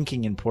started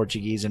thinking in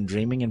Portuguese and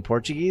dreaming in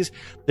Portuguese,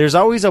 there's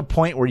always a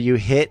point where you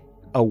hit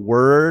a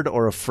word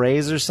or a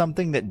phrase or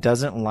something that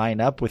doesn't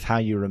line up with how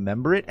you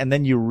remember it, and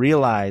then you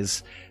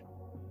realize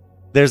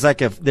there's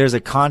a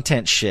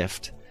content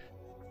shift.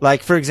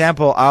 Like, for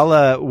example,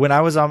 when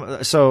I was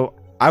on, so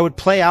I would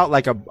play out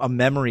like a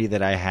memory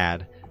that I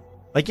had.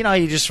 Like, you know,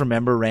 you just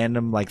remember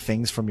random, like,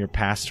 things from your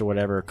past or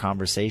whatever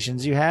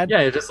conversations you had.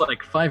 Yeah, just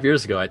like 5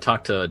 years ago, I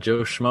talked to Joe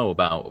Schmo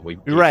about what we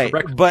did right,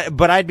 for breakfast.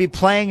 but I'd be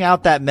playing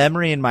out that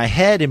memory in my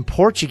head in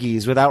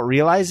Portuguese without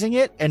realizing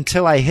it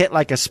until I hit,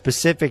 like, a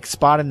specific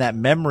spot in that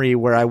memory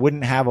where I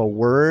wouldn't have a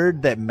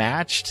word that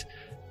matched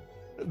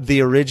the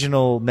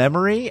original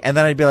memory, and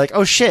then I'd be like,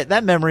 oh shit,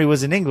 that memory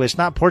was in English,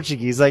 not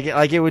Portuguese. Like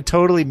it would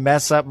totally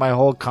mess up my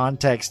whole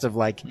context of,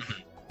 like,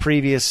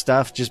 previous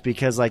stuff, just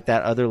because like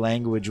that other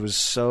language was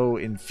so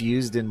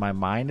infused in my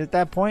mind at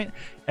that point.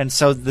 And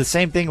so the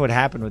same thing would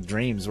happen with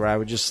dreams, where I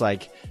would just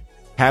like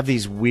have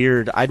these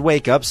weird, I'd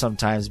wake up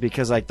sometimes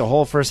because like the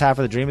whole first half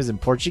of the dream is in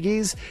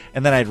Portuguese,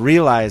 and then I'd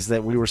realize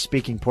that we were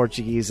speaking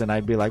Portuguese, and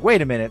I'd be like,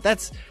 wait a minute,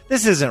 this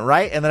isn't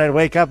right. And then I'd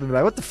wake up and be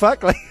like, what the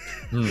fuck? Like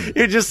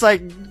it just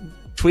like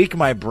tweak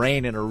my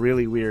brain in a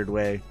really weird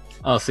way.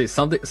 Oh, see,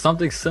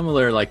 something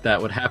similar like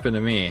that would happen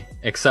to me,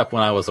 except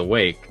when I was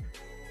awake.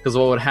 Because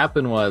what would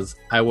happen was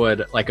I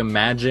would like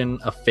imagine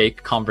a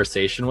fake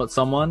conversation with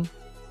someone,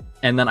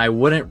 and then I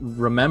wouldn't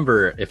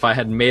remember if I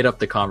had made up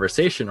the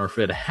conversation or if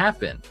it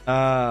happened. So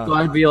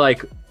I'd be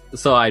like,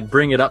 so I'd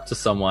bring it up to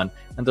someone,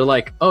 and they're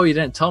like, "Oh, you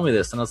didn't tell me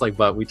this," and I was like,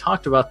 "But we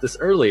talked about this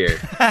earlier."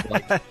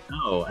 Like,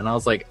 no, and I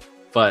was like,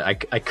 "But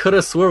I could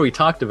have swore we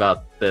talked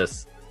about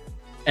this,"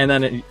 and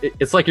then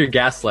it's like you're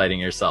gaslighting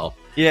yourself.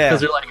 Yeah.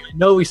 Because you're like, I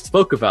know we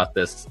spoke about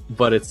this,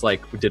 but it's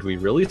like, did we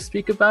really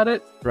speak about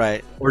it?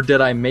 Right. Or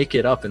did I make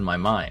it up in my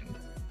mind?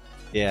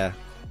 Yeah.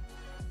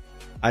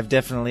 I've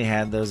definitely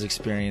had those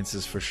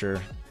experiences for sure.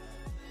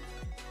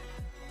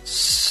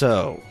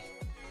 So,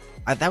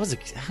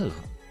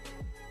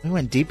 we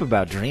went deep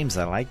about dreams.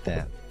 I like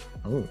that.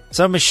 Oh.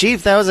 So,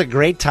 Mashif, that was a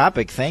great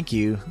topic. Thank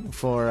you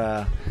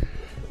for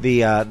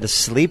the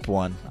sleep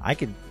one. I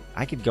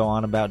could go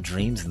on about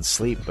dreams and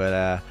sleep,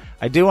 but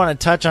I do want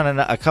to touch on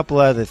a couple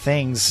other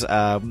things.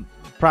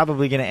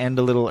 Probably going to end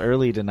a little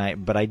early tonight,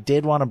 but I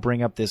did want to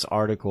bring up this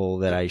article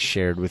that I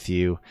shared with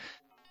you.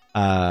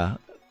 About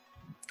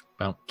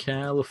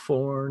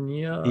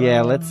California.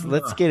 Yeah,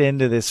 let's get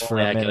into this for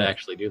a minute. I could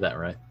actually do that,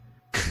 right?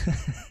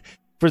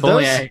 If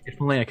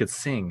only I could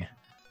sing.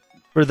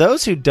 For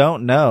those who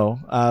don't know,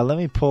 let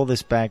me pull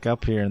this back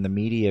up here in the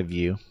media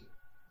view.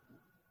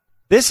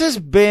 This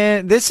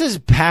has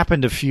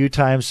happened a few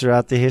times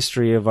throughout the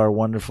history of our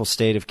wonderful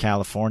state of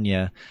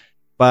California,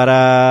 but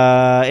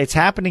it's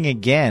happening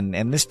again,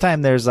 and this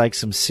time there's like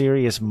some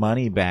serious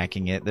money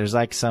backing it. There's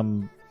like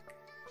some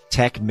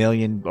tech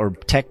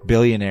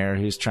billionaire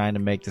who's trying to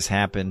make this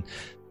happen.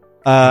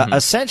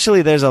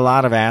 Essentially, there's a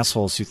lot of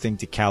assholes who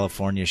think that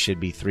California should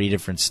be 3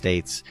 different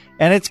states,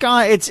 and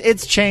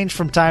it's changed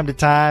from time to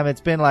time.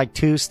 It's been like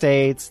 2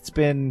 states. It's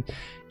been,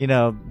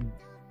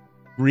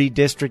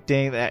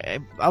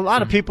 redistricting. A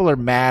lot of people are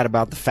mad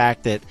about the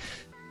fact that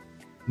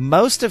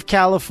most of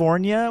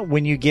California,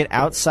 when you get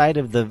outside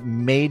of the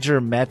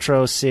major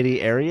metro city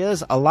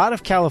areas, a lot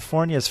of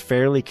California is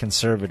fairly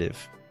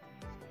conservative.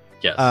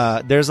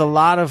 Yes. There's a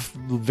lot of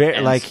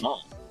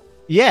small.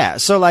 Yeah,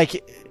 so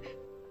like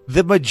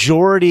the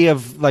majority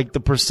of like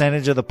the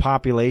percentage of the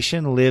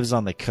population lives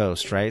on the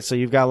coast, right? So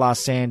you've got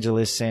Los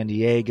Angeles, San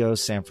Diego,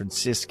 San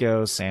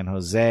Francisco, San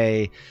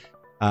Jose,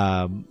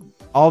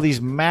 all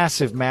these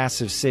massive,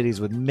 massive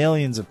cities with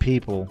millions of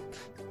people.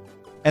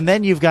 And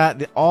then you've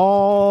got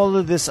all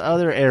of this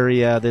other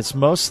area that's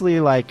mostly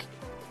like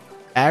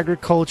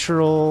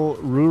agricultural,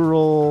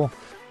 rural,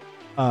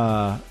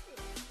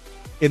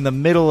 in the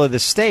middle of the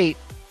state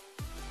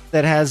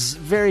that has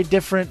very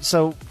different.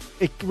 So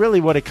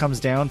what it comes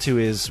down to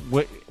is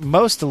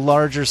most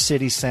larger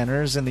city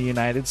centers in the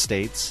United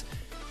States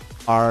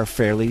are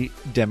fairly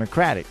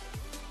democratic.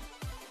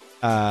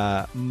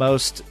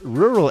 Most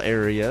rural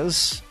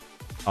areas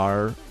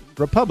are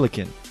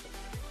Republican.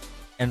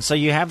 And so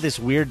you have this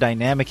weird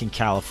dynamic in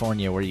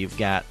California where you've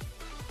got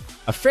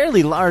a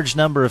fairly large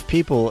number of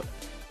people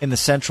in the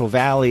Central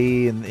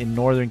Valley and in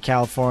Northern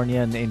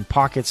California and in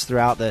pockets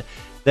throughout that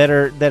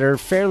are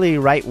fairly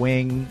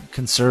right-wing,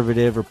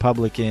 conservative,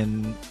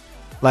 Republican.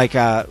 Like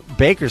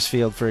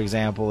Bakersfield, for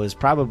example, is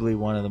probably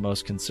one of the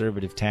most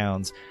conservative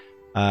towns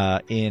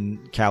in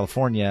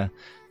California.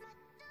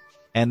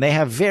 And they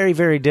have very,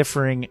 very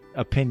differing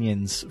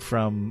opinions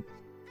from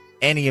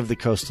any of the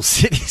coastal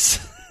cities.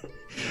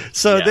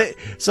 So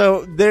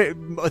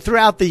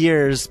throughout the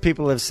years,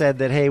 people have said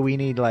that, hey, we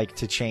need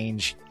to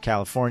change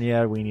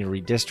California. We need to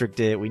redistrict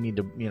it. We need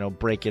to,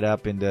 break it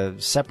up into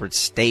separate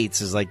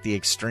states is like the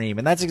extreme.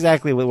 And that's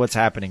exactly what's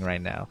happening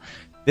right now.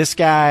 This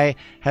guy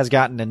has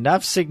gotten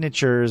enough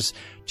signatures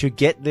to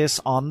get this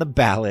on the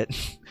ballot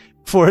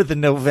for the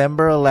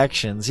November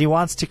elections. He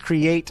wants to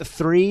create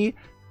 3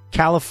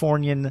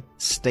 Californian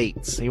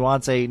states. He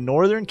wants a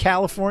Northern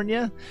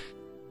California,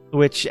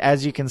 which,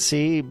 as you can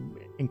see,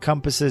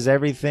 encompasses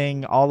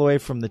everything all the way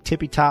from the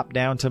tippy top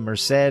down to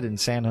Merced and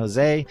San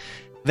Jose.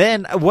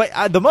 Then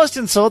the most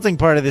insulting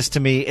part of this to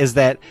me is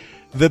that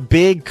the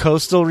big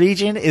coastal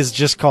region is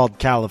just called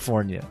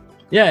California.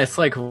 Yeah, it's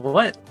like,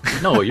 what?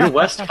 No, you're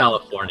West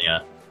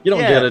California. You don't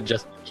get it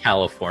just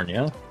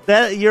California.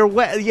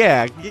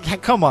 Yeah,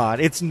 come on.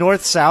 It's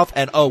north, south,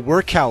 and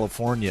we're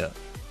California.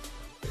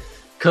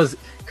 Because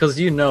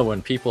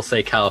when people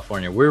say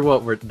California,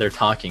 they're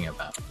talking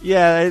about.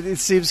 Yeah, it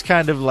seems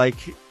kind of like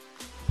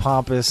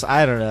pompous.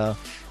 I don't know.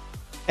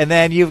 And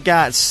then you've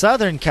got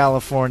Southern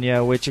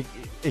California, which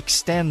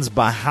extends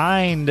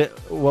behind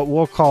what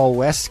we'll call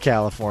West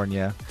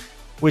California,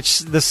 which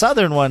the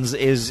southern ones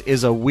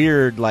is a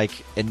weird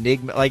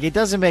enigma. It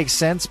doesn't make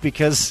sense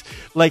because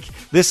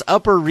this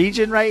upper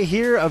region right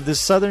here of the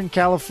Southern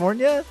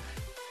California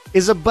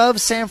is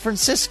above San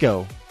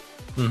Francisco.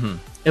 Mm-hmm.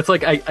 It's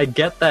like I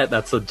get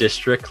that's a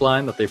district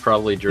line that they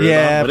probably drew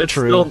on, but it's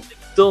true.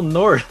 still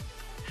north.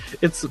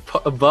 It's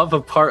above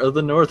a part of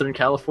the Northern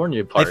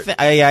California part.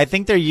 I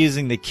think they're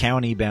using the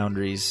county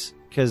boundaries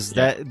because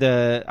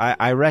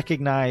I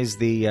recognize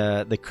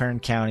the Kern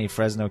County,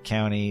 Fresno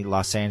County,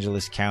 Los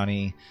Angeles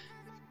County,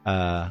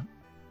 San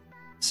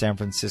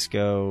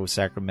Francisco,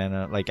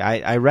 Sacramento.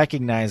 I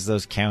recognize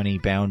those county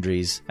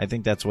boundaries. I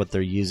think that's what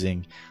they're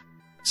using.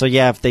 So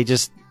yeah, if they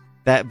just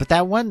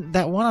that one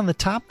on the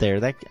top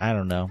there, I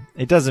don't know.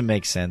 It doesn't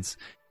make sense.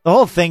 The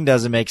whole thing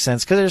doesn't make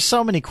sense because there's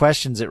so many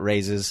questions it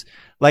raises.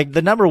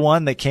 The number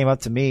one that came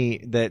up to me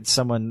that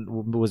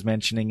someone was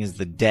mentioning is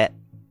the debt.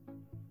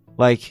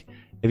 If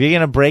you're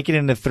gonna break it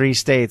into 3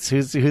 states,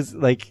 who's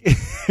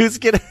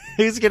gonna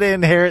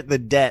inherit the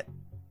debt?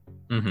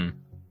 Mm-hmm.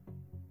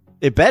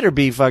 It better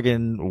be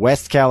fucking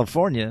West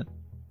California.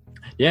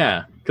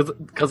 Yeah,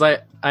 because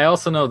I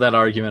also know that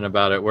argument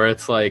about it where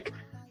it's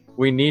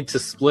we need to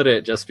split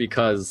it just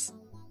because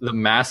the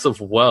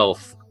massive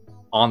wealth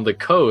on the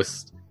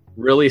coast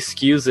really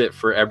skews it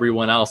for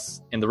everyone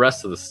else in the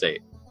rest of the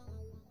state.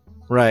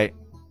 Right.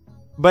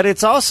 But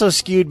it's also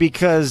skewed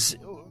because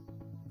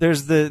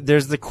there's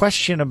the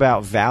question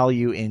about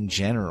value in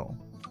general.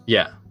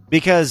 Yeah.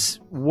 Because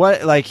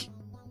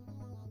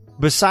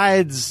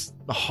besides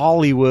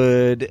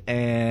Hollywood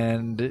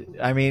and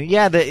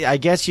I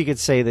guess you could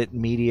say that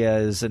media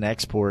is an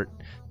export,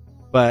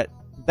 but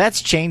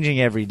that's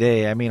changing every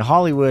day.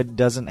 Hollywood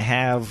doesn't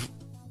have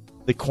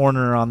the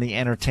corner on the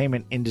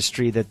entertainment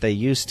industry that they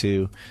used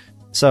to.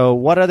 So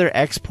what other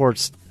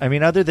exports,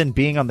 other than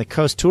being on the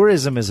coast,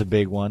 tourism is a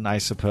big one, I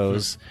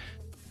suppose.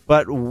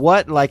 But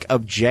what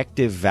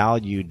objective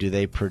value do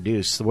they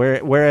produce?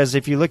 Whereas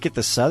if you look at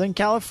the Southern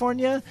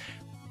California,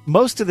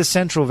 most of the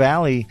Central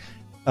Valley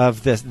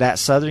of that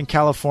Southern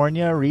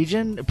California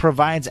region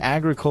provides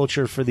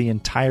agriculture for the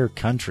entire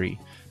country.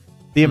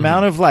 The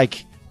amount of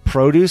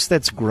produce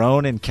that's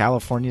grown in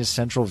California's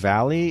Central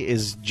Valley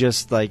is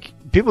just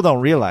people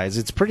don't realize.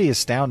 It's pretty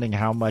astounding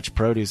how much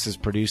produce is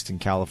produced in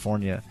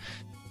California.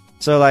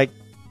 So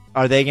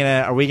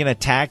are we gonna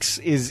tax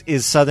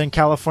is Southern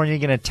California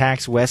gonna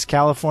tax West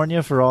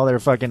California for all their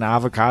fucking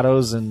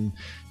avocados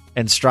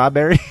and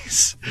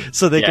strawberries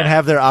so they can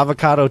have their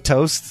avocado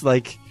toast?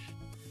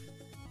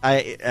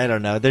 I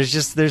don't know.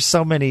 There's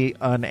so many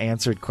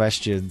unanswered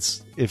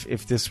questions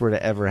if this were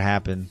to ever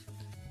happen.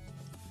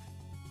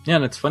 Yeah,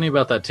 and it's funny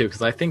about that too,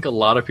 because I think a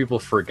lot of people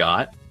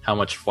forgot how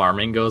much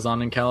farming goes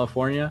on in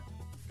California.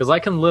 Because I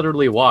can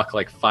literally walk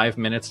 5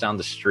 minutes down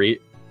the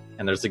street,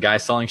 and there's a guy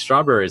selling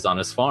strawberries on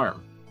his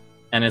farm.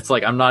 And it's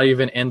I'm not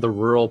even in the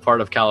rural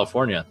part of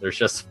California. There's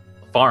just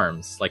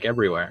farms like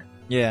everywhere.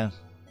 Yeah.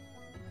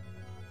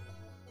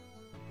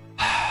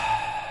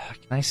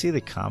 Can I see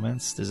the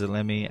comments? Does it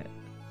let me?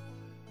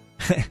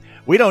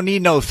 We don't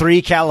need no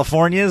 3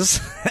 Californias.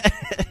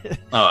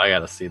 Oh, I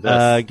gotta see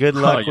this. Good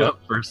luck. Oh, yep,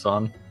 first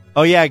one.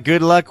 Oh yeah,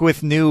 good luck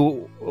with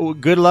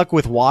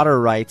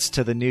water rights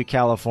to the new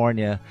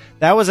California.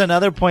 That was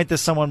another point that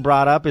someone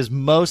brought up, is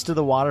most of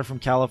the water from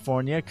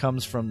California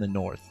comes from the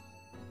north.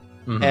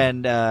 Mm-hmm.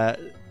 And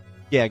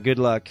yeah, good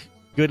luck.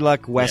 Good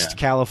luck, West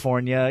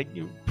California,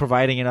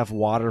 providing enough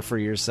water for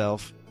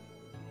yourself.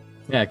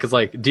 Yeah, because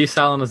like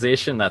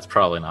desalinization, that's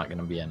probably not going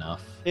to be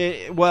enough.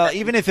 Well,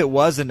 even if it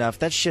was enough,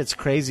 that shit's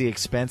crazy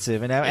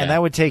expensive, and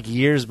that would take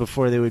years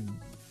before they would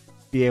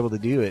be able to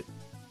do it.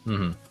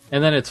 Mm-hmm.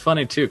 And then it's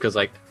funny too, because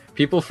like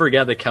people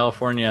forget that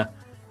California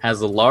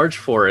has a large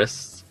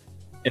forests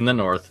in the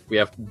north. We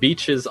have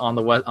beaches on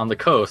the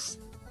coast,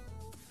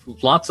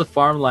 lots of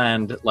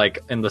farmland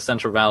like in the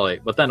Central Valley,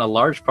 but then a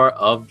large part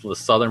of the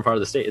southern part of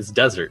the state is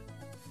desert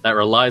that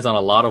relies on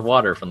a lot of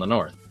water from the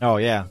north. Oh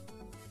yeah,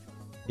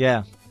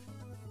 yeah.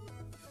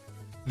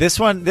 This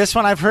one,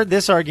 I've heard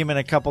this argument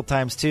a couple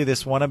times too.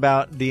 This one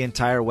about the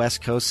entire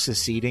West Coast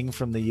seceding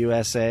from the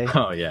USA.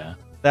 Oh yeah.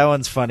 That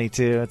one's funny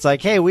too. It's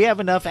like, hey, we have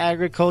enough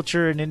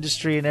agriculture and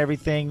industry and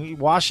everything.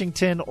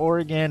 Washington,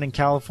 Oregon, and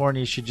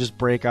California should just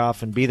break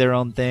off and be their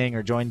own thing,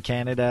 or join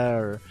Canada,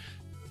 or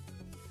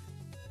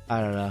I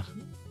don't know.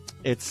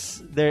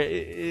 It's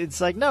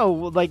like, no,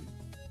 like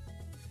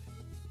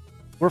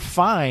we're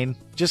fine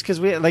just because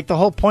we like, the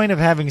whole point of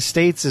having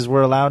states is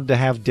we're allowed to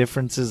have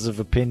differences of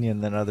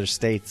opinion than other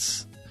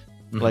states.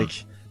 Mm-hmm.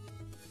 Like,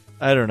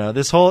 I don't know.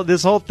 This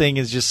whole thing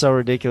is just so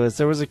ridiculous.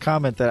 There was a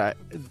comment that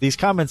these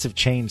comments have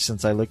changed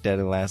since I looked at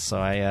it last, so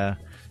I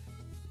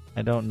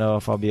don't know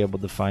if I'll be able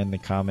to find the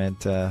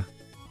comment that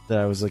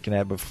I was looking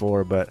at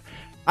before, but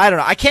I don't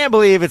know. I can't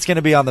believe it's going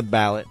to be on the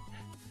ballot.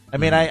 I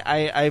mean,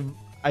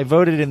 I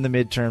voted in the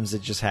midterms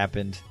that just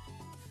happened.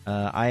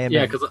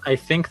 Because I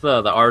think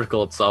the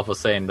article itself was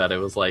saying that it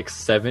was like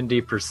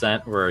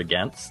 70% were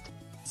against.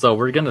 So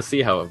we're going to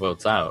see how it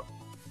votes out.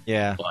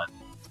 Yeah. But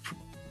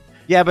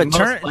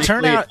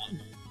turnout,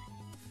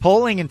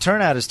 polling and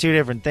turnout is two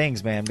different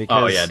things, man.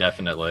 Because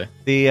definitely.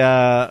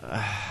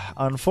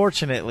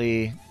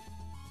 Unfortunately,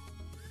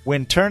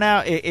 when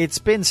turnout, it's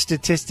been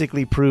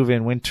statistically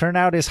proven, when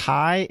turnout is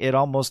high, it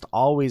almost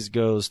always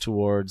goes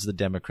towards the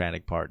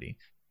Democratic Party.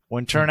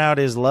 When turnout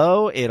is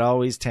low, it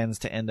always tends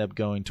to end up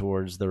going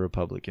towards the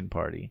Republican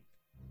Party.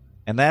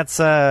 And that's,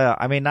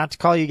 I mean, not to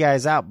call you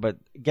guys out, but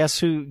guess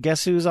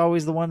who's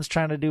always the ones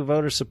trying to do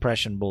voter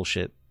suppression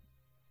bullshit?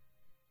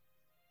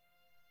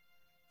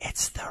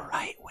 It's the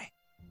right wing.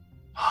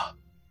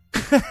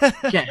 You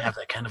can't have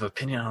that kind of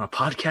opinion on a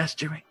podcast,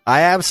 Jimmy.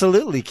 I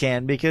absolutely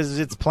can, because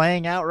it's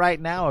playing out right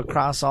now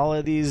across all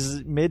of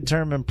these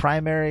midterm and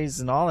primaries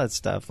and all that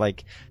stuff.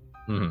 Like,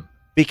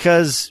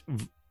 because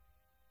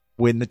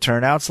when the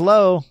turnout's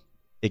low,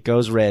 it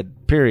goes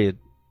red, period.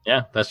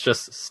 Yeah, that's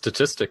just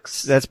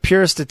statistics. That's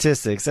pure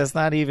statistics. That's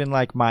not even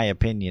like my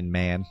opinion,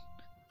 man.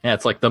 Yeah,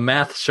 it's like the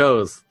math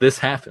shows this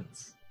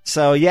happens.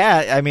 So,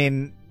 yeah, I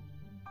mean,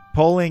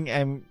 polling,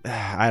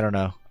 I don't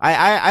know.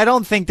 I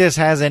don't think this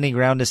has any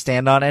ground to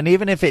stand on. And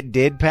even if it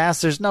did pass,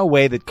 there's no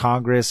way that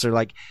Congress or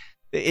like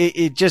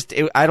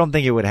I don't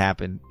think it would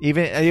happen.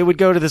 Even it would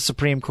go to the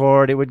Supreme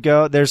Court. It would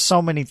go. There's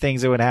so many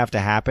things that would have to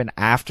happen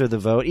after the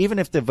vote. Even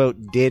if the vote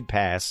did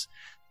pass,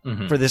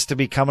 for this to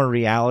become a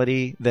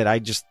reality, that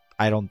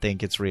I don't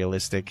think it's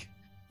realistic.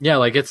 Yeah,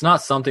 like it's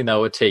not something that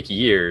would take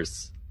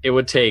years. It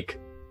would take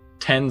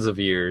tens of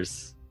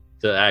years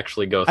to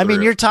actually go through. I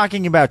mean, you're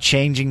talking about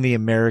changing the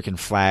American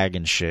flag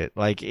and shit.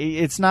 Like,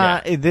 it's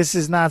not, this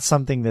is not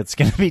something that's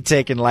going to be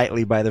taken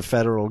lightly by the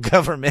federal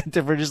government.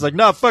 If we're just like,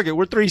 no, fuck it,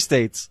 we're 3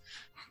 states.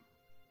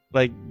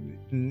 Like,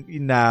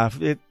 nah,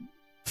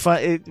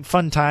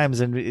 fun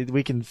times, and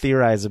we can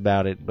theorize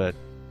about it, but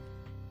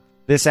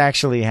this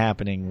actually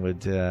happening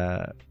would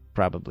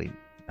probably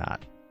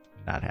not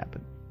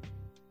happen.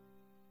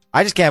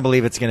 I just can't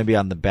believe it's going to be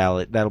on the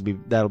ballot.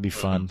 That'll be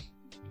fun.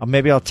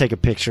 Maybe I'll take a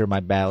picture of my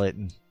ballot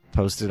and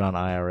post it on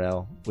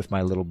IRL with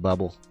my little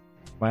bubble.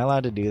 Am I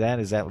allowed to do that?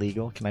 Is that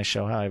legal? Can I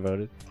show how I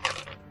voted?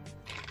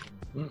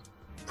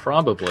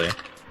 Probably.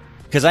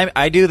 Because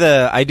I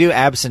do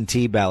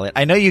absentee ballot.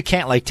 I know you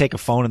can't like take a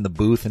phone in the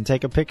booth and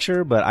take a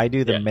picture, but I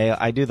do the mail.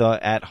 I do the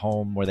at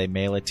home where they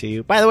mail it to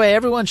you. By the way,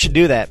 everyone should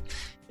do that.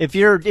 If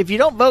you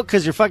don't vote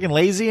because you're fucking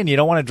lazy and you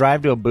don't want to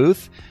drive to a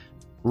booth,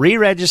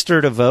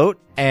 re-register to vote,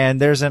 and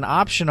there's an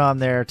option on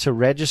there to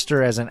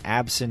register as an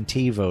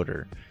absentee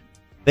voter.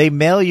 They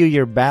mail you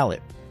your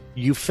ballot.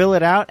 You fill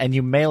it out and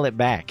you mail it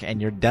back, and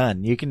you're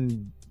done. You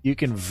can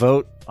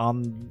vote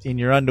in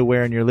your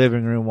underwear in your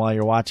living room while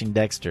you're watching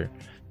Dexter.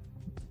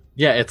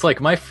 Yeah, it's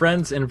like my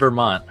friends in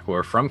Vermont who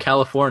are from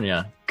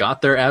California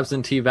got their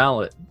absentee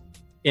ballot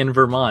in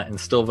Vermont and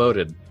still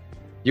voted.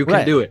 You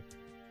can do it.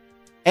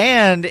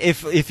 And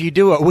if you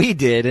do what we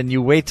did and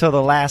you wait till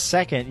the last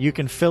second, you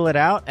can fill it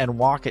out and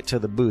walk it to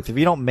the booth. If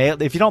you don't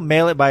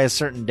mail it by a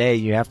certain day,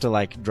 you have to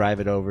like drive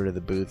it over to the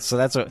booth. So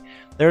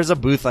there's a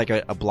booth like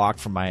a block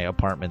from my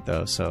apartment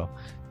though. So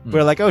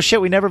we're like, oh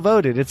shit, we never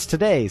voted. It's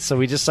today. So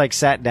we just like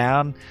sat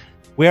down.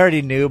 We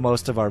already knew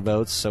most of our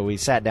votes, so we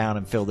sat down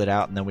and filled it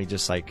out, and then we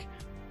just like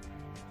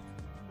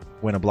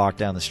went a block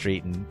down the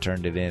street and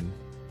turned it in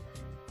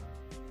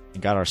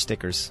and got our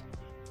stickers.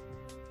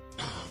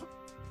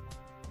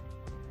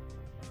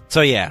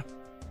 So yeah,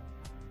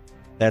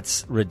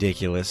 that's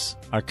ridiculous.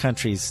 Our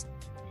country's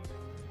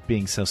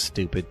being so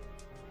stupid.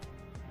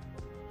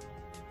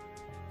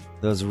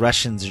 Those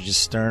Russians are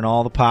just stirring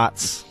all the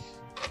pots.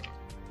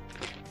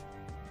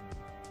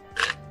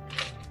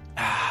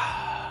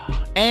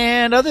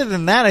 And other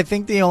than that, I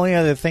think the only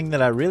other thing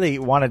that I really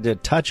wanted to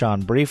touch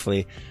on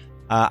briefly,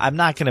 I'm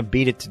not going to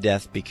beat it to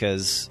death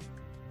because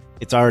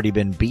it's already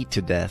been beat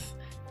to death.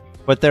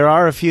 But there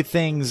are a few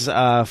things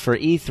for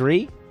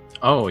E3.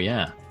 Oh,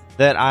 yeah.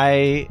 That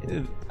I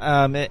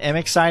am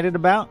excited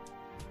about.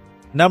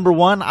 Number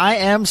one, I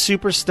am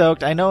super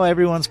stoked. I know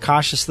everyone's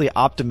cautiously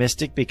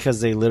optimistic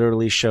because they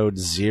literally showed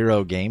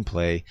zero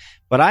gameplay,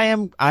 but I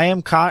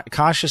am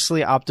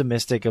cautiously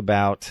optimistic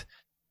about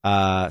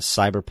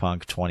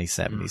Cyberpunk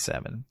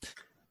 2077.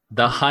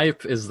 The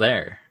hype is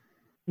there.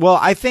 Well,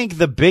 I think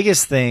the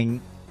biggest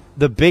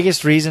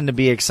reason to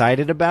be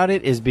excited about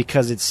it is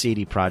because it's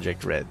CD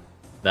Projekt Red.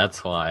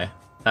 That's why.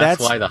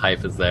 That's why the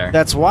hype is there.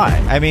 That's why.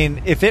 I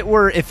mean, if it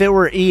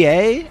were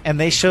EA and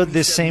they showed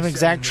this same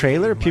exact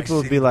trailer, people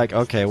would be like,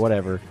 okay,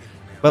 whatever.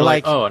 But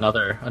like, oh,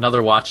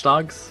 another Watch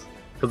Dogs?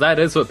 Because that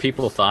is what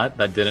people thought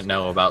that didn't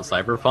know about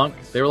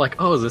Cyberpunk. They were like,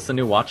 oh, is this a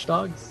new Watch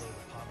Dogs?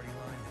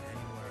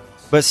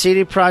 But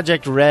CD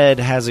Projekt Red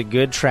has a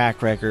good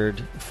track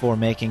record for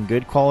making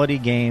good quality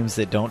games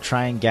that don't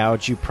try and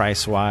gouge you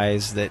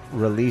price-wise, that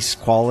release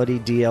quality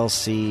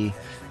DLC.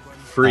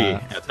 Free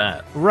at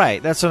that.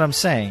 Right, that's what I'm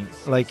saying.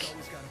 Like,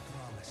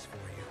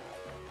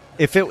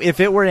 if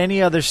it were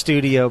any other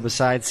studio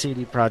besides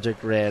CD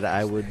Projekt Red,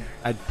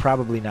 I'd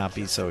probably not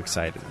be so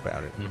excited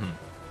about it. Mm-hmm.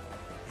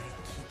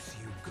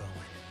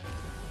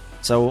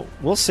 So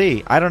we'll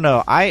see. I don't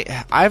know.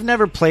 I've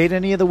never played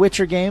any of the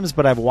Witcher games,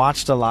 but I've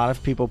watched a lot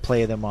of people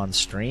play them on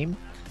stream.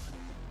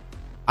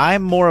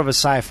 I'm more of a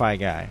sci-fi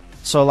guy.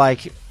 So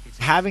like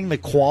having the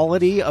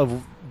quality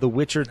of The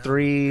Witcher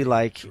 3,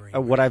 like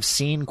what I've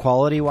seen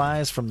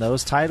quality-wise from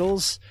those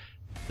titles,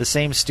 the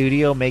same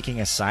studio making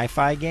a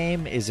sci-fi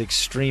game is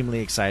extremely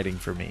exciting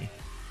for me.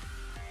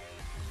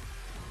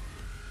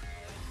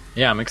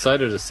 Yeah, I'm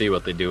excited to see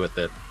what they do with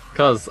it.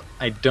 Because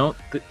I don't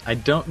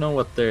know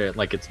what they're,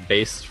 like, it's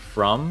based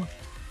from.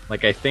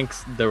 Like, I think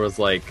there was,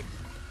 like,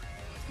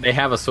 they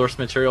have a source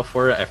material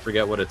for it. I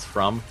forget what it's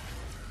from.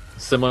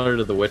 Similar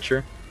to The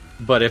Witcher.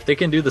 But if they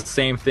can do the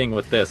same thing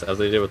with this as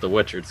they did with The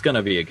Witcher, it's going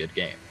to be a good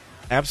game.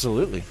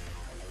 Absolutely.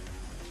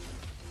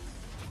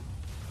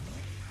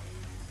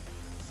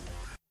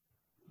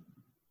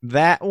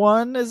 That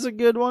one is a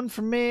good one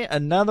for me.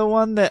 Another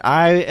one that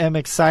I am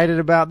excited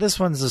about. This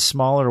one's a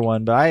smaller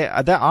one,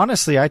 but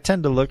honestly, I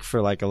tend to look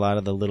for like a lot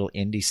of the little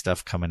indie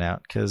stuff coming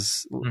out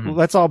because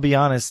let's all be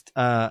honest,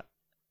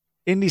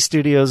 indie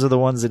studios are the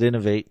ones that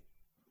innovate.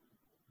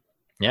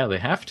 Yeah, they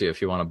have to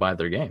if you want to buy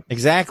their game.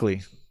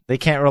 Exactly. They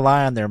can't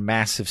rely on their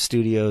massive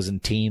studios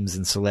and teams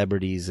and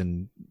celebrities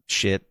and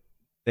shit.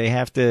 They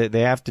have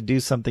to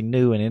do something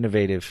new and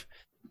innovative.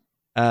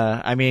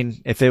 I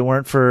mean, if it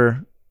weren't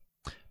for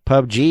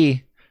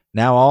PUBG,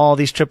 now all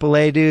these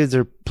AAA dudes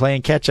are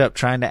playing catch up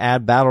trying to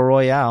add Battle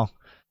Royale.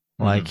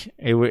 Like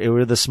it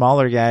were the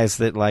smaller guys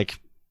that like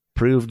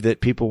proved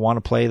that people want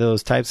to play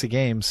those types of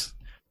games.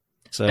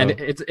 So and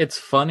it's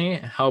funny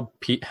how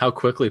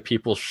quickly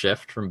people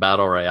shift from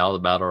Battle Royale to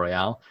Battle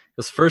Royale.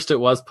 Because first it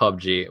was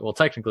PUBG. Well,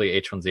 technically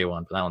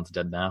H1Z1, but that one's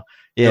dead now.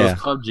 Yeah. It was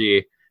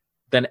PUBG.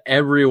 Then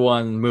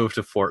everyone moved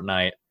to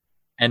Fortnite.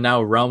 And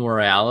now Realm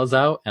Royale is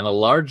out. And a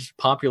large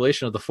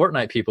population of the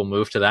Fortnite people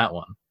moved to that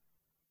one.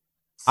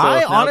 So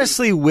I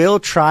honestly will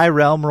try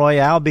Realm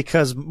Royale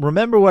because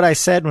remember what I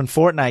said when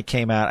Fortnite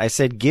came out? I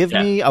said, give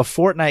me a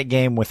Fortnite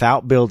game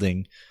without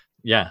building.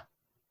 Yeah.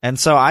 And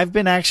so I've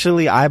been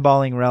actually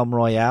eyeballing Realm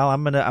Royale.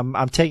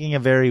 I'm taking a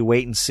very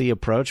wait and see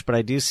approach, but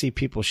I do see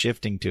people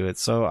shifting to it.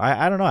 So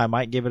I don't know. I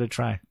might give it a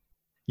try.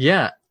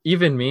 Yeah.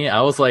 Even me,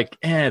 I was like,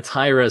 it's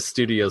Hi-Rez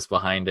Studios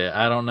behind it.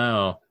 I don't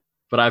know.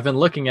 But I've been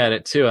looking at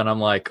it too, and I'm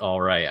like,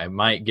 all right, I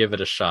might give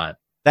it a shot.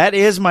 That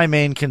is my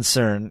main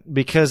concern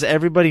because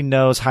everybody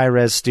knows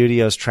Hi-Rez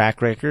Studios'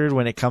 track record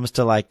when it comes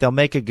to like, they'll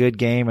make a good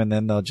game and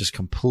then they'll just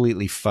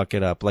completely fuck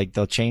it up. Like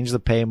they'll change the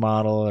pay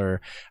model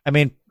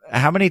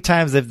how many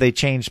times have they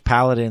changed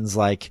Paladin's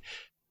like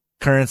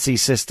currency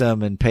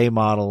system and pay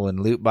model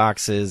and loot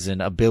boxes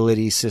and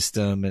ability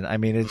system? And I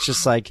mean, it's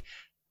just like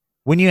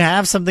when you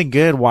have something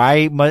good,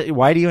 why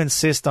do you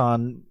insist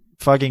on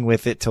fucking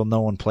with it till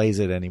no one plays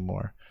it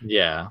anymore?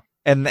 Yeah.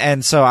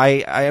 And so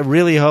I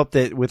really hope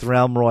that with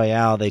Realm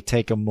Royale they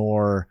take a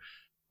more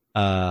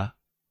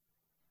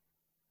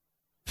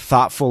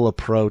thoughtful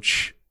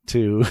approach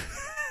to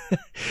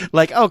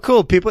Like, oh,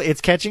 cool.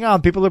 It's catching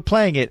on. People are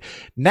playing it.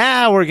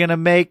 Now we're going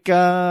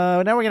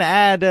to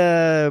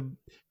add,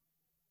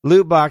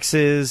 loot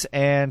boxes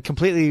and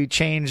completely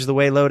change the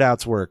way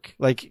loadouts work.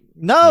 Like,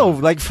 no,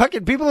 like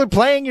fucking people are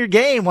playing your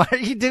game. Why are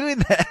you doing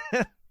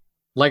that?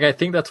 Like, I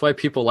think that's why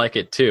people like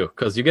it too,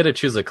 because you get to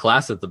choose a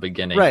class at the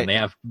beginning, right. And they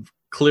have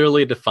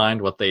clearly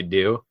defined what they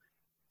do,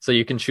 so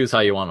you can choose how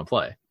you want to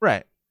play.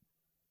 Right.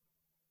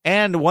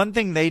 And one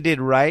thing they did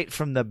right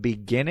from the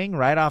beginning,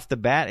 right off the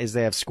bat, is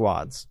they have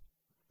squads.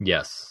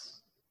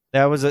 Yes.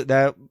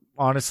 That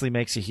honestly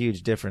makes a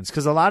huge difference,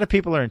 because a lot of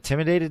people are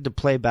intimidated to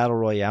play battle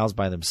royales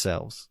by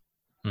themselves.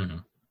 Mm-hmm.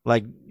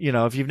 Like, you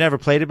know, if you've never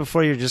played it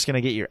before, you're just going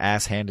to get your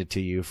ass handed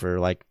to you for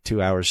like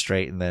 2 hours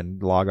straight and then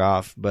log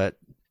off. But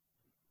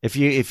if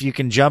you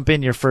can jump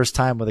in your first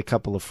time with a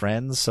couple of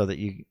friends so that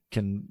you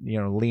can, you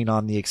know, lean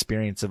on the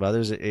experience of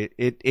others,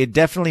 it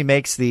definitely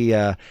makes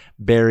the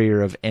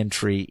barrier of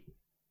entry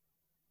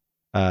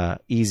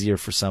easier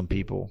for some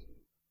people.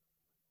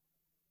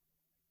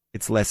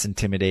 It's less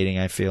intimidating,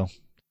 I feel.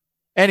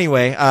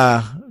 Anyway,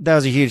 that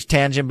was a huge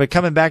tangent, but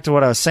coming back to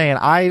what I was saying,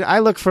 I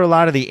look for a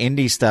lot of the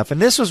indie stuff, and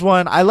this was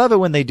one, I love it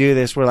when they do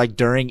this, where like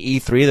during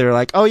E3, they're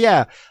like, oh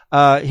yeah,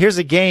 here's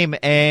a game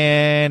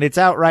and it's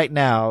out right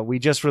now. We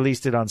just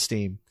released it on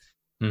Steam.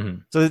 Mm-hmm.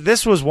 So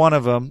this was one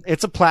of them.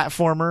 It's a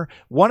platformer.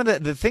 One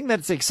of the thing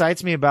that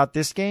excites me about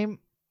this game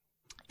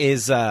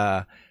is,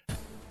 how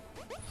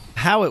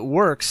it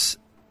works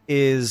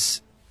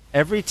is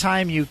every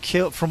time you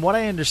kill, from what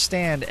I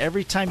understand,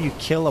 every time you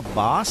kill a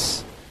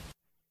boss,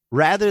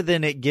 rather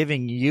than it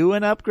giving you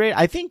an upgrade,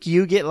 I think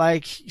you get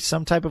like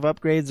some type of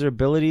upgrades or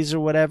abilities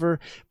or whatever,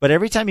 but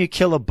every time you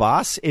kill a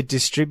boss, it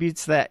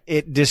distributes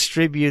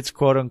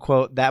quote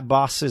unquote that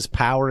boss's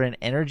power and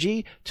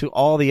energy to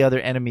all the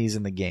other enemies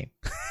in the game.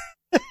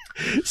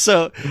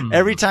 So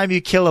every time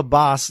you kill a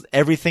boss,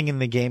 everything in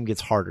the game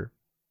gets harder.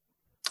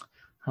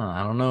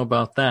 I don't know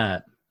about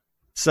that.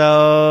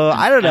 So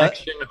I don't know.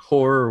 Action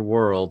horror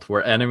world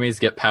where enemies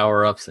get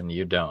power-ups and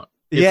you don't.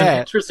 It's an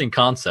interesting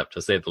concept,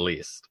 to say the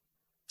least.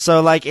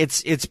 So like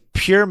it's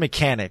pure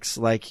mechanics.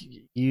 Like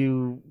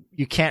you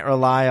can't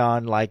rely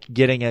on like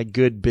getting a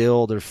good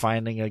build or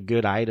finding a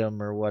good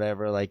item or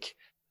whatever. Like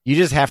you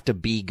just have to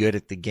be good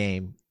at the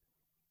game.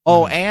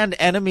 Oh, and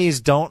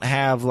enemies don't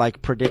have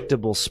like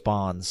predictable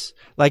spawns.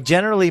 Like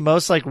generally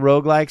most like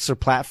roguelikes or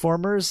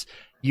platformers,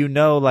 you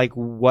know like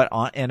what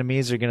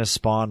enemies are going to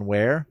spawn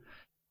where.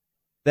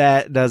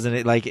 That doesn't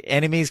it, like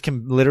enemies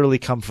can literally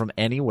come from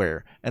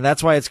anywhere. And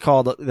that's why they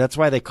called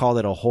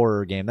it a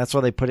horror game. That's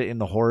why they put it in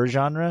the horror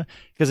genre.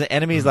 Because the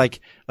enemies like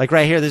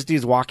right here, this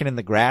dude's walking in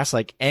the grass,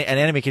 like an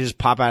enemy can just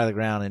pop out of the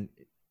ground and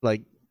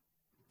like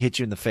hit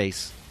you in the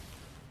face.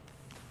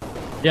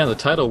 Yeah, the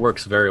title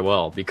works very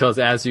well because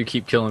as you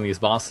keep killing these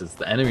bosses,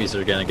 the enemies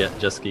are gonna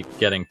keep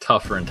getting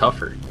tougher and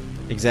tougher.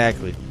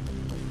 Exactly.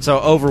 So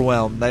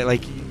overwhelmed,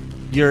 like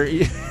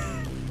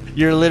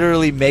you're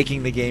literally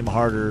making the game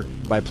harder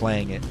by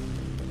playing it.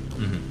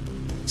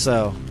 Mm-hmm.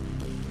 So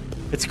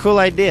it's a cool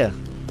idea.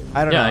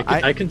 I don't know.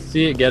 I can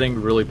see it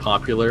getting really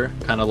popular,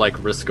 kind of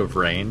like Risk of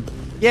Rain.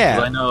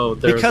 Yeah, I know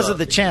because of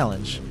the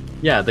challenge.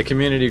 Yeah, the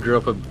community grew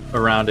up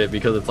around it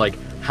because it's like,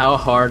 how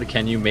hard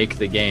can you make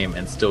the game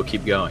and still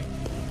keep going?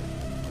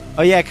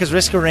 Oh yeah, because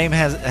Risk of Rain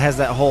has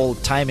that whole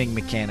timing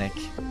mechanic.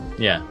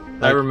 Yeah,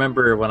 I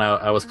remember when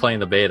I was playing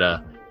the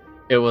beta,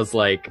 it was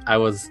like I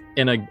was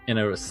in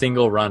a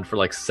single run for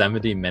like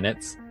 70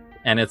 minutes,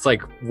 and it's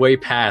like way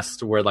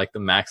past where like the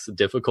max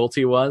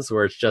difficulty was,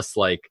 where it's just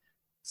like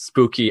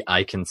spooky,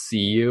 I can see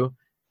you,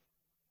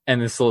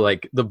 and it's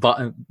like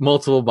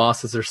multiple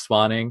bosses are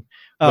spawning.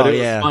 But it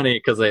was funny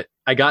because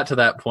I got to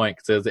that point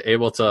because I was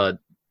able to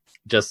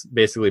just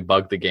basically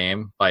bug the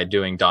game by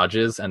doing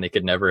dodges, and they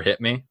could never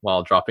hit me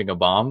while dropping a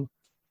bomb.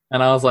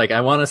 And I was like,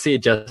 I want to see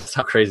just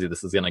how crazy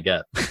this is gonna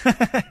get.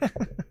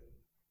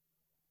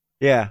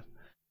 Yeah.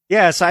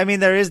 Yeah, so I mean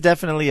there is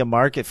definitely a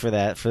market for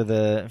that, for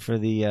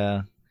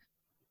the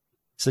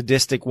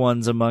sadistic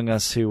ones among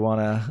us who want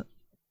to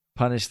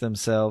punish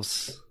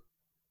themselves.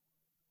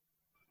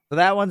 So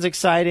that one's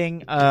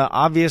exciting.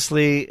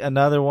 Obviously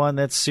another one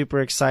that's super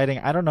exciting.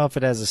 I don't know if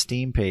it has a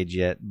Steam page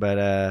yet,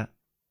 but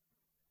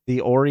the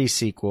Ori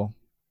sequel.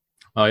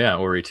 Oh yeah,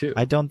 Ori 2.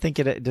 I don't think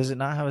does it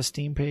not have a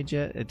Steam page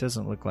yet? It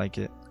doesn't look like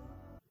it.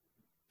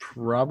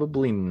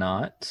 Probably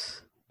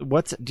not.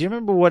 Do you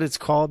remember what it's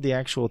called, the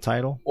actual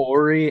title?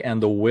 Ori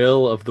and the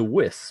Will of the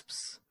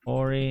Wisps.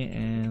 Ori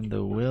and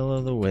the Will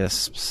of the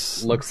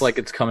Wisps. Looks like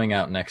it's coming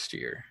out next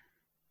year.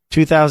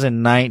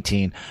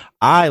 2019.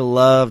 I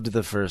loved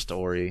the first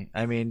Ori.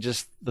 I mean,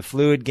 just the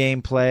fluid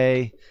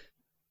gameplay,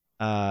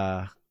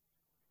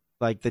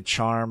 like the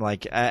charm,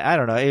 like I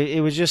don't know,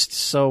 it was just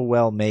so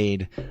well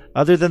made.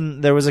 Other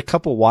than there was a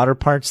couple water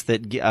parts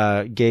that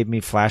gave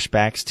me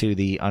flashbacks to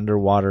the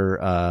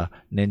underwater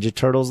Ninja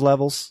Turtles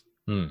levels.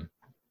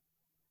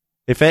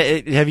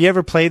 Have you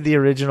ever played the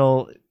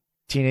original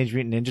Teenage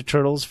Mutant Ninja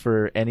Turtles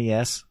for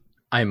NES?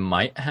 I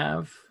might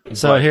have.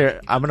 So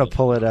here, I'm gonna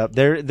pull it up.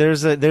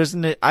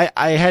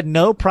 I had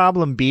no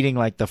problem beating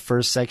like the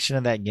first section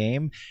of that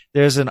game.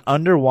 There's an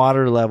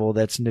underwater level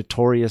that's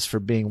notorious for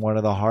being one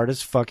of the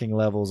hardest fucking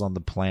levels on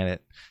the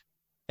planet.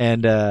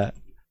 And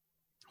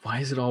why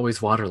is it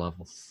always water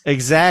levels?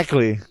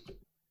 Exactly.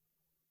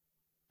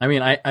 I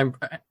mean,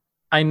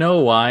 I know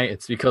why.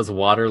 It's because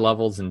water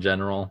levels in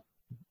general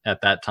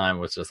at that time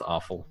was just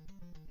awful.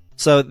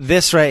 So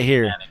this right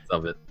here.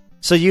 Of it.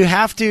 So you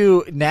have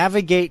to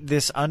navigate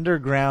this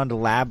underground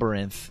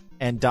labyrinth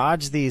and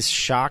dodge these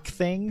shock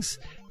things,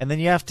 and then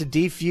you have to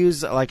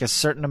defuse like a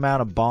certain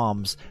amount of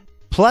bombs.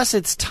 Plus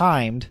it's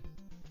timed.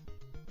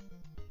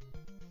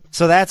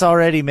 So that's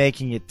already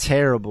making it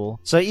terrible.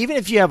 So even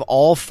if you have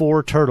all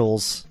 4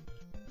 turtles,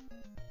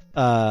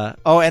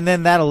 and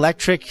then that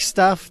electric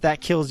stuff, that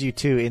kills you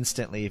too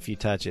instantly if you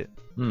touch it.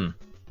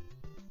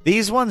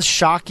 These ones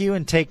shock you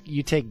and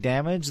you take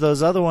damage.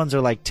 Those other ones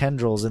are like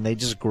tendrils and they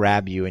just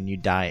grab you and you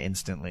die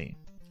instantly.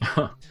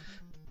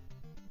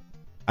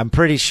 I'm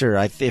pretty sure,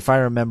 if I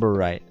remember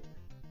right.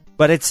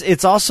 But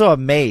it's also a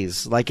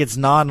maze. Like, it's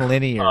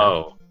non-linear.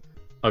 Oh.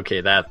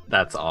 Okay,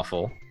 that's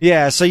awful.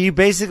 Yeah, so you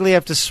basically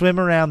have to swim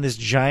around this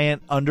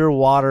giant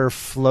underwater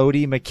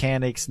floaty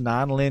mechanics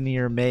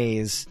non-linear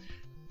maze,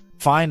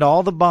 find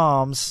all the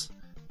bombs,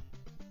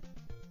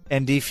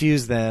 and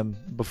defuse them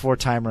before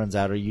time runs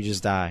out, or you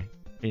just die.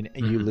 And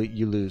you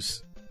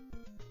lose.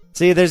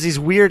 See, there's these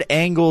weird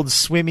angled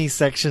swimmy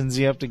sections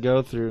you have to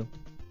go through.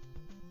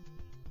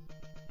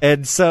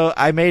 And so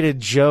I made a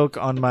joke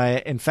on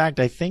in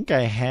fact, I think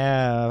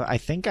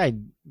I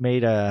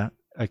made a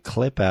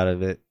clip out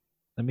of it.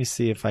 Let me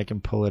see if I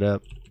can pull it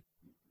up.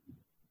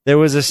 There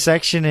was a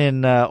section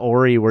in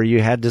Ori where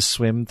you had to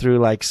swim through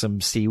like some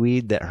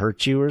seaweed that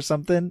hurt you or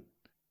something.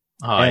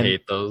 Oh, I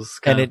hate those.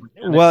 It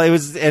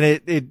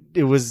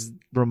was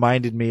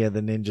reminded me of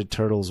the Ninja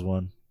Turtles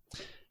one.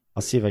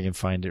 I'll see if I can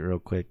find it real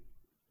quick.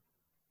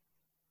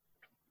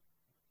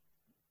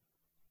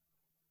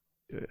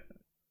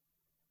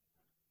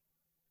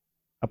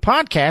 A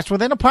podcast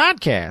within a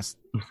podcast.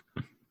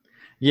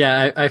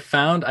 Yeah, I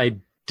found I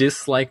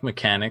dislike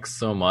mechanics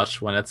so much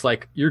when it's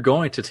like, you're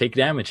going to take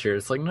damage here.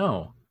 It's like,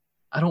 no,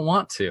 I don't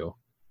want to.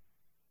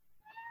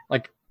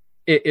 Like,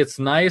 it's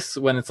nice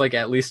when it's like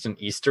at least an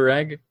Easter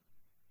egg,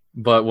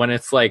 but when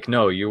it's like,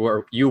 no, you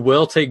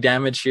will take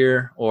damage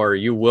here, or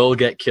you will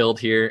get killed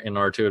here in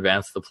order to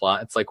advance the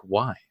plot. It's like,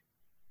 why?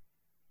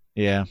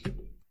 Yeah.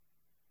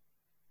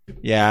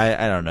 Yeah,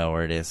 I don't know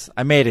where it is.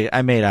 I made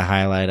a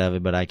highlight of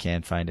it, but I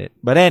can't find it.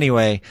 But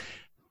anyway,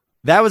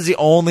 that was the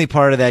only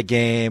part of that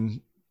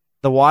game.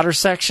 The water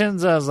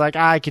sections, I was like,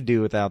 I could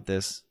do without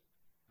this.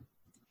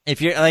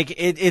 If you're like,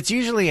 it's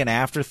usually an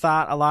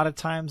afterthought a lot of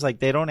times. Like,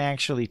 they don't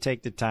actually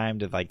take the time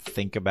to like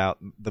think about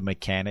the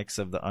mechanics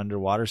of the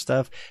underwater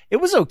stuff. It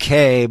was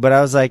okay, but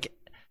I was like,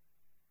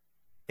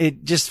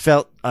 it just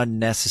felt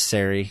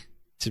unnecessary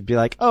to be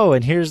like, oh,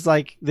 and here's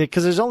like,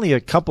 because there's only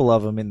a couple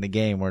of them in the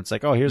game where it's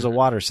like, oh, here's a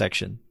water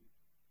section.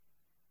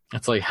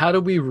 It's like, how do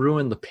we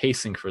ruin the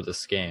pacing for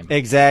this game?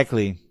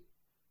 Exactly.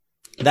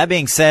 That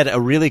being said, a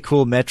really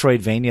cool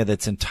Metroidvania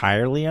that's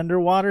entirely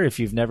underwater, if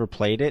you've never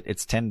played it,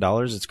 it's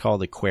 $10. It's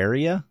called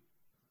Aquaria.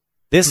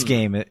 This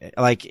game,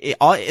 like,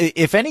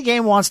 if any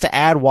game wants to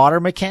add water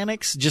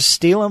mechanics, just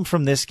steal them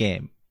from this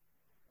game.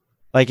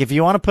 Like, if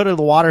you want to put a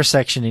water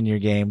section in your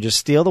game, just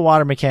steal the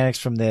water mechanics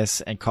from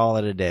this and call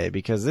it a day,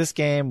 because this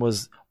game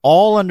was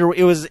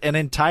it was an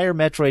entire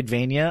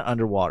Metroidvania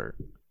underwater.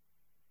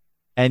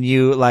 And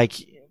you, like,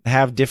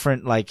 have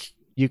different, like,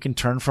 you can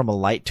turn from a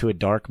light to a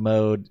dark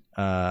mode.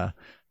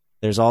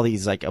 There's all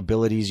these like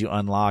abilities you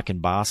unlock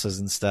and bosses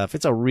and stuff.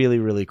 It's a really,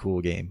 really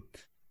cool game.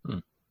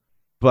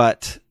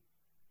 But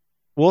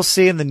we'll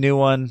see in the new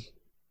one.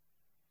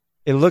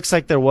 It looks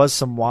like there was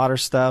some water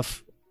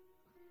stuff.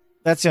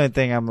 That's the only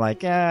thing I'm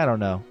like, I don't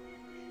know.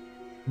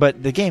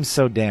 But the game's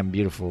so damn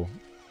beautiful.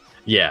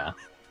 Yeah.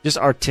 Just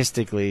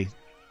artistically.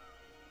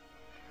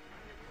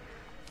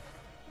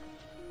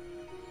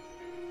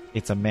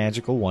 It's a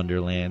magical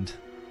wonderland.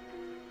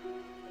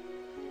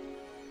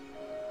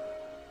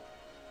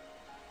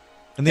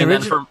 Go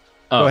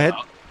ahead.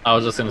 I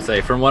was just going to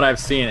say, from what I've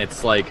seen,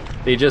 it's like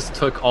they just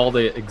took all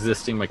the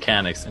existing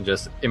mechanics and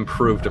just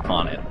improved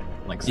upon it.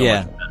 Like, so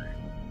much better.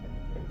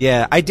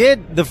 Yeah, I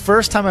did. The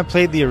first time I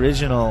played the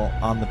original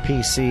on the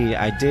PC,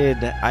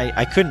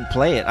 I couldn't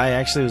play it. I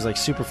actually was like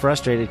super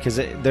frustrated because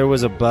there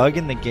was a bug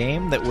in the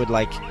game that would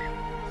like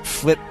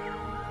flip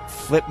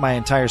my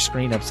entire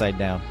screen upside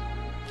down.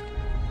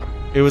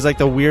 It was like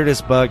the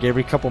weirdest bug.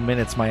 Every couple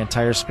minutes, my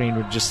entire screen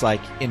would just like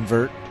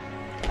invert.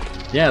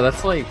 Yeah,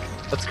 that's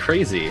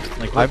crazy.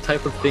 Like, what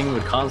type of thing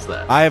would cause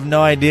that? I have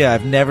no idea.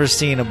 I've never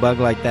seen a bug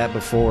like that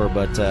before,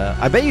 but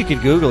I bet you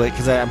could Google it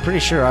because I'm pretty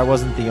sure I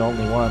wasn't the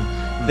only one.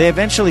 They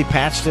eventually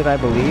patched it, I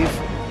believe,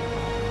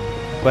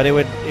 but it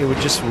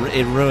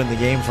ruined the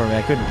game for me.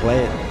 I couldn't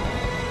play it.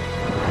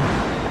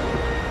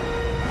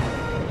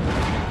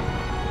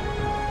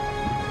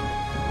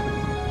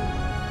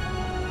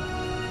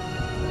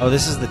 Oh,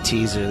 this is the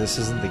teaser. This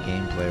isn't the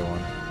gameplay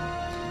one.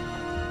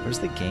 Where's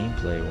the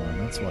gameplay one?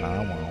 That's what I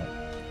want.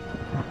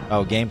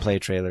 Oh, gameplay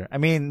trailer. I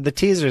mean, the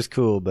teaser's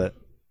cool, but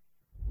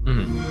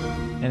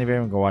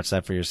everyone go watch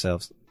that for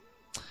yourselves.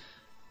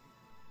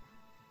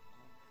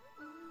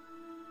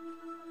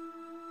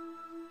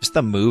 Just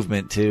the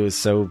movement too is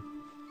so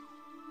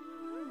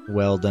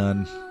well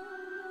done.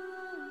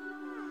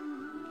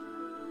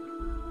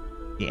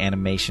 The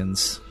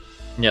animations.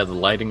 Yeah, the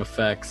lighting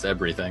effects,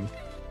 everything.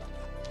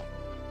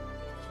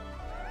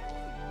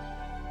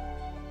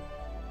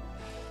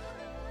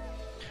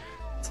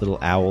 It's little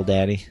owl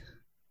daddy.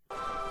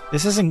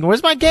 This isn't.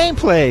 Where's my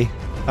gameplay?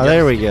 Oh,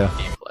 there we go.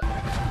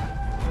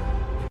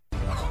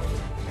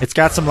 It's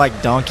got some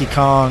like Donkey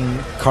Kong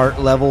kart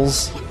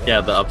levels.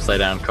 Yeah, the upside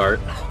down cart.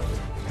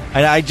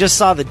 I just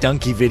saw the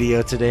Donkey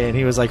video today, and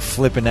he was like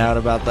flipping out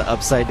about the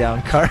upside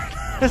down cart.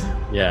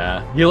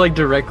 Yeah, you like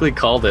directly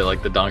called it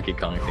like the Donkey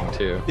Kong thing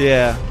too.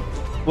 Yeah.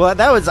 Well,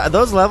 that was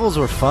those levels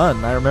were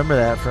fun. I remember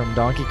that from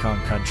Donkey Kong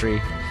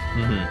Country.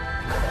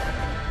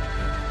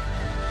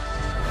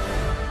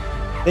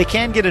 They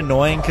can get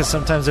annoying because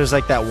sometimes there's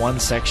like that one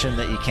section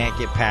that you can't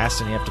get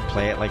past, and you have to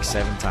play it like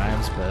 7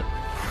 times. But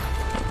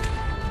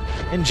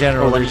in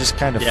general, they're just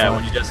kind of fun.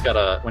 When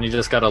you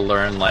just gotta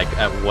learn like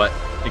at what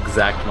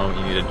exact moment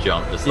you need to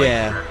jump, just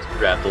like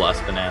grab the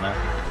last banana.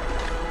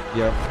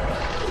 Yep.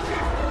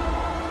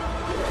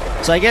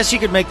 So I guess you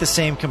could make the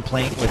same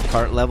complaint with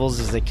kart levels,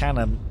 as they kind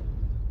of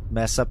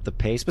mess up the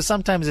pace, but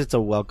sometimes it's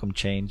a welcome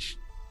change.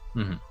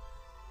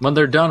 When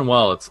they're done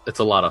well, it's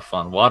a lot of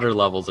fun. Water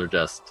levels are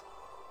just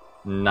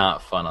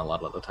not fun a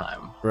lot of the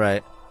time.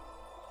 Right.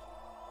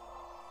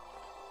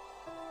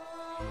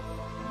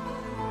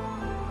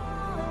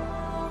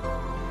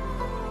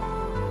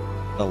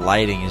 The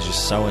lighting is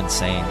just so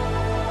insane.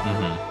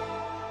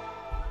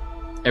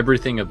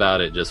 Everything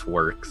about it just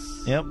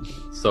works. Yep.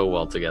 So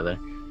well together.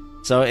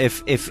 So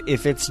if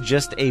it's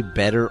just a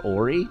better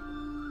Ori,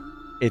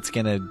 it's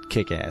gonna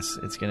kick ass.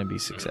 It's gonna be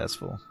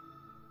successful.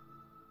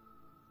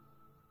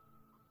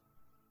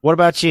 What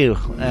about you?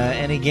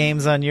 Any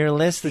games on your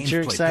list that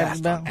you're excited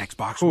about?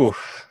 Xbox. Ooh,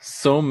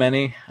 so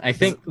many. I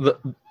think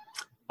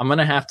I'm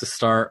gonna have to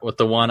start with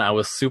the one I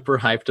was super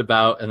hyped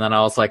about, and then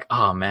I was like,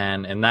 oh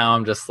man, and now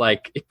I'm just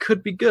like, it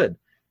could be good,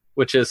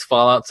 which is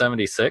Fallout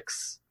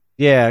 76.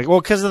 Yeah, well,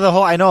 because of the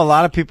whole, I know a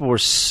lot of people were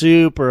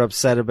super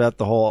upset about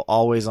the whole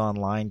always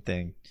online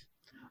thing.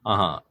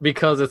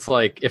 Because it's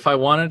like, if I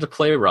wanted to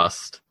play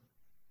Rust,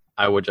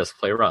 I would just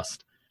play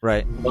Rust.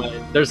 Right. But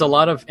there's a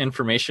lot of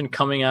information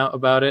coming out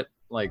about it.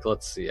 Like,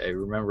 let's see, I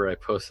remember I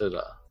posted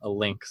a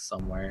link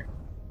somewhere.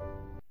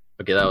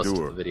 Okay, that was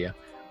the video.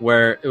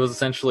 Where it was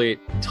essentially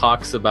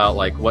talks about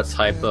like what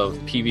type of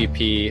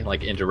PvP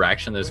like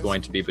interaction there's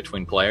going to be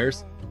between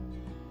players.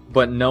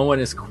 But no one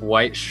is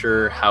quite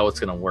sure how it's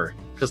going to work.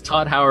 Because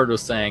Todd Howard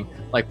was saying,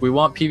 like, we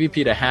want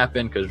PvP to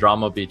happen because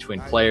drama between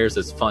players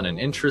is fun and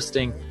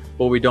interesting,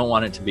 but we don't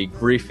want it to be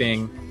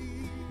griefing.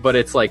 But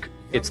it's like,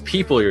 it's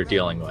people you're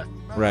dealing with.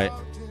 Right.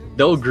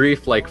 They'll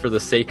grief, like, for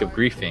the sake of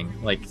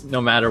griefing, like, no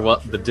matter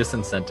what the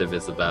disincentive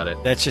is about it.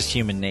 That's just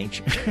human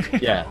nature.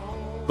 Yeah.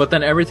 But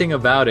then everything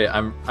about it,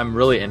 I'm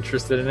really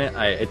interested in it.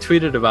 I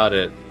tweeted about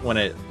it when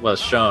it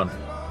was shown,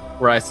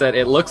 where I said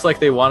it looks like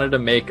they wanted to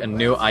make a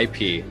new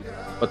IP,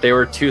 but they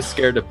were too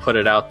scared to put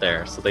it out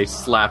there, so they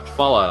slapped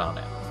Fallout on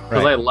it.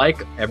 Because I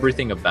like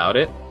everything about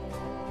it.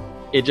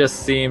 It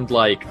just seemed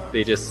like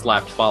they just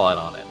slapped Fallout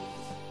on it.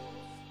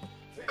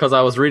 Because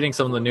I was reading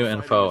some of the new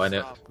info,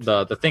 and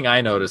the thing I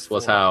noticed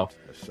was how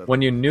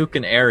when you nuke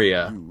an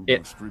area,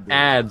 it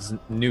adds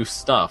new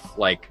stuff,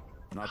 like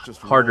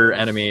harder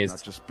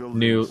enemies,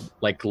 new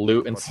like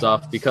loot and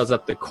stuff, because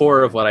at the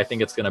core of what I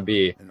think it's going to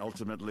be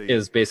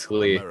is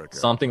basically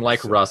something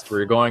like Rust, where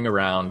you're going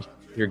around,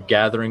 you're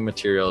gathering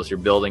materials, you're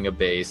building a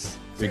base,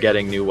 you're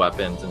getting new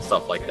weapons and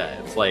stuff like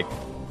that. It's like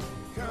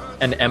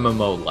an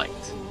MMO light.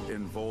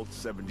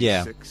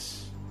 Yeah.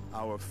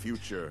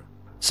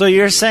 So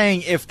you're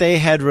saying if they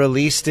had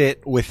released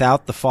it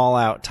without the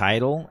Fallout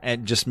title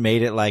and just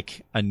made it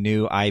like a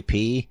new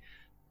IP,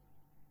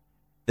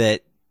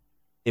 that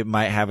it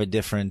might have a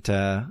different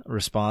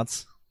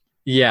response?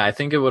 Yeah, I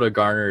think it would have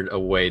garnered a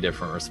way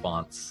different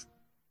response.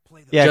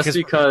 Yeah, just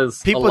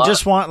because people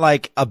just want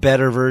like a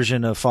better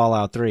version of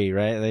Fallout 3,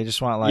 right? They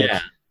just want like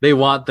they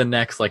want the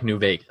next like New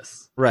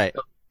Vegas, right?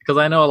 Because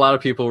I know a lot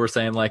of people were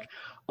saying like,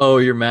 "Oh,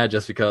 you're mad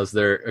just because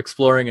they're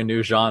exploring a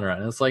new genre,"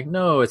 and it's like,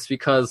 no, it's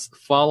because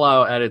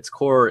Fallout at its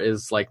core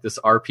is like this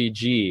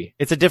RPG.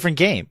 It's a different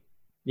game.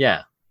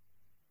 Yeah,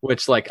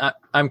 which like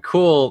I'm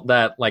cool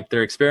that like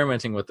they're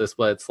experimenting with this,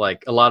 but it's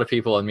like a lot of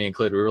people, and me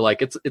included, we were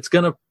like, it's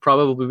gonna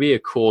probably be a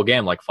cool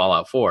game like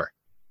Fallout 4,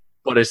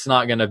 but it's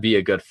not gonna be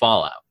a good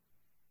Fallout.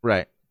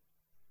 Right.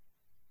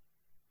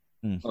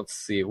 Let's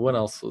see. What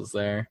else was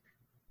there?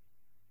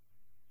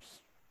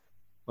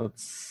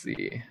 Let's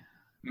see.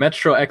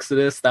 Metro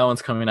Exodus. That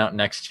one's coming out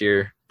next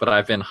year, but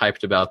I've been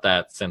hyped about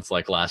that since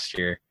like last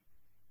year.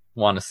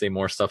 Want to see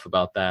more stuff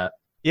about that.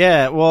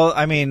 Yeah. Well,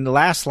 I mean,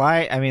 Last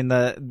Light. I mean,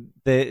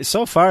 the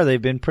so far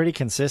they've been pretty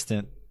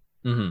consistent.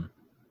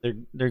 Mm-hmm.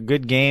 They're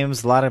good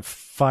games, a lot of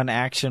fun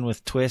action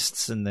with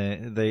twists, and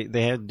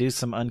they have to do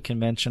some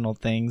unconventional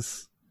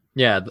things.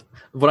 Yeah,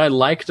 what I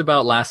liked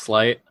about Last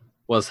Light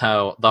was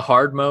how the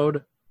hard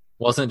mode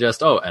wasn't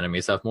just, oh,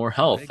 enemies have more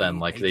health and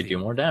like they do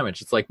more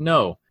damage. It's like,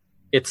 no,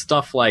 it's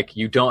stuff like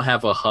you don't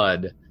have a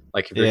HUD.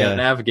 Like if you're gonna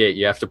navigate,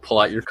 you have to pull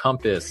out your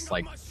compass.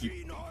 Like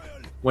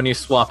when you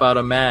swap out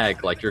a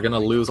mag, like you're gonna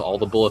lose all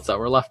the bullets that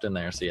were left in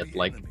there. So you have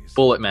like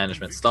bullet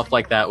management, stuff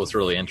like that was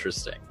really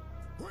interesting.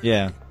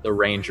 Yeah, the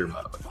Ranger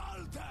mode.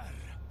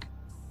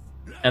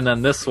 And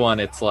then this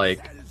one, it's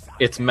like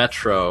it's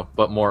Metro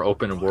but more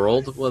open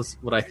world was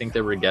what I think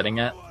they were getting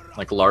at,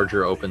 like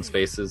larger open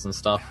spaces and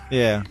stuff.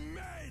 Yeah.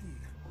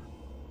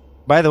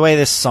 By the way,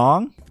 this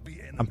song,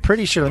 I'm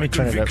pretty sure. Let me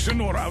turn it up.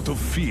 Or out of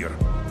fear,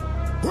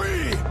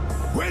 we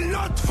will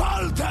not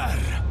falter.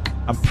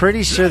 I'm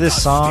pretty sure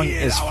this song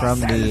is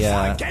from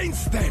the.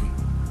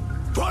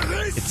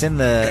 It's in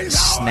the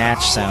Snatch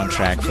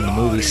soundtrack from the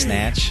movie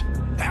Snatch.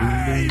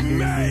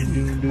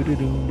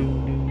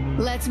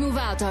 Let's move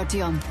out,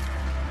 Artyom.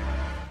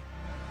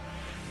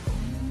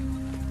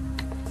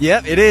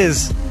 Yep, it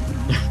is.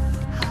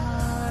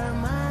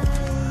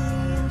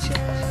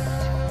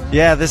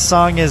 Yeah, this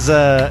song is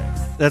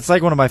that's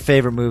like one of my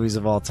favorite movies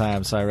of all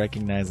time, so I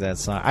recognize that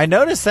song. I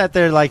noticed that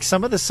they're like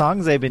some of the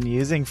songs they've been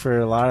using for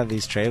a lot of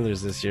these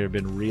trailers this year have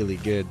been really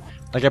good.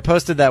 Like I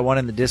posted that one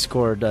in the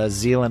Discord,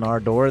 Zeal and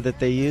Ardor, that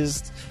they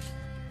used.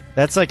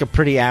 That's like a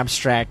pretty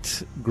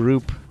abstract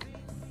group,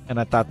 and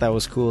I thought that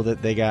was cool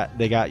that they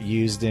got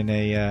used in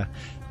a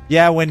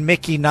when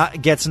Mickey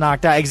gets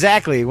knocked out.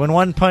 Exactly, when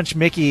One Punch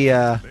Mickey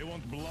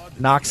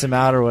knocks him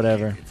out or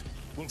whatever.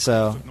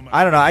 So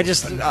I don't know.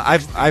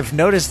 I've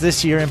noticed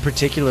this year in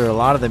particular, a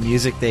lot of the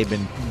music they've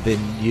been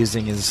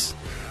using has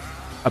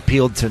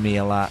appealed to me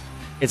a lot.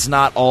 It's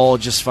not all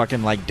just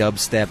fucking like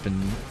dubstep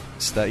and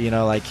stuff. You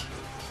know, like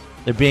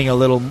they're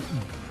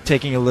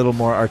taking a little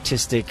more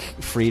artistic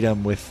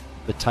freedom with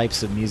the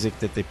types of music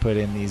that they put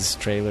in these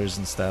trailers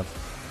and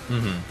stuff.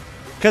 Mm-hmm.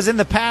 Because in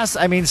the past,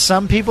 I mean,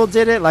 some people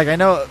did it. Like I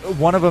know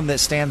one of them that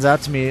stands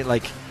out to me,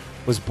 like,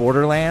 was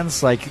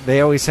Borderlands. Like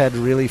they always had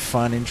really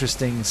fun,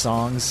 interesting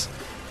songs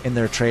in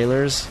their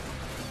trailers,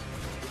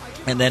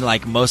 and then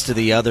like most of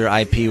the other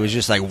IP was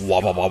just like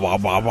wah wah wah wah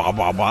wah wah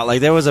wah wah.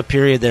 Like there was a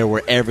period there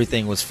where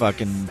everything was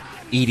fucking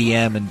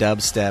EDM and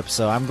dubstep.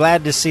 So I'm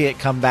glad to see it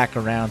come back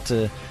around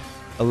to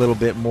a little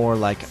bit more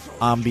like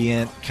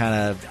ambient, kind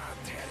of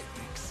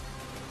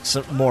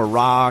some more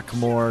rock,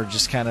 more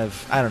just kind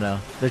of, I don't know.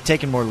 They're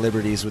taking more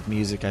liberties with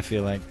music, I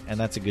feel like, and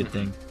that's a good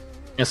thing.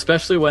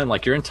 Especially when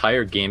like your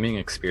entire gaming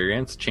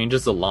experience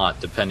changes a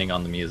lot depending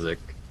on the music.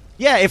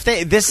 Yeah, if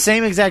this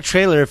same exact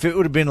trailer, if it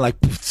would have been like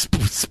it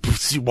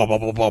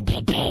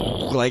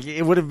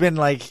would have been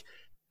like,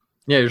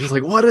 yeah, you're just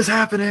like, what is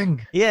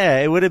happening? Yeah,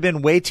 it would have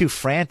been way too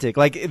frantic.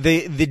 Like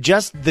the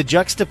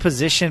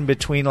juxtaposition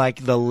between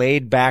like the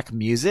laid back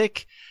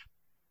music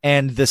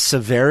and the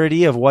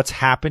severity of what's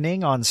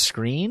happening on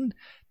screen,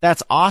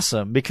 that's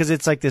awesome because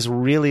it's like this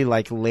really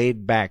like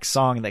laid back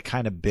song that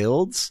kind of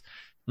builds,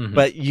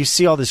 but you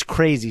see all this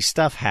crazy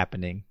stuff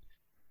happening.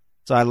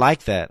 So I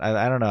like that.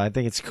 I don't know. I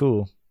think it's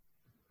cool.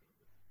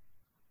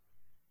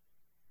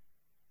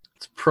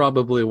 It's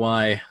probably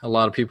why a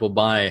lot of people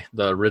buy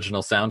the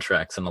original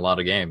soundtracks in a lot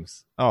of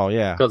games. Oh,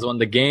 yeah. Because when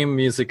the game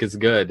music is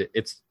good,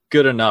 it's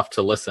good enough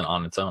to listen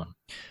on its own.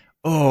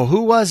 Oh,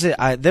 who was it?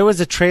 There was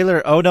a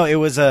trailer. Oh, no, it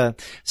was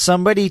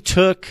somebody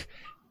took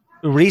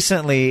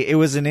recently. It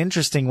was an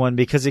interesting one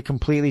because it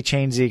completely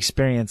changed the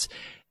experience.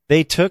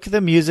 They took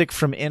the music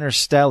from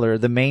Interstellar,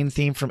 the main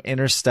theme from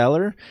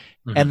Interstellar,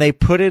 and they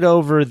put it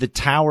over the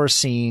tower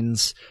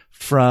scenes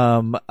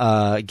from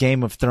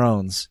Game of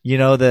Thrones. You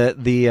know,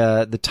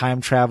 the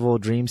time travel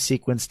dream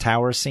sequence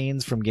tower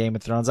scenes from Game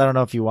of Thrones. I don't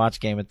know if you watch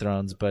Game of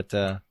Thrones, but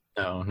no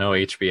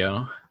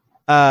HBO.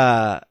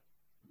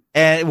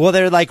 And well,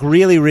 they're like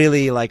really,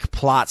 really like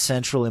plot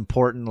central,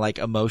 important, like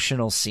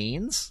emotional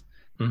scenes.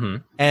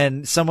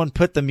 And someone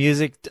put the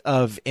music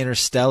of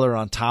Interstellar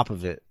on top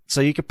of it. So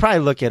you could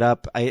probably look it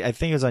up. I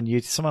think it was on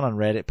YouTube. Someone on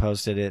Reddit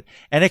posted it,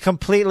 and it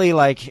completely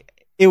like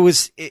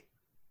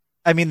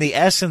I mean, the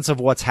essence of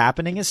what's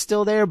happening is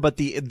still there, but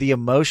the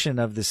emotion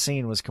of the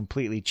scene was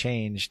completely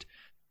changed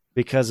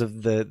because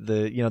of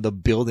the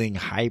building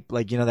hype,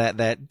 like, you know,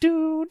 that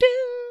do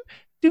do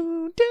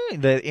do do.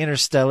 The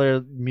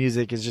Interstellar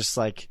music is just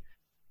like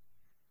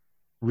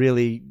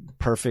really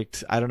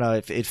perfect. I don't know,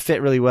 it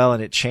fit really well,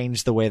 and it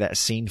changed the way that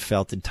scene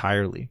felt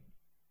entirely.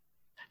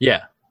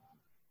 Yeah.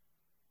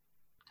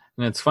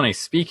 And it's funny,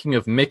 speaking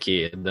of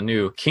Mickey, the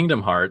new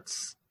Kingdom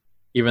Hearts,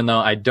 even though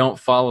I don't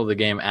follow the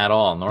game at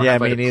all, nor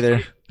have me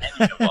neither.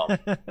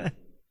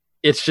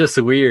 It's just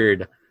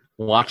weird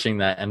watching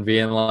that and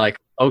being like,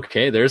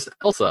 okay, there's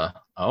Elsa.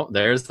 Oh,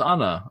 there's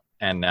Anna.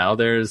 And now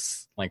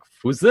there's, like,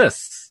 who's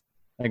this?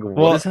 Like,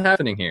 what is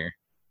happening here?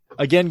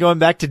 Again, going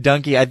back to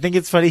Dunkey, I think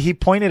it's funny. He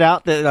pointed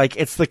out that, like,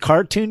 it's the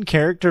cartoon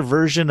character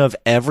version of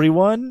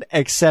everyone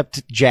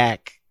except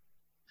Jack.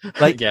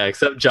 Like yeah,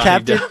 except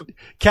Johnny Depp.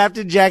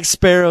 Captain Jack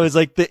Sparrow is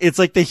like it's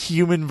like the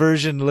human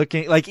version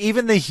looking, like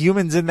even the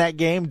humans in that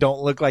game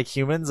don't look like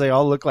humans. They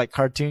all look like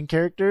cartoon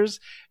characters.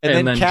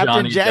 And then Captain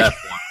Johnny Jack Depp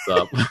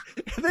walks up.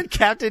 and then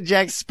Captain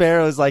Jack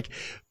Sparrow is like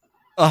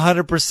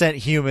 100%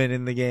 human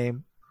in the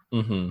game.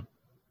 Mm-hmm.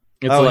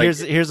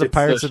 Here's a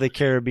Pirates of the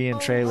Caribbean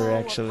trailer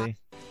actually.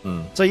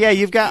 So yeah,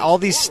 you've got all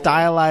these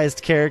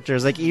stylized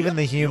characters, like even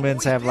the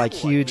humans have like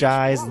huge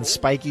eyes and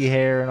spiky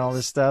hair and all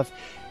this stuff.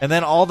 And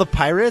then all the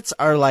pirates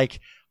are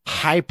like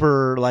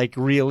hyper, like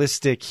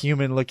realistic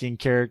human looking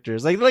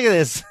characters. Like, look at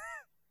this.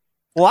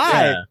 Why?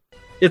 Yeah.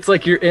 It's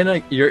like you're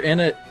in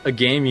a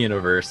game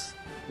universe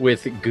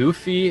with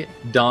Goofy,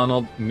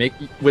 Donald,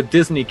 Mickey, with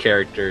Disney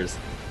characters,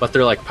 but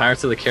they're like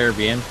Pirates of the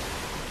Caribbean.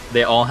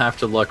 They all have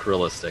to look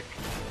realistic.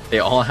 They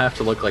all have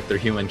to look like their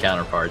human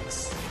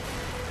counterparts.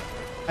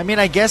 I mean,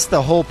 I guess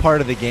the whole part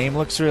of the game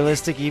looks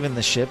realistic, even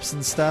the ships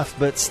and stuff,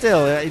 but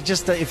still,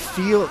 it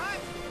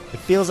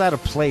feels out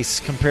of place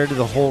compared to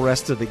the whole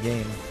rest of the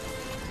game.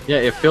 Yeah,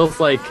 it feels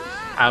like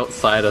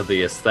outside of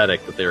the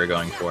aesthetic that they were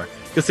going for.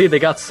 Because see, they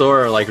got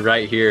Sora like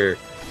right here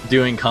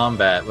doing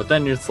combat, but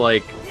then it's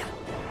like,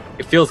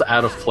 it feels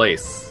out of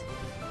place.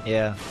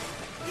 Yeah.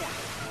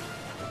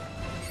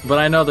 But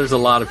I know there's a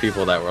lot of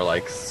people that were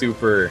like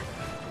super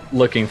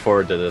looking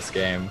forward to this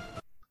game.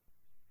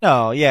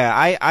 No, yeah,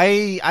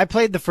 I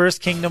played the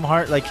first Kingdom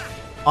Hearts, like,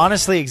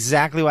 honestly,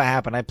 exactly what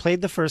happened. I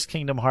played the first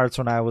Kingdom Hearts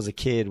when I was a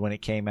kid, when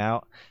it came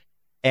out,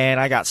 and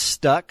I got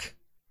stuck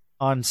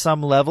on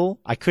some level.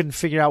 I couldn't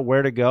figure out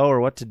where to go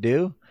or what to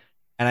do,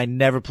 and I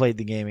never played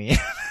the game again.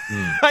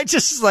 I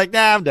just was like,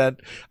 nah, I'm done.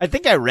 I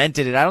think I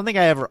rented it. I don't think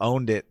I ever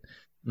owned it.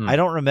 I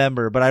don't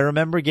remember, but I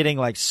remember getting,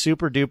 like,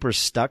 super duper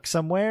stuck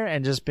somewhere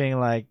and just being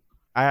like,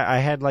 I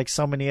had, like,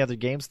 so many other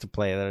games to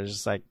play that I was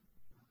just like,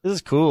 this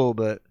is cool,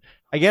 but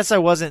I guess I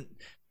wasn't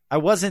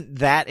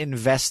that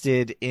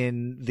invested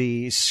in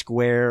the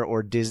Square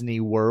or Disney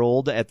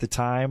world at the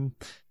time.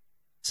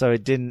 So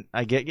it didn't,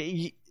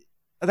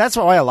 that's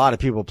why a lot of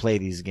people play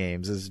these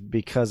games, is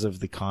because of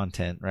the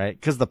content, right?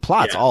 Because the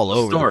plot's all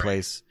over the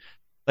place.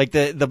 Like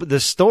the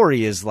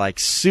story is like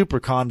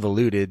super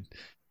convoluted.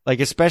 Like,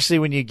 especially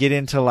when you get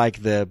into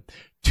like the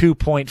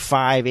 2.5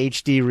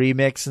 HD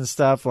remix and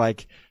stuff.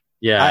 Like,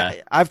 yeah,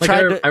 I've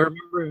tried I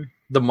remember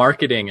the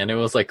marketing, and it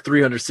was like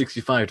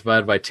 365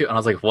 divided by 2, and I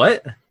was like,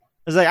 what? I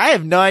was like, I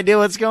have no idea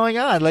what's going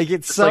on. Like,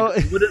 it's so...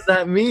 Like, what does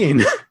that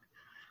mean?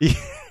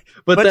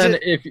 But then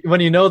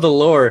when you know the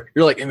lore,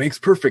 you're like, it makes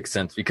perfect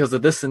sense because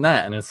of this and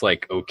that, and it's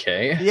like,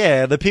 okay.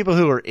 Yeah, the people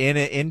who are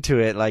into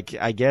it, like,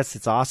 I guess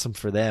it's awesome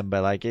for them,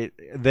 but like,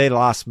 they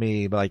lost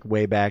me, like,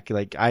 way back.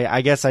 Like,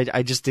 I guess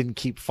I just didn't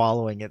keep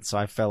following it, so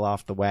I fell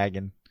off the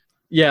wagon.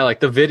 Yeah, like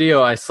the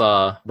video I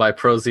saw by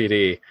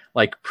ProZD,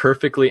 like,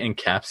 perfectly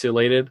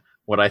encapsulated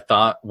what I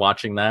thought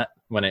watching that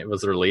when it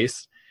was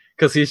released,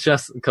 because he's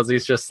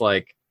just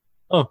like,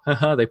 oh,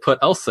 haha, they put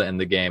Elsa in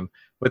the game,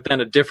 but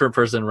then a different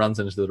person runs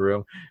into the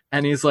room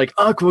and he's like,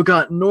 Aqua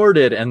got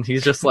Norded, and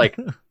he's just like,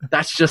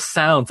 that's just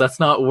sounds, that's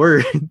not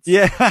words.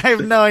 Yeah, I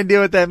have no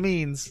idea what that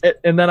means.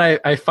 And then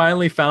I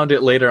finally found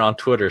it later on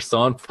Twitter.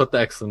 Someone put the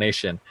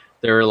explanation.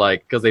 They were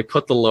like, because they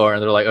put the lore,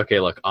 and they're like, okay,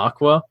 look,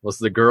 Aqua was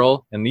the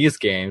girl in these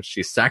games.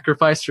 She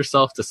sacrificed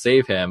herself to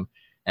save him,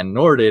 and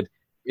Norded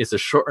is a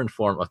shortened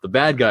form of the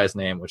bad guy's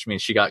name, which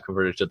means she got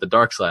converted to the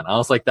dark side. And I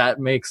was like,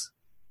 that makes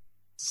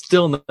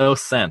still no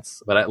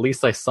sense, but at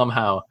least I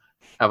somehow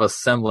have a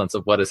semblance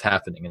of what is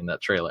happening in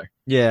that trailer.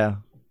 Yeah.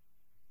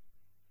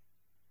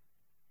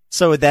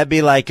 So would that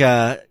be like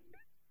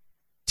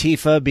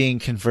Tifa being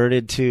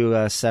converted to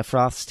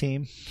Sephiroth's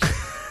team?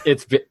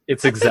 It's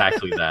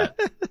exactly that.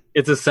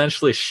 It's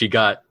essentially she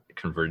got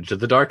converted to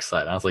the dark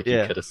side. I was like,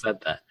 Yeah. You could have said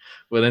that.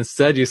 But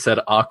instead you said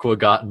Aqua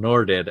got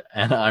Norded,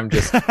 and I'm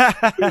just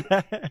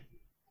That's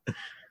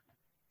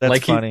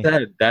like funny. he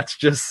said, that's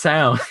just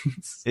sounds.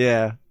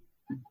 Yeah.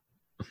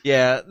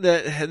 Yeah,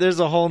 there's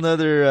a whole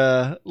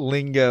nother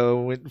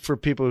lingo for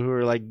people who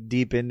are like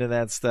deep into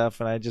that stuff,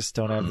 and I just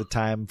don't have the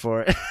time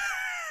for it.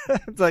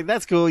 It's like,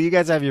 that's cool. You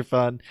guys have your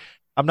fun.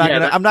 I'm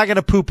not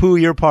gonna poo-poo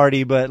your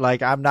party, but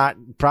like, I'm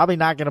probably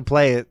not gonna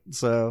play it.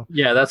 So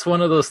Yeah, that's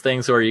one of those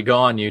things where you go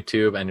on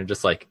YouTube and you're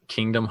just like,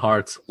 Kingdom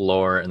Hearts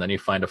lore, and then you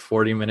find a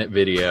 40-minute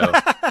video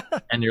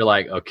and you're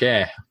like,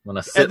 okay, I'm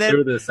gonna sit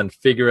through this and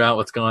figure out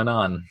what's going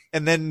on.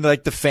 And then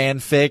like the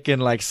fanfic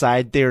and like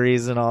side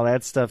theories and all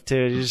that stuff too.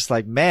 You're just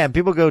like, man,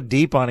 people go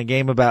deep on a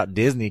game about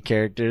Disney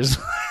characters.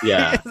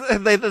 Yeah.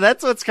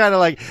 That's what's kind of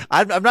like,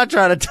 I'm not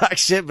trying to talk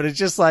shit, but it's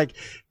just like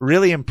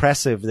really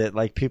impressive that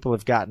like people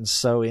have gotten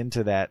so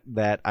into that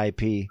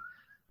IP.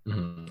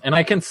 Mm-hmm. And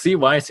I can see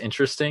why it's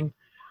interesting,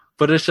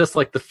 but it's just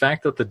like the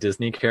fact that the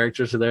Disney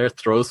characters are there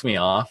throws me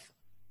off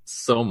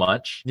so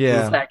much.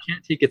 Yeah. I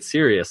can't take it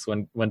serious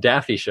when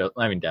Goofy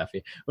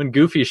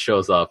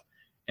shows up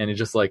and he's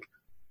just like,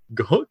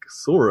 Gok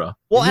Sora.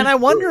 Well, and I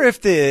wonder if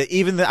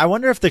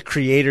the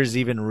creators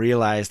even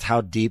realized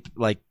how deep,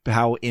 like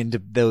how into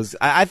those.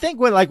 I think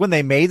when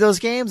they made those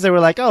games, they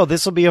were like, oh,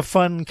 this will be a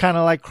fun kind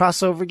of like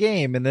crossover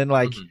game, and then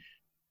like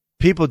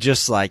people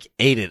just like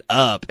ate it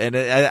up. And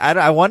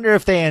I wonder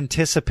if they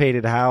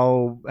anticipated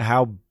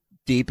how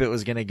deep it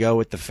was going to go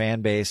with the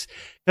fan base.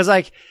 Cause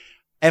like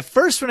at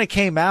first when it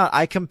came out,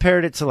 I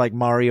compared it to like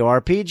Mario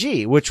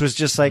RPG, which was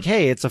just like,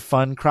 hey, it's a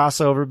fun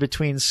crossover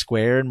between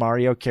Square and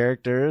Mario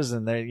characters.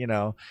 And they,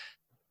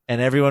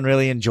 and everyone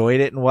really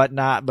enjoyed it and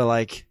whatnot. But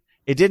like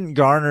it didn't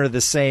garner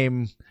the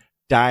same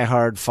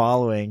diehard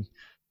following.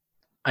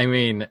 I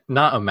mean,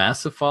 not a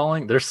massive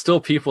following. There's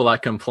still people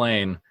that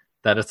complain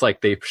that it's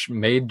like they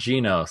made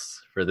Genos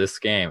for this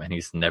game and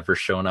he's never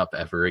shown up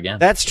ever again.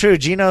 That's true.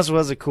 Genos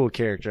was a cool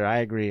character. I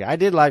agree. I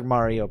did like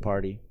Mario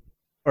Party.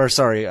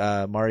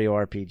 Mario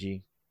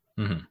RPG.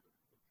 Mm-hmm.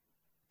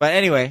 But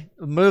anyway,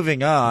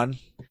 moving on.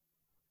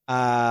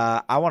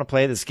 I want to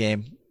play this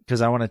game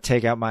because I want to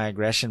take out my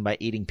aggression by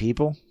eating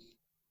people.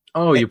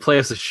 Oh, you play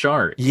as a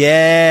shark.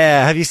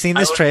 Yeah. Have you seen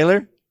this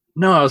trailer?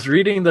 No, I was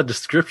reading the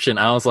description.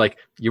 I was like,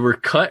 you were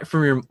cut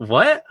from your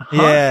what?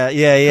 Huh?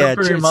 Yeah.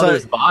 Cut from your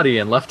mother's body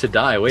and left to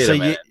die. Wait a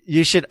minute.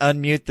 You should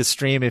unmute the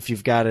stream if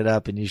you've got it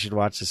up, and you should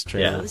watch this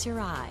trailer. Close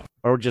your eye.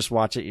 Or just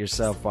watch it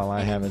yourself while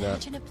I have it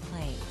up. Imagine a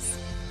place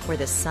where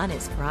the sun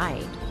is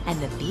bright and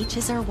the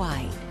beaches are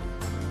white.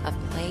 A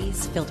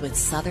place filled with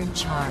southern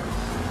charm,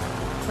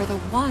 where the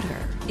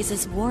water is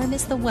as warm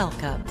as the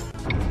welcome.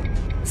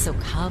 So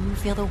come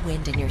feel the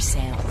wind in your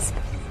sails.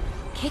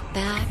 Kick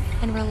back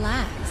and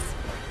relax.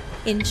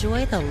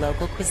 Enjoy the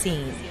local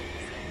cuisine.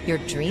 Your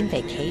dream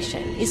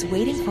vacation is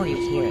waiting for you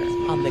here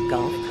on the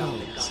Gulf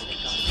Coast.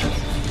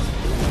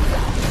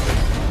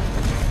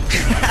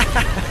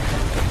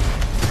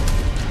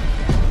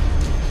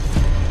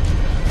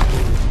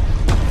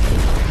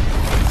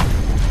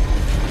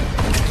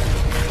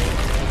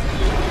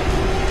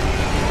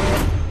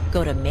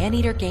 Go to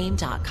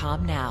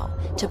maneatergame.com now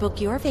to book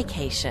your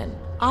vacation.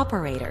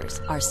 Operators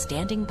are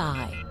standing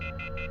by.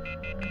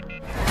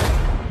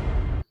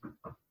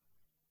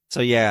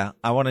 So yeah,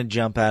 I want to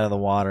jump out of the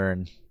water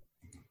and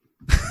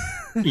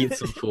eat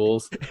some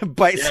fools,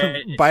 bite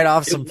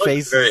off some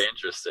faces. Very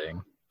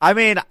interesting. I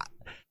mean,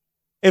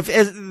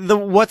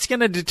 what's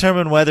going to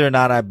determine whether or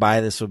not I buy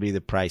this will be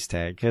the price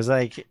tag. Cause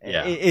like,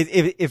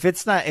 if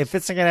it's not going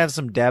to have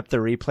some depth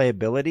or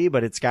replayability,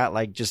 but it's got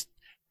like just,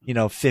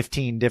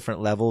 15 different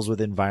levels with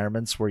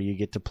environments where you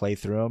get to play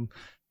through them.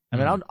 I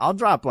mean, I'll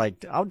drop like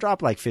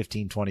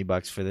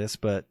 $15-$20 for this,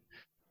 but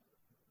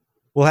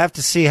we'll have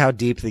to see how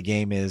deep the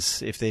game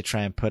is. If they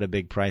try and put a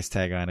big price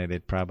tag on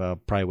it, I'll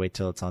probably wait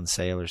till it's on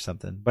sale or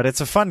something. But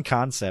it's a fun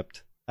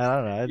concept. I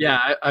don't know.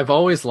 Yeah, I've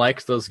always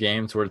liked those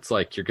games where it's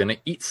like you're gonna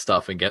eat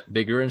stuff and get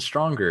bigger and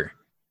stronger,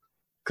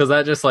 because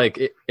that just like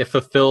it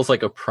fulfills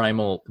like a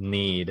primal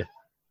need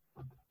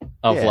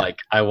of like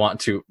I want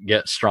to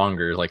get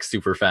stronger like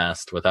super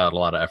fast without a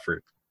lot of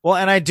effort. Well,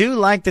 and I do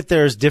like that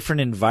there's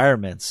different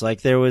environments.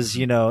 Like there was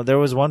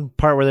one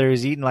part where there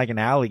was eating like an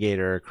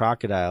alligator or a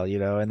crocodile,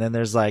 and then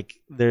there's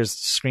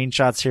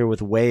screenshots here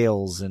with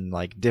whales and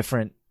like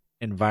different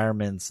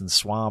environments and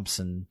swamps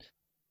and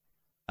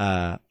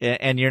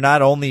you're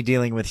not only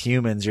dealing with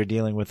humans, you're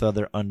dealing with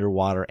other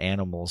underwater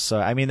animals. So,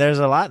 I mean, there's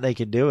a lot they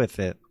could do with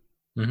it.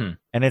 Mm-hmm.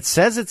 And it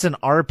says it's an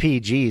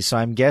RPG, so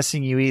I'm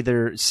guessing you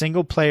either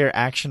single player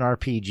action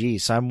RPG.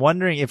 So I'm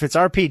wondering if it's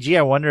RPG,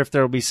 I wonder if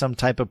there will be some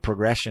type of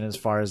progression as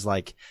far as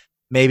like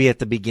maybe at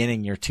the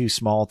beginning you're too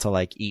small to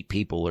like eat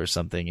people or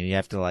something and you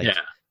have to like,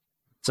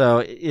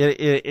 so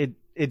it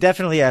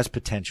definitely has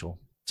potential.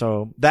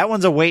 So that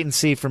one's a wait and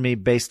see for me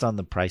based on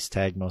the price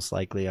tag. Most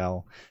likely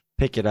I'll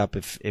pick it up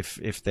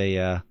if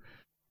they,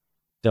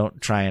 don't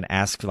try and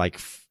ask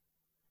like,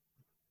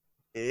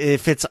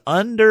 if it's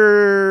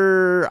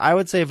under, I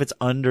would say if it's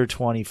under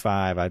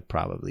 25, I'd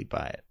probably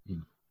buy it.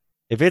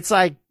 If it's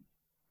like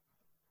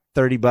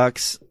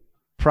 $30,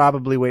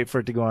 probably wait for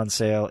it to go on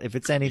sale. If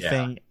it's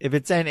anything,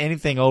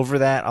 anything over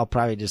that, I'll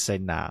probably just say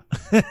nah.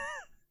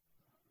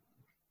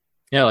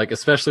 Yeah, like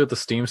especially with the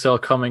Steam sale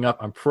coming up,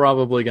 I'm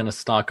probably going to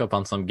stock up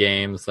on some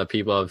games that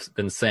people have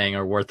been saying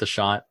are worth a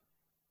shot,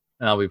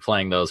 and I'll be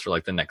playing those for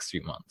like the next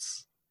few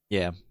months.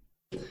 Yeah.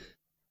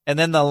 And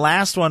then the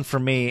last one for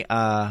me,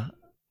 I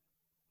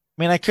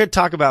mean, I could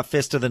talk about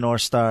Fist of the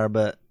North Star,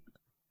 but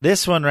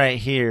this one right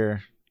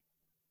here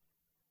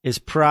is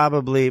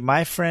probably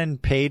my friend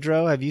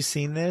Pedro. Have you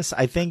seen this?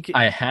 I think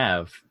I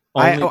have.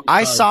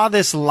 I saw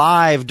this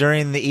live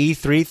during the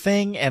E3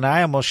 thing, and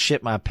I almost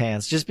shit my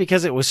pants just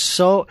because it's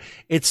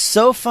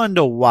so fun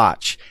to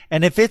watch.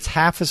 And if it's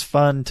half as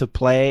fun to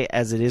play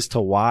as it is to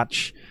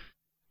watch,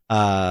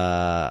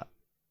 I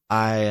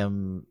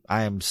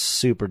am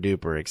super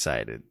duper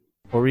excited.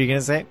 What were you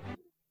going to say?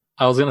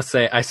 I was going to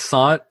say I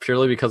saw it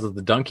purely because of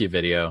the Donkey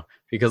video,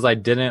 because I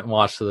didn't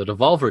watch the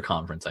Devolver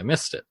conference. I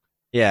missed it.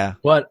 Yeah.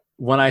 But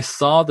when I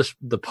saw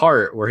the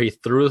part where he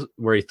throws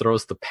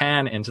the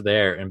pan into the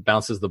air and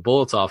bounces the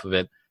bullets off of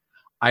it,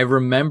 I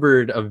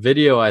remembered a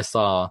video I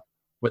saw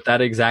with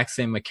that exact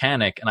same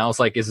mechanic, and I was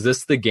like, is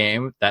this the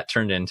game that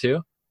turned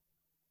into?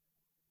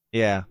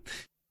 Yeah.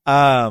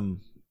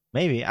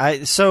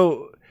 Maybe.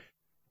 So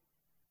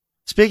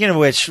speaking of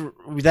which,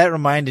 that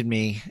reminded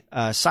me,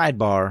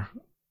 sidebar.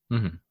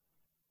 Mm-hmm.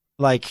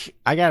 like,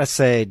 I gotta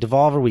say,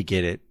 Devolver, we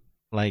get it.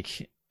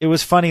 Like, it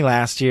was funny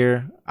last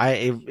year.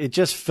 It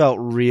just felt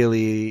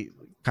really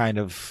kind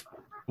of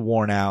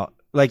worn out.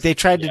 Like, they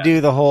tried to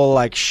do the whole,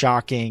 like,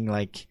 shocking,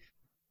 like,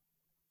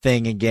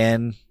 thing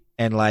again,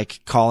 and,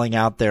 like, calling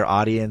out their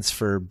audience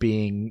for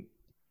being,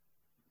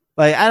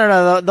 like, I don't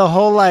know, the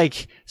whole,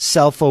 like,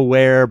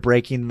 self-aware,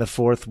 breaking the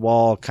fourth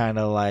wall, kind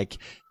of, like,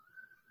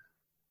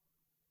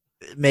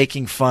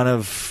 making fun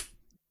of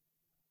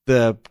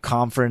the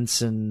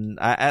conference, and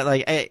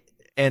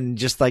and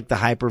just like the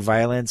hyper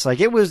violence. Like,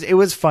 it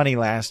was funny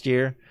last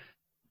year,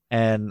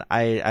 and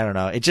I don't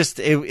know. It just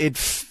I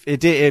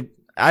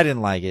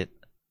didn't like it.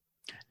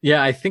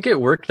 Yeah, I think it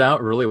worked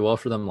out really well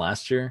for them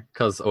last year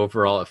because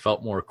overall it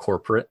felt more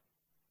corporate.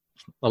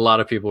 A lot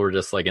of people were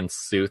just like in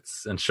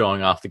suits and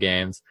showing off the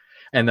games,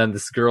 and then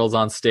this girl's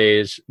on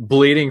stage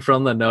bleeding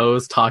from the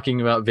nose talking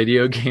about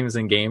video games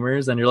and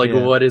gamers, and you're like,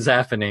 what is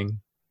happening?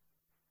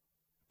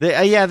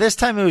 This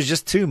time it was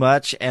just too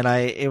much, and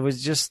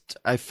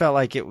I felt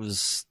like it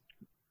was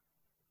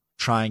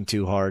trying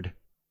too hard.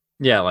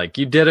 Yeah, like,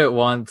 you did it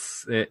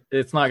once,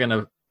 it's not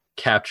gonna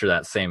capture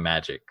that same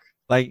magic.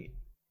 Like,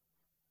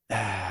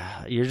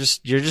 you're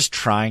just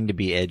trying to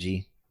be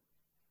edgy.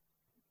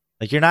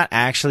 Like, you're not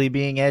actually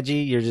being edgy,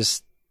 you're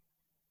just,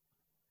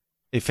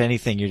 if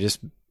anything, you're just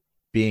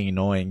being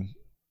annoying.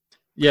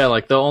 Yeah,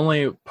 like, the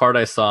only part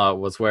I saw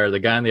was where the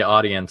guy in the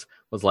audience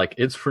was like,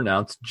 it's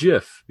pronounced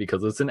GIF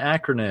because it's an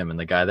acronym, and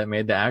the guy that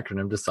made the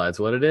acronym decides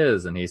what it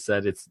is, and he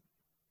said it's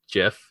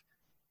GIF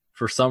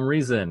for some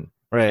reason.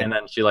 Right. And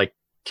then she, like,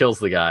 kills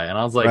the guy, and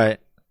I was like, right.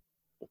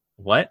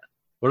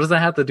 What does that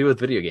have to do with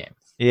video games?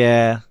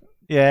 Yeah.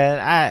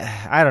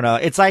 I don't know.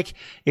 It's like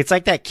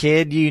that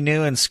kid you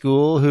knew in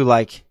school who,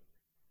 like,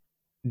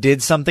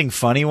 did something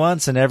funny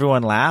once and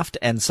everyone laughed,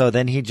 and so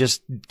then he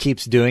just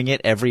keeps doing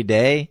it every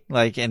day.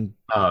 Like, and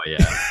oh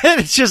yeah. And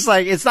it's just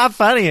like, it's not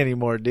funny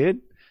anymore,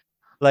 dude.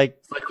 Like,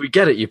 it's like, we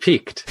get it, you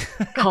peaked.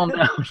 Calm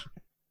down.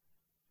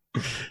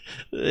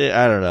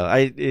 I don't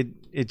know.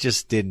 It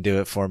just didn't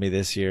do it for me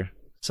this year.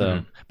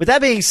 So, But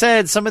that being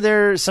said, some of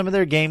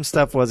their game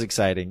stuff was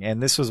exciting,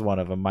 and this was one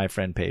of them. My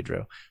Friend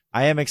Pedro.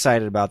 I am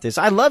excited about this.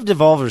 I love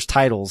Devolver's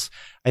titles.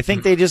 I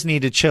think they just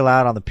need to chill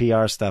out on the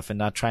PR stuff and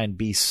not try and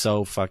be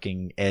so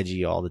fucking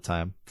edgy all the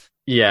time.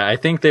 Yeah, I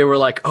think they were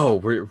like, "Oh,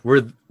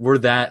 we're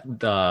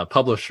that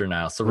publisher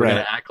now, so we're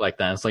gonna act like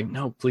that." It's like,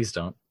 no, please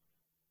don't.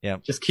 Yeah,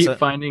 just keep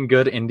finding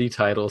good indie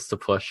titles to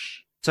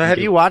push. So, have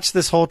you watched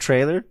this whole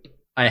trailer?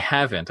 I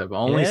haven't. I've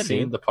only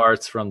seen the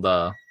parts from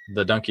the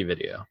Donkey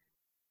video.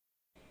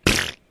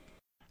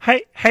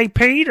 Hey,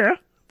 Peter,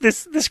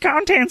 this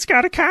content's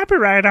got a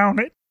copyright on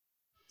it.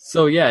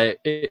 So yeah,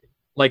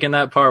 like in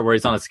that part where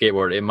he's on a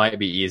skateboard, it might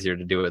be easier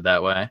to do it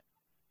that way.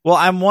 Well,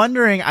 I'm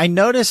wondering, I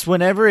noticed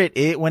whenever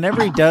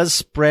he does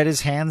spread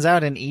his hands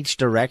out in each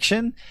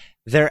direction,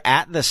 they're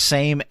at the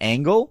same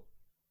angle.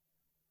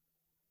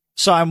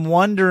 So I'm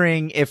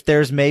wondering if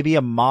there's maybe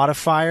a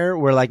modifier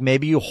where, like,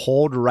 maybe you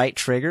hold right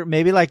trigger,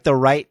 maybe like the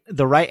right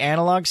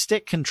analog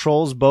stick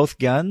controls both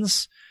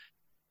guns.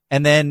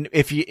 And then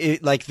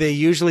like, they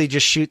usually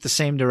just shoot the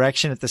same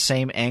direction at the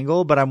same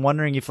angle, but I'm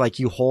wondering if, like,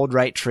 you hold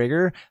right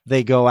trigger,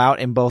 they go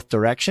out in both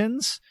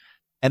directions.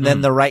 And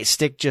then the right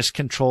stick just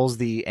controls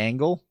the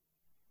angle.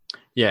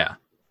 Yeah.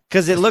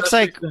 Cause it looks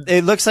like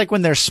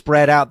when they're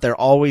spread out, they're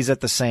always at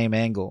the same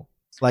angle.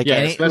 Like,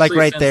 like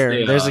right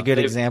there, there's a good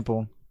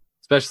example.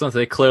 Especially since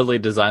they clearly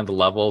designed the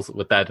levels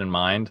with that in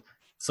mind.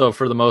 So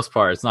for the most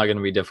part, it's not going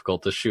to be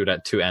difficult to shoot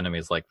at two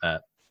enemies like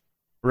that.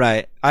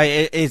 Right.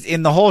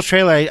 In the whole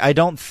trailer, I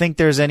don't think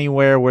there's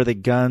anywhere where the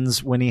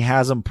guns, when he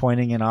has them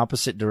pointing in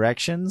opposite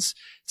directions.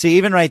 See,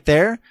 even right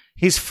there,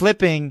 he's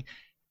flipping,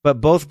 but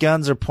both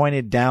guns are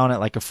pointed down at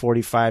like a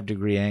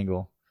 45-degree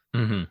angle.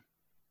 Mm-hmm.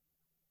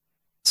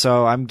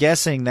 So I'm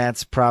guessing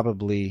that's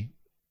probably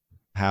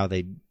how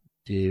they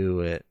do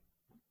it.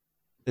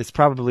 It's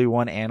probably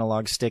one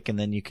analog stick, and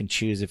then you can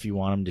choose if you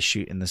want them to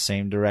shoot in the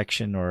same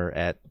direction or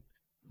at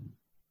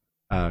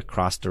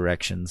cross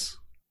directions.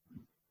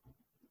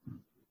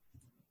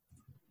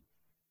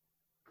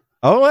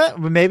 Oh,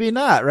 maybe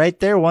not. Right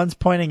there, one's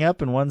pointing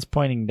up and one's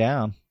pointing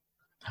down.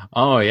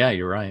 Oh, yeah,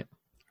 you're right.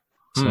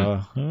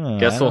 So,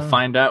 guess we'll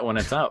find out when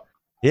it's out.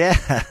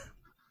 Yeah.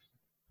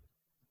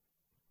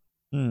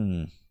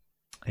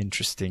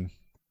 Interesting.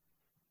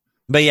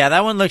 But yeah,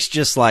 that one looks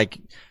just like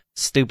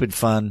stupid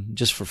fun,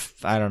 just for,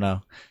 I don't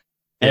know.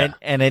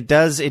 And it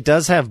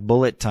does have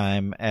bullet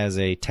time as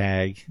a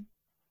tag,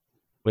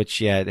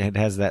 which, yeah, it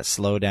has that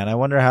slowdown. I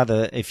wonder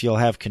if you'll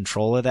have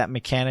control of that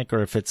mechanic,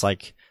 or if it's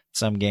like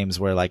some games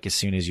where, like, as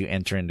soon as you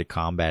enter into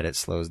combat, it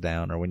slows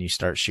down, or when you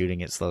start shooting,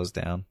 it slows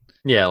down.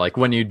 Yeah, like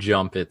when you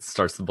jump, it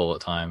starts the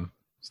bullet time,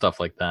 stuff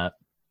like that.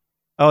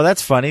 Oh,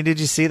 that's funny. Did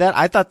you see that?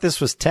 I thought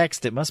this was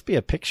text. It must be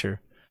a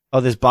picture.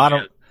 Oh, this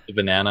bottom, the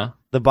banana.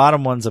 The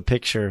bottom one's a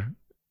picture,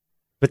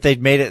 but they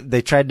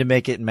tried to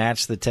make it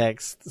match the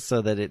text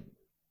so that it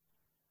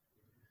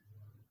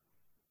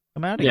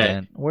come out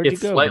again. Where'd you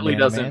go? It slightly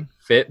doesn't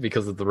fit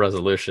because of the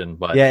resolution,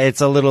 but yeah,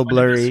 it's a little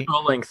blurry.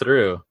 Scrolling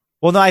through.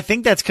 Well, no, I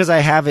think that's because I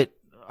have it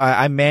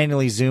I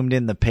manually zoomed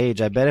in the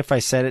page. I bet if I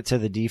set it to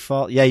the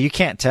default, you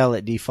can't tell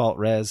at default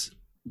res.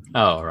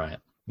 Oh, right.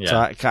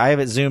 Yeah. So I have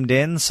it zoomed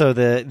in, so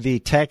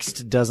the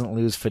text doesn't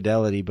lose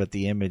fidelity, but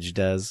the image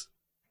does.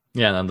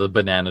 Yeah, and then the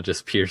banana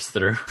just pierced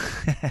through.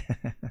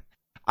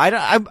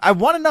 I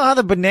want to know how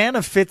the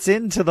banana fits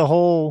into the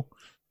whole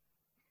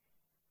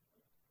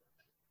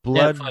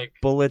blood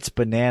bullets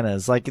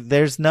bananas. Like, I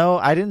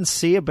didn't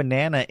see a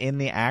banana in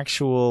the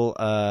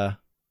actual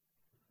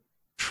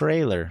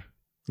trailer.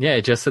 Yeah,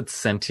 it just said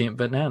sentient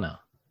banana.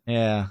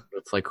 Yeah.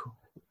 It's like,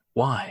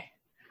 why?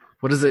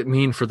 What does it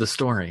mean for the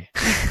story?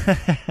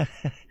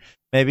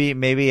 Maybe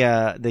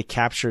they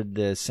captured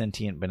the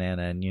sentient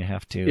banana and you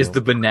have to... Is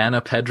the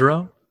banana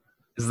Pedro?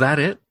 Is that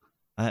it?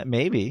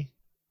 Maybe.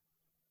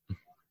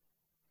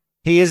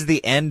 He is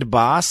the end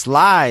boss?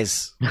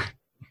 Lies.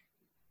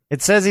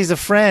 It says he's a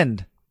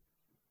friend.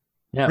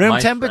 Yeah, Room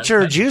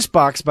temperature juice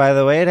box, by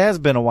the way. It has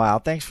been a while.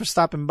 Thanks for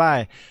stopping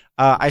by.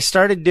 I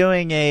started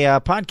doing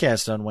a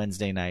podcast on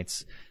Wednesday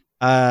nights.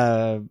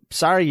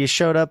 Sorry you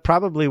showed up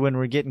probably when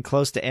we're getting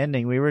close to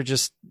ending. We were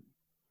just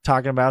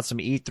talking about some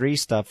E3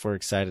 stuff we're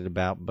excited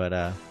about,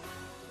 but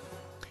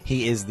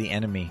he is the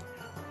enemy.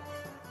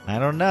 I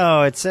don't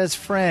know. It says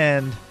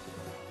friend.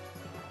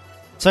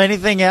 So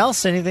anything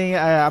else?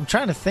 I'm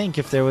trying to think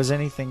if there was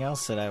anything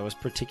else that I was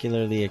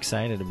particularly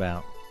excited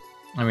about.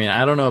 I mean,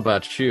 I don't know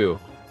about you,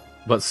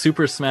 but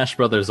Super Smash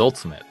Bros.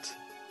 Ultimate.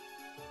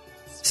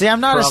 See,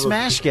 I'm not a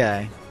Smash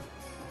guy.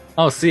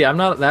 Oh, see, I'm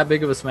not that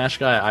big of a Smash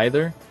guy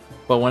either.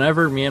 But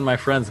whenever me and my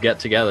friends get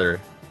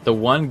together, the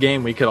one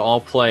game we could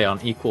all play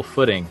on equal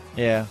footing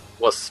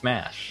was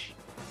Smash.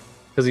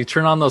 Because you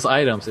turn on those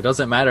items, it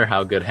doesn't matter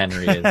how good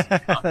Henry is.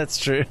 That's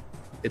true.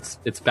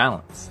 It's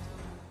balanced.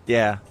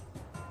 Yeah.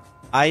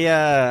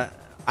 I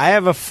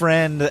have a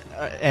friend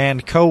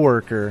and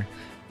coworker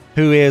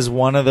who is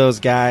one of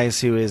those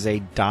guys who is a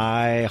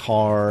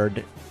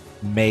die-hard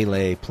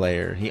Melee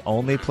player. He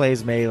only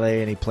plays Melee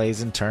and he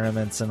plays in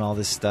tournaments and all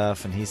this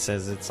stuff, and he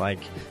says it's like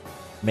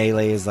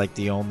Melee is like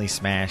the only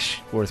Smash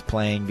worth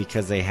playing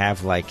because they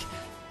have like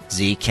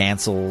Z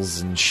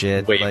cancels and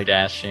shit, wave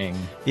dashing.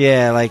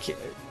 Yeah, like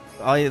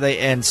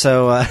and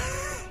so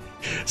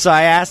so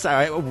I asked.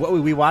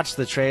 We watched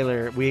the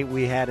trailer.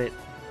 We had it,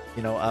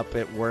 up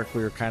at work.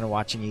 We were kind of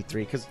watching E3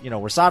 because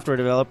we're software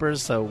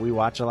developers, so we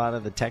watch a lot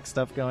of the tech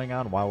stuff going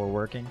on while we're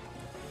working.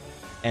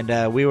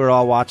 And we were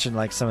all watching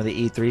like some of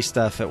the E3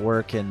 stuff at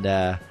work, and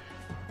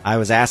I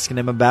was asking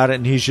him about it,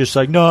 and he's just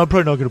like, "No, I'm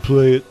probably not going to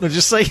play it." I'm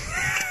just like,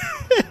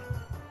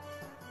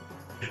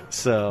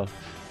 so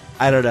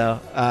I don't know.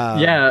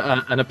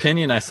 An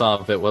opinion I saw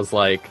of it was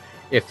like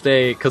because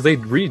they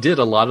redid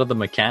a lot of the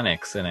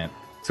mechanics in it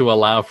to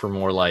allow for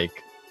more like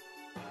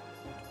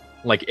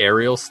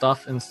aerial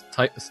stuff and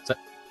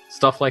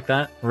stuff like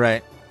that,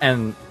 right?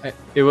 And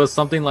it was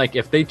something like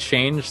if they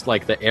changed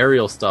like the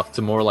aerial stuff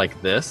to more like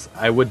this,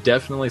 I would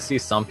definitely see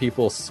some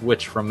people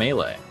switch from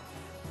Melee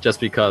just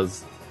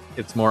because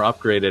it's more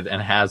upgraded and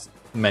has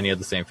many of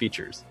the same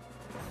features.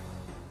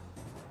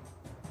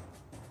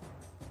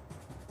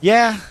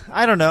 Yeah,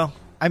 I don't know.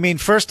 I mean,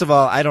 first of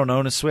all, I don't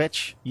own a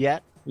Switch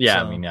yet.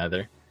 Yeah, so. Me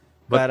neither.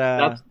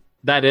 But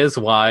that is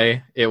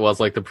why it was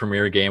like the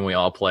premier game we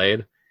all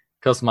played,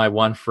 because my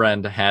one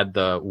friend had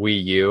the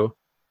Wii U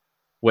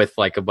with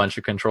like a bunch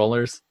of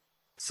controllers,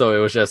 so it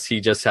was he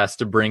just has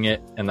to bring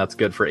it, and that's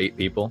good for 8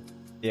 people.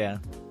 Yeah.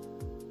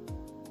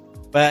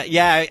 But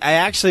yeah, I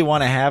actually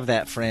want to have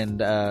that friend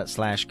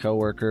 /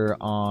 coworker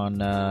on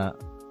the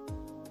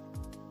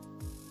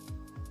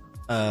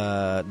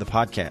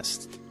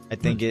podcast. I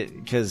think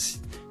because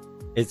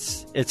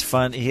it's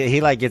fun.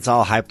 He like gets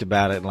all hyped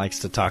about it and likes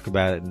to talk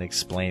about it and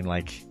explain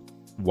like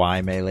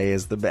why Melee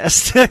is the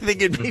best. I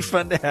think it'd be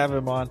fun to have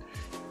him on.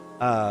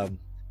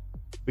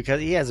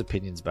 Because he has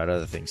opinions about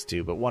other things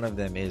too, but one of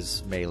them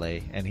is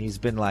Melee, and he's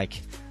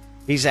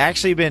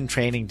actually been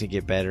training to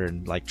get better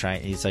and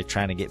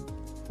trying to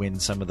win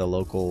some of the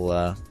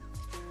local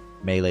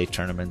Melee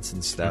tournaments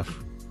and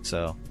stuff.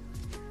 So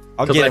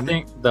I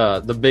think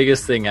the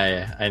biggest thing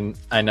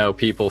I know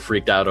people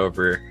freaked out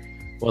over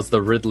was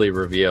the Ridley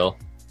reveal,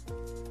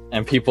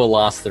 and people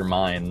lost their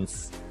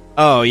minds.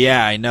 Oh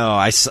yeah, I know.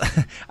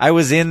 I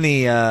was in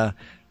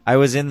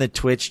the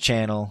Twitch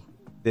channel,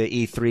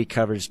 the E3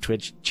 coverage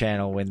Twitch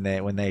channel when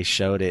they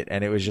showed it,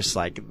 and it was just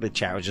like the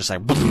chat was just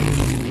like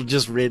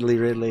just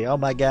Ridley. Oh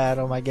my god.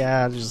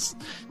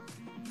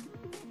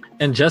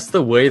 And just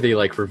the way they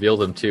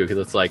revealed him too, because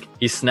it's like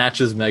he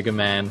snatches Mega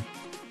Man,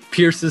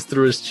 pierces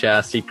through his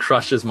chest, he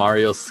crushes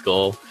Mario's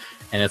skull,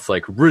 and it's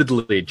like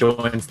Ridley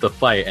joins the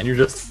fight, and you're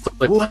just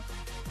like, what?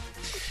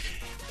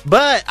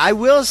 But I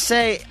will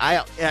say,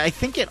 I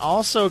think it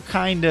also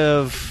kind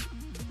of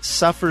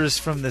suffers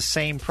from the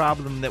same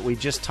problem that we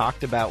just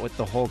talked about with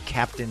the whole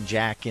Captain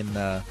Jack in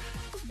the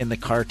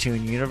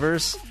cartoon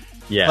universe.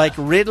 Yeah. Like,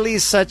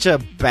 Ridley's such a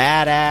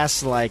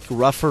badass,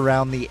 rough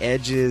around the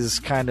edges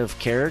kind of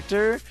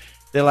character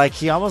that,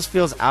 he almost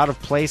feels out of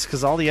place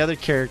because all the other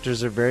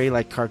characters are very,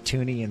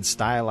 cartoony and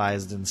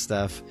stylized and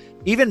stuff.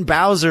 Even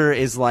Bowser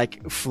is,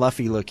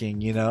 fluffy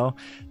looking,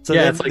 So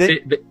yeah,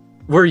 it's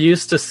we're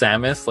used to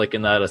Samus like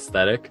in that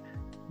aesthetic,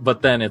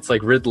 but then it's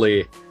like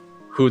Ridley,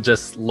 who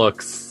just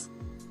looks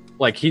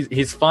like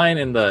he's fine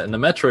in the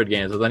Metroid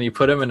games, but then you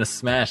put him in a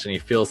Smash and he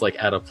feels like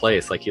out of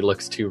place, like he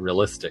looks too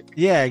realistic.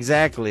 Yeah,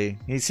 exactly.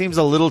 He seems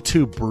a little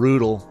too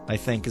brutal, I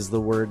think is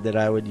the word that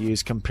I would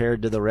use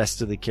compared to the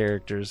rest of the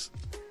characters.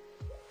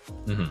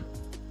 Mm-hmm.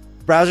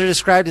 Bowser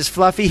described as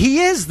fluffy. He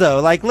is,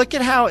 though. Like, look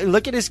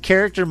at his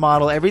character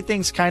model.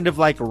 Everything's kind of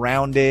like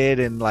rounded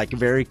and like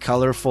very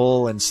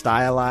colorful and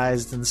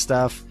stylized and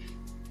stuff.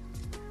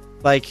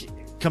 Like,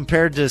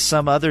 compared to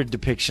some other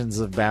depictions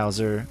of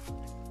Bowser.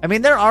 I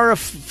mean, there are a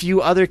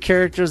few other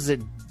characters that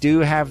do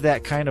have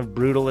that kind of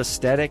brutal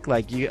aesthetic.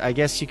 Like, I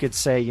guess you could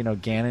say,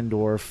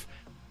 Ganondorf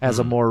has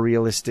a more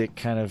realistic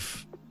kind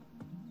of,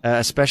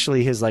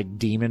 especially his like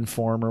demon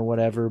form or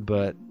whatever.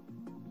 But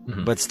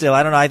still,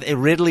 I don't know.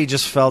 Ridley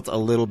just felt a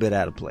little bit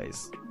out of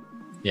place.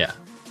 Yeah,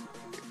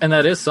 and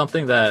that is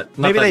something that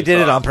maybe they did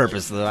it on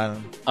purpose, though. I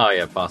don't know. Oh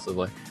yeah,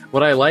 possibly.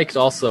 What I liked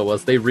also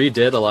was they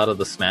redid a lot of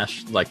the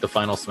Smash, like the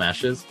final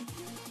Smashes,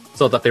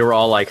 so that they were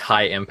all like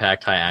high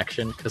impact, high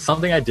action. Because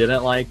something I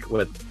didn't like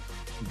with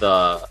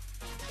the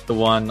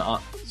one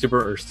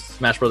Super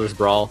Smash Brothers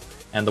Brawl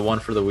and the one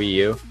for the Wii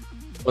U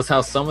was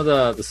how some of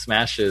the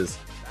Smashes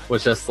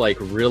was just like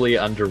really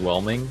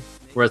underwhelming.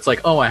 Where it's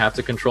like, oh, I have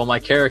to control my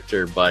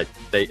character, but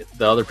the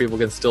other people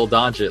can still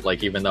dodge it.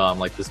 Like even though I'm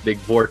like this big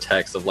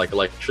vortex of like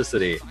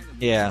electricity.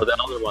 Yeah. But then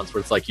other ones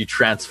where it's like you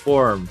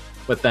transform,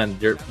 but then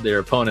their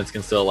opponents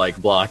can still like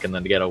block and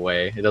then get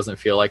away. It doesn't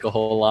feel like a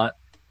whole lot.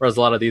 Whereas a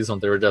lot of these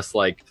ones, they were just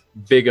like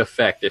big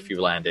effect if you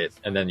land it,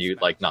 and then you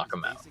like knock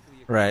them out.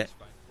 Right.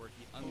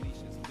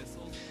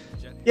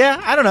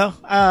 Yeah, I don't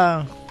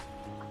know.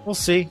 We'll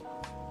see.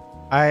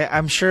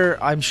 I'm sure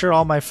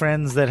all my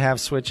friends that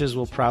have Switches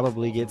will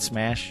probably get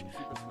Smash.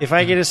 If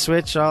I get a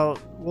Switch,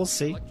 we'll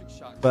see.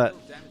 But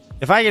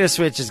if I get a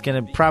Switch, it's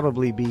gonna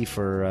probably be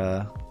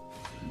for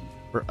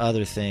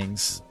other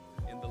things.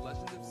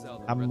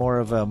 I'm more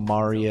of a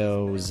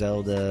Mario,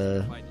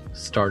 Zelda,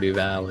 Stardew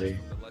Valley.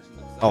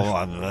 Oh,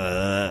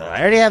 I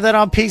already have that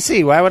on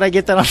PC. Why would I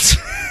get that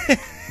on?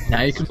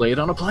 Now you can play it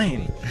on a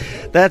plane.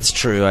 That's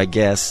true, I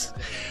guess.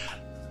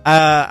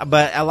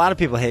 But a lot of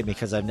people hate me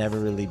because I've never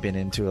really been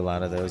into a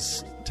lot of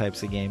those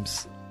types of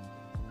games.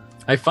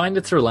 I find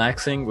it's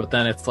relaxing, but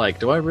then it's like,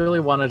 do I really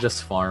want to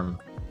just farm?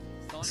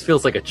 This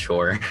feels like a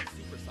chore.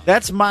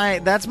 That's my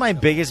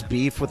biggest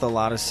beef with a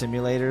lot of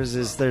simulators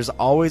is there's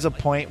always a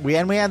point. We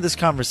had this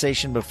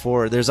conversation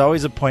before. There's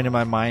always a point in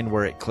my mind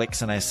where it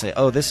clicks and I say,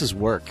 oh, this is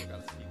work.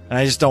 And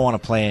I just don't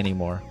want to play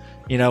anymore.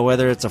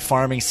 Whether it's a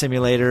farming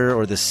simulator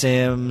or The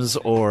Sims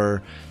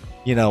or,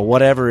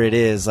 whatever it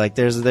is. Like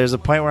there's a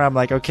point where I'm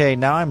like, okay,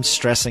 now I'm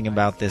stressing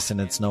about this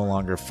and it's no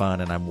longer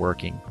fun and I'm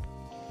working.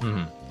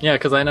 Mm-hmm. Yeah,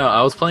 because I know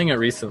I was playing it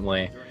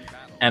recently,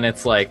 and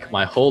it's like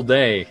my whole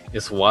day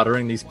is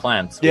watering these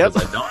plants because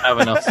I don't have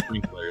enough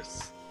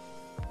sprinklers.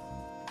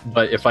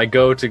 But if I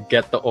go to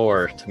get the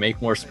ore to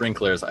make more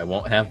sprinklers, I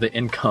won't have the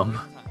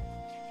income.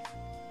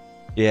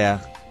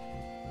 Yeah.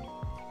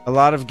 A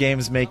lot of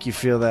games make you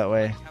feel that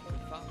way.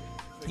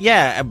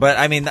 Yeah, but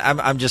I mean,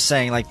 I'm just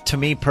saying, like, to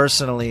me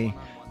personally,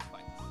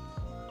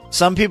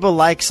 some people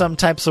like some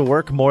types of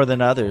work more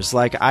than others.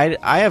 Like, I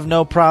have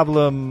no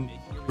problem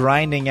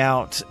grinding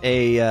out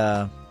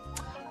a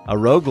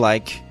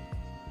roguelike.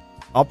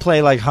 I'll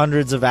play like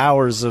hundreds of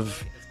hours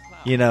of,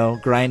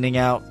 grinding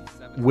out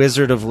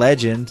Wizard of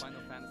Legend.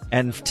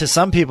 And to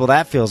some people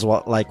that feels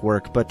like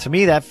work, but to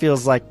me that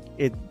feels like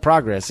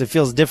progress. It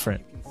feels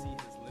different.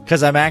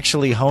 Because I'm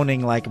actually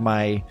honing like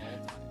my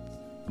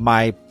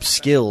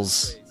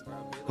skills.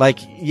 Like,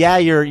 yeah,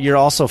 you're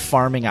also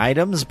farming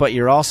items, but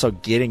you're also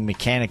getting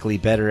mechanically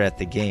better at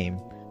the game.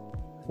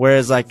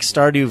 Whereas like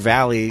Stardew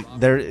Valley,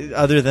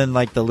 other than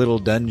like the little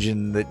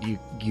dungeon that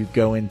you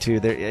go into,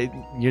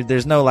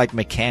 there's no like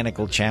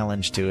mechanical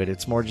challenge to it.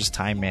 It's more just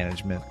time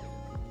management.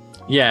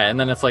 Yeah, and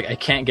then it's like I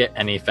can't get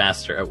any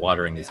faster at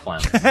watering these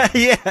plants.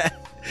 Yeah,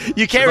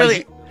 you can't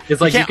really. It's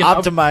like you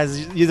can't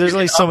optimize. There's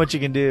only so much you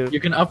can do. You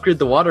can upgrade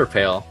the water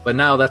pail, but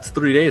now that's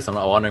 3 days I'm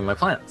not watering my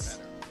plants.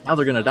 Now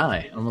they're gonna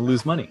die. I'm gonna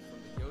lose money.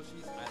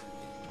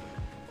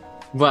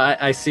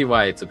 But I see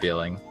why it's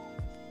appealing.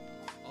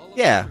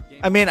 Yeah,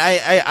 I mean,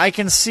 I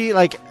can see,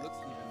 like,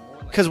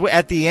 because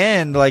at the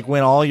end, like,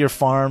 when all your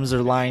farms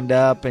are lined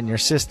up and your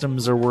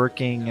systems are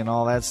working and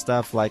all that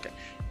stuff, like,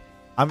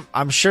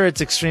 I'm sure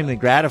it's extremely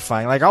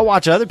gratifying. Like, I'll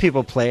watch other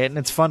people play it, and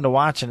it's fun to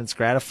watch, and it's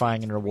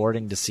gratifying and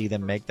rewarding to see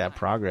them make that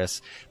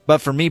progress. But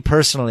for me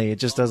personally, it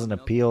just doesn't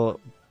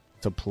appeal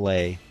to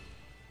play.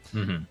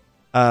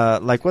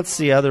 Mm-hmm. Like, what's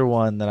the other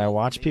one that I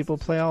watch people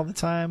play all the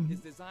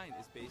time?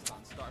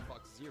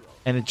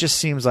 And it just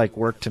seems like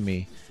work to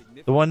me.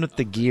 The one with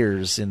the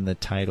gears in the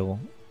title,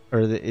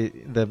 or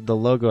the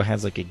logo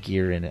has like a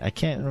gear in it. I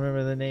can't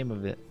remember the name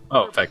of it.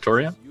 Oh,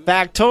 Factorio?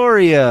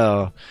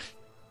 Factorio!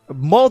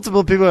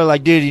 multiple people are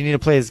like, dude, you need to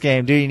play this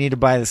game. Dude, you need to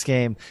buy this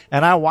game.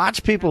 And I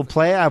watch people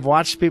play. I've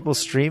watched people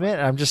stream it.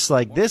 And I'm just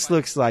like, this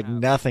looks like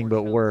nothing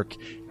but work.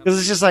 Because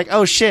it's just like,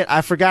 oh shit,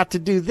 I forgot to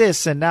do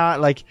this. And now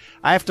like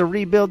I have to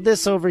rebuild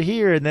this over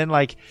here. And then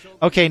like,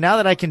 okay, now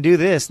that I can do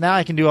this, now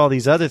I can do all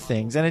these other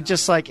things. And it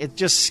just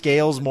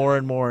scales more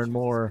and more and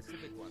more.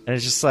 And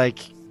it's just like,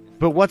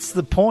 but what's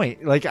the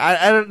point? Like,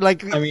 I don't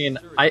like. I mean,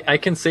 I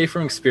can say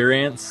from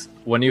experience,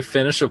 when you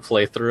finish a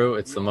playthrough,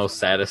 it's the most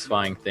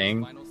satisfying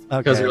thing.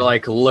 Because you're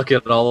like, look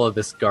at all of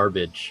this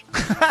garbage.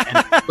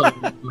 And it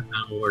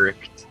somehow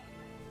worked.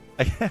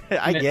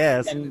 I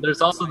guess. And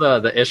there's also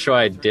the issue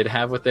I did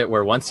have with it,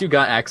 where once you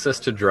got access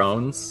to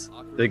drones,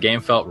 the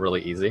game felt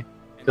really easy.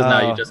 Because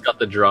now you just got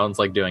the drones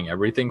like doing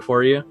everything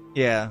for you.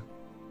 Yeah.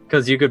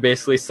 Because you could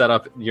basically set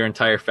up your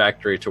entire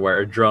factory to where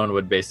a drone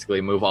would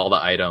basically move all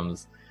the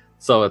items.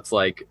 So it's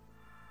like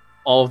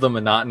all of the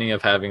monotony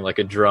of having like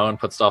a drone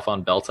put stuff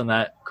on belt and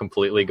that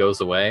completely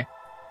goes away.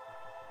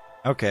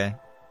 Okay.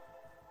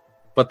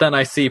 But then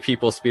I see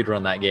people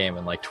speedrun that game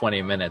in like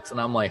 20 minutes, and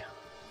I'm like,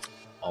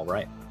 all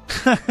right.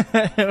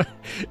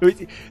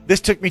 This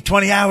took me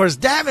 20 hours,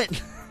 damn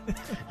it!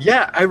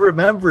 Yeah, I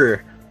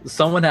remember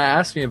someone had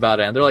asked me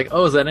about it, and they're like,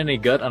 oh, is that any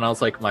good? And I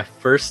was like, my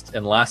first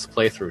and last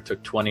playthrough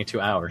took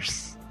 22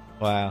 hours.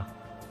 Wow.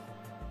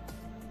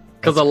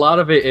 Because a lot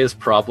of it is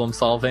problem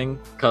solving,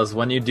 because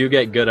when you do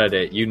get good at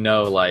it, you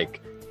know, like,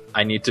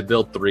 I need to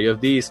build 3 of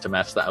these to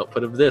match the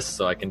output of this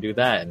so I can do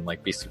that and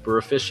like be super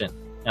efficient.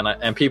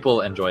 And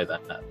people enjoy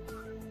that.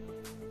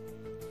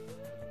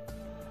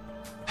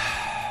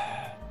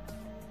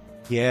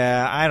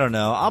 Yeah, I don't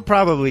know. I'll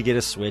probably get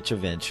a Switch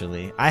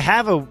eventually. I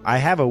have a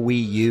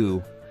Wii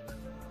U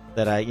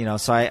that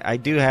I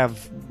do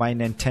have. My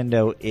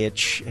Nintendo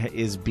itch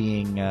is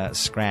being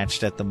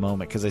scratched at the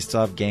moment because I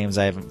still have games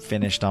I haven't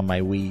finished on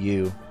my Wii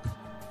U.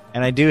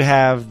 And I do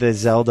have the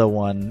Zelda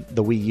one,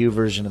 the Wii U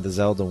version of the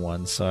Zelda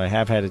one, so I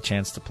have had a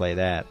chance to play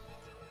that.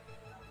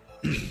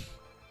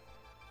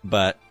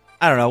 But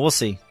I don't know. We'll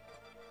see.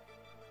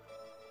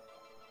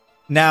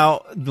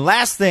 Now,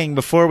 last thing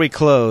before we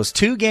close,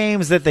 2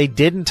 games that they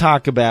didn't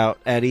talk about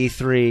at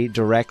E3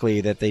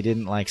 directly that they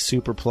didn't like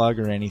super plug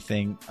or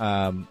anything.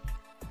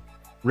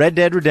 Red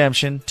Dead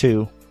Redemption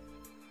 2.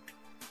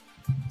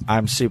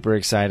 I'm super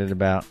excited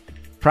about.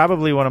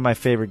 Probably one of my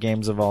favorite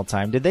games of all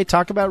time. Did they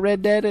talk about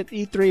Red Dead at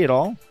E3 at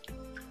all?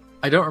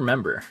 I don't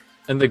remember.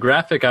 In the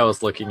graphic I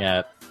was looking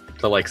at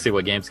to like see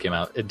what games came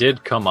out, it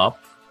did come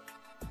up.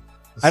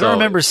 I don't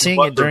remember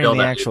seeing it during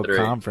the actual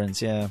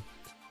conference, yeah.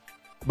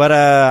 But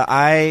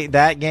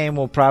that game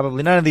will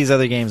probably, none of these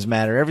other games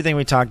matter. Everything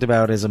we talked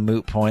about is a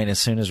moot point as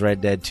soon as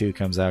Red Dead 2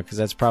 comes out, because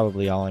that's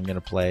probably all I'm going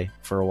to play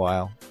for a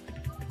while.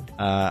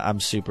 I'm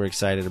super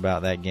excited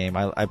about that game.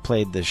 I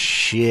played the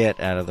shit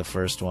out of the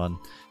first one.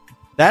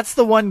 That's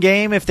the one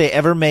game, if they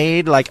ever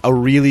made like a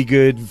really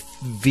good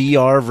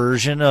VR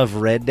version of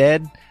Red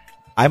Dead,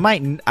 I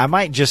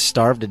might just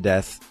starve to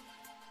death.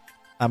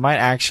 I might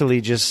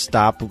actually just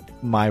stop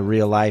my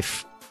real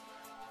life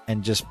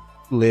and just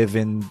live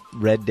in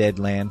Red Dead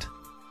land.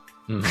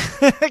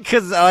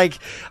 Because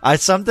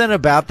something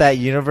about that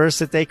universe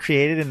that they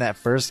created in that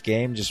first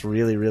game just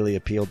really, really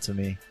appealed to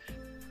me.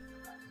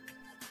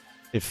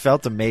 It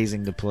felt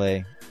amazing to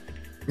play.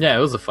 Yeah, it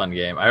was a fun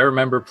game. I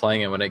remember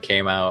playing it when it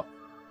came out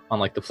on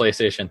like the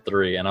PlayStation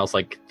 3, and I was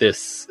like,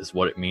 this is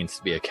what it means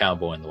to be a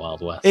cowboy in the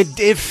Wild West.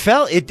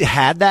 It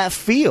had that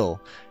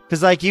feel.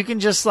 Because like you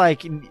can just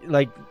like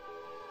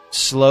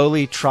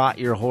slowly trot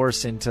your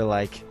horse into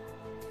like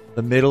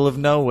the middle of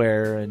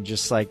nowhere, and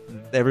just like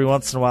every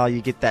once in a while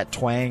you get that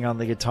twang on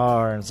the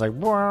guitar, and it's like,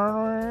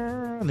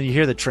 and then you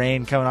hear the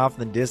train coming off in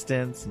the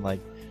distance, and like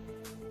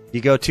you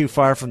go too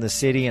far from the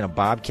city and a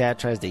bobcat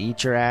tries to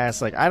eat your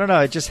ass. Like, I don't know,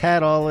 it just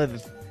had all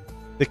of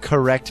the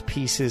correct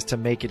pieces to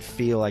make it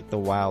feel like the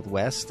Wild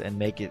West and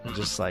make it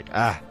just like,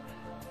 I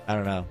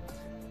don't know.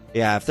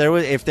 Yeah,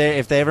 if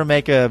they ever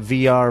make a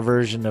VR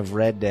version of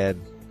Red Dead,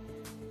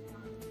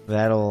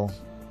 that'll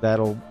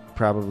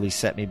probably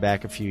set me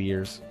back a few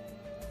years.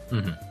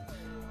 Mm-hmm.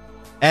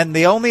 And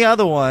the only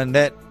other one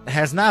that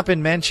has not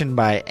been mentioned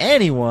by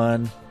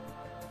anyone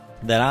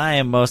that I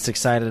am most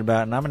excited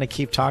about, and I'm going to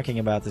keep talking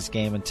about this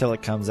game until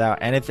it comes out,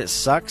 and if it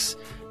sucks,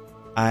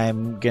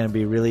 I'm going to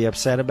be really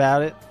upset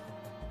about it.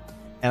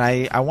 And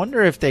I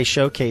wonder if they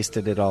showcased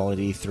it at all at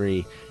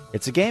E3.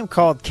 It's a game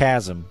called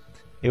Chasm.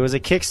 It was a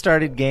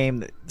Kickstarted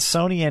game that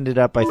Sony ended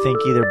up, I think,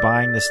 either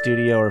buying the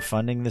studio or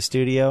funding the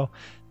studio.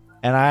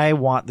 And I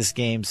want this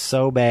game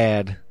so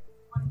bad.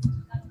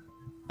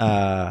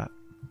 I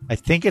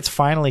think it's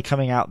finally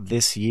coming out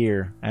this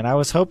year, and I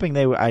was hoping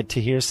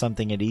to hear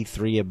something at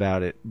E3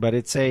 about it. But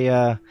it's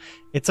a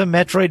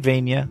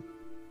Metroidvania,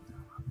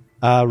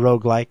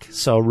 roguelike,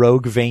 so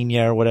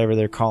Roguevania or whatever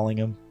they're calling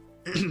them.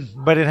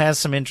 But it has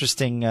some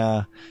interesting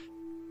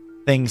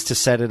things to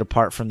set it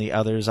apart from the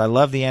others. I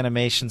love the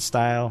animation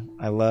style.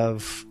 I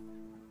love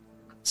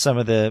some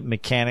of the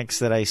mechanics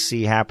that I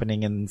see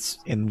happening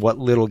in what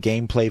little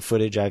gameplay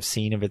footage I've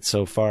seen of it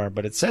so far.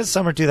 But it says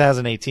summer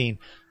 2018.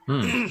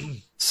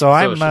 So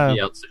I'm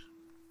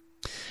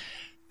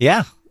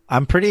Yeah,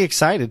 I'm pretty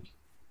excited.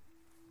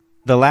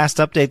 The last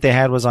update they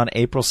had was on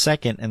April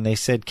 2nd, and they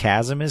said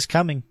Chasm is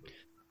coming.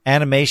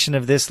 Animation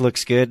of this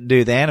looks good.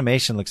 Dude, the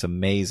animation looks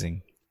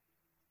amazing.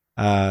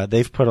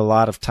 They've put a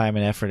lot of time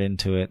and effort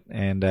into it,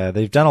 and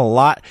they've done a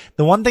lot.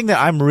 The one thing that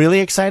I'm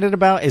really excited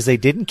about is they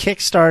didn't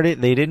kickstart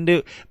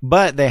it,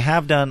 but they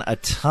have done a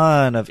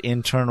ton of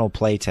internal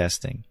play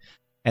testing,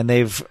 and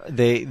they've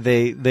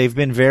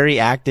been very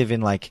active in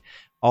like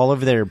all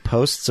of their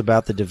posts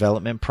about the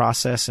development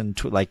process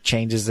and like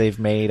changes they've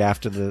made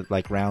after the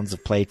like rounds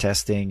of play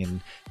testing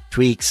and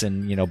tweaks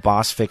and, you know,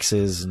 boss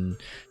fixes and,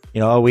 you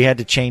know, oh, we had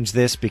to change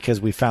this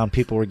because we found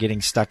people were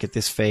getting stuck at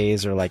this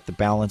phase or like the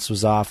balance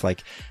was off.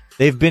 Like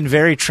they've been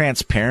very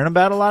transparent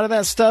about a lot of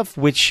that stuff,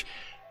 which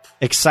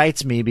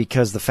excites me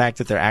because the fact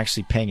that they're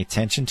actually paying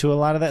attention to a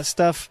lot of that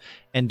stuff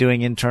and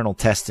doing internal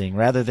testing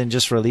rather than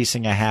just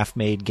releasing a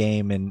half-made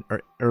game in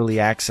early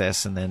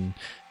access and then,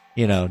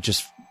 you know,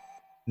 just,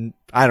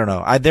 I don't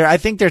know. I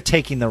think they're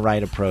taking the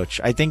right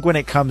approach. I think when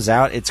it comes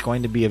out, it's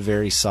going to be a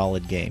very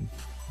solid game.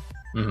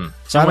 Mm-hmm.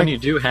 So when you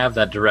do have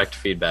that direct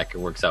feedback, it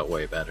works out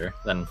way better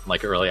than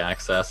like early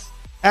access.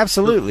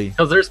 Absolutely.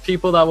 Because there's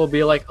people that will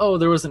be like, oh,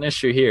 there was an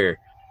issue here,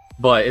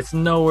 but it's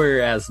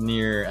nowhere as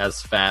near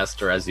as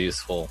fast or as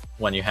useful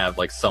when you have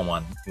like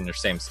someone in your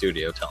same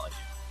studio telling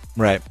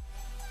you. Right.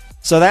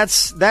 So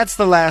that's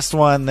the last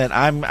one that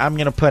I'm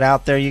going to put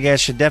out there. You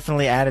guys should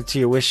definitely add it to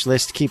your wish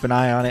list. Keep an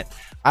eye on it.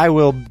 I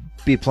will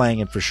be playing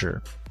it for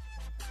sure.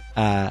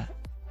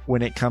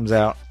 When it comes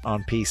out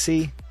on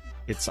PC,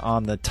 it's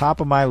on the top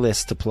of my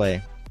list to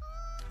play.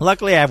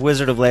 Luckily, I have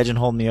Wizard of Legend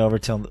holding me over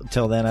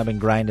till then. I've been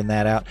grinding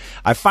that out.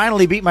 I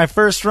finally beat my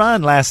first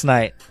run last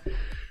night.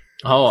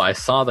 Oh, I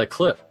saw the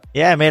clip.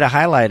 Yeah, I made a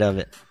highlight of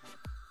it.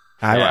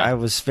 I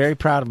was very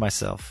proud of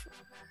myself.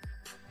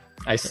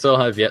 I still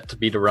have yet to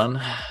beat a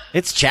run.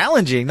 It's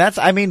challenging. But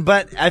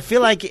I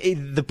feel like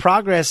the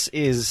progress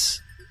is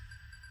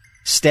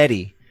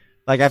steady.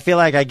 Like, I feel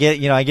like I get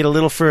a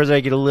little further, I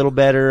get a little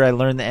better, I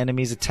learn the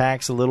enemy's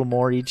attacks a little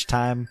more each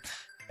time.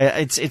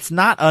 It's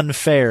not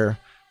unfair,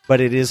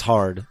 but it is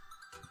hard.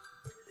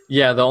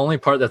 Yeah, the only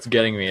part that's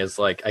getting me is,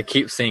 like, I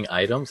keep seeing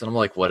items, and I'm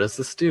like, what does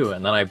this do?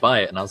 And then I buy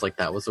it, and I was like,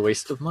 that was a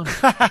waste of money.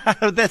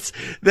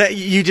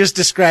 You just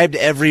described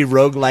every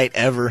roguelite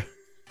ever.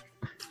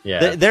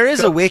 Yeah. There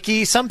is a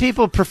wiki. Some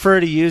people prefer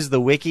to use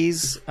the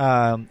wikis.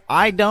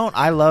 I don't.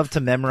 I love to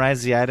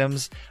memorize the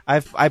items.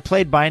 I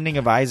played Binding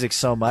of Isaac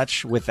so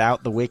much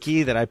without the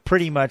wiki that I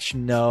pretty much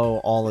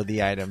know all of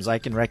the items. I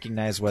can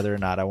recognize whether or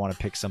not I want to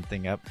pick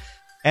something up.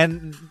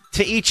 And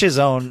to each his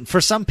own.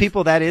 For some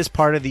people, that is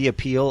part of the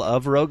appeal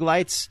of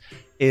roguelites.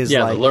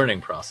 The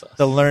learning process.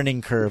 The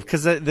learning curve.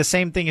 Because the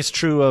same thing is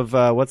true of,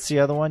 what's the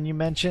other one you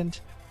mentioned?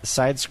 The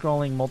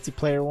side-scrolling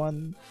multiplayer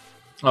one?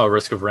 Oh,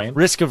 Risk of Rain?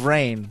 Risk of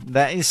Rain.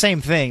 That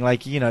same thing.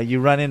 Like, you know, you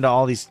run into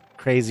all these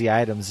crazy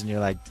items and you're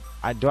like,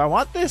 do I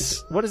want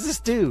this? What does this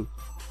do?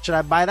 Should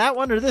I buy that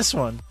one or this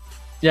one?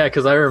 Yeah,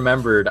 because I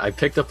remembered I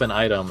picked up an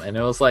item and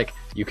it was like,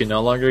 you can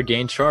no longer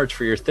gain charge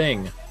for your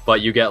thing, but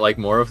you get like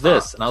more of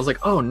this. And I was like,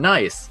 oh,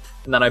 nice.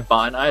 And then I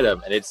bought an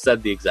item and it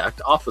said the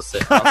exact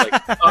opposite. And I was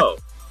like, oh,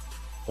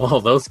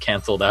 well, those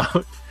canceled out.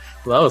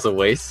 Well, that was a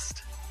waste.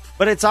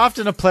 But it's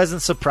often a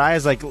pleasant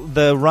surprise. Like,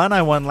 the run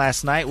I won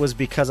last night was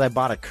because I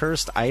bought a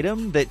cursed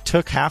item that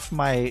took half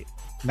my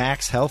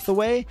max health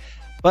away.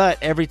 But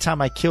every time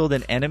I killed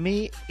an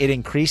enemy, it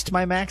increased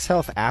my max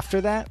health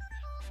after that.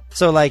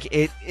 So, like,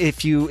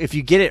 if you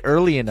get it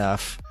early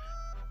enough,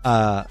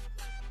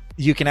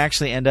 you can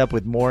actually end up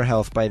with more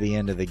health by the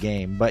end of the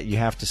game. But you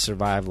have to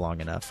survive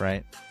long enough,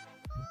 right?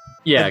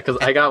 Yeah, because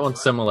I got one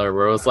similar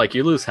where it was like,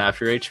 you lose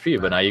half your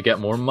HP, but now you get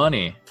more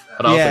money.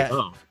 But I was like,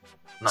 oh.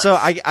 Nice. So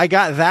I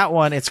got that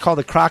one. It's called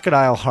the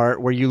Crocodile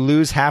Heart, where you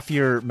lose half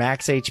your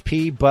max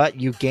HP, but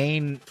you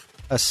gain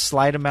a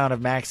slight amount of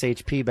max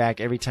HP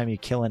back every time you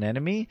kill an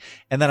enemy.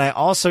 And then I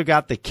also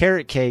got the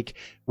Carrot Cake,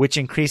 which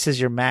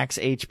increases your max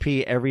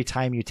HP every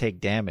time you take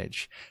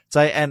damage. So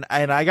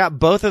I got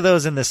both of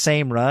those in the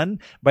same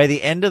run. By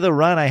the end of the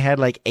run, I had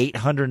like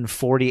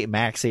 840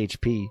 max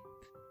HP.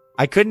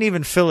 I couldn't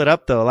even fill it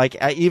up though. Like,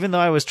 even though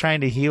I was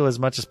trying to heal as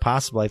much as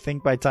possible, I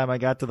think by the time I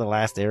got to the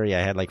last area,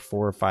 I had like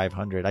 400 or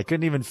 500. I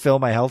couldn't even fill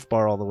my health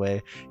bar all the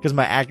way because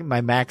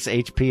my max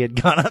HP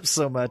had gone up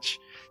so much.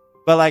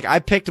 But like, I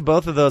picked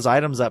both of those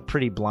items up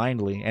pretty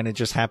blindly, and it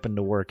just happened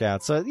to work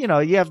out. So, you know,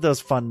 you have those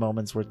fun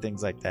moments where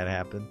things like that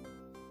happen.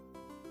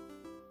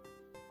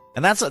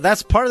 And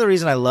that's part of the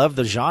reason I love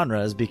the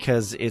genre, is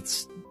because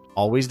it's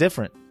always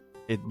different.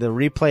 The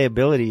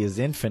replayability is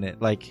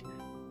infinite. Like,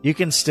 you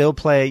can still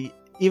play.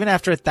 Even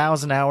after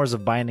 1,000 hours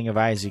of Binding of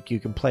Isaac,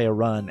 you can play a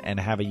run and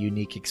have a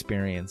unique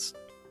experience.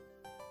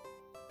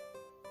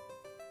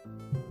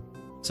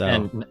 So,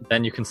 and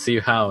then you can see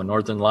how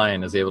Northern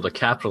Lion is able to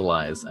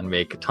capitalize and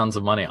make tons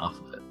of money off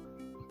of it.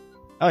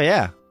 Oh,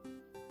 yeah.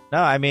 No,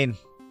 I mean,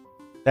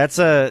 that's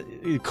a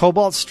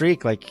Cobalt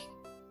Streak. Like,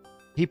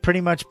 he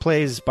pretty much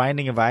plays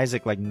Binding of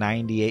Isaac like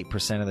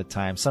 98% of the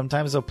time.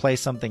 Sometimes he'll play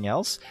something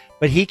else,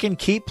 but he can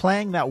keep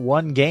playing that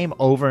one game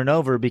over and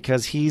over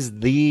because he's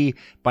the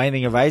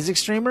Binding of Isaac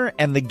streamer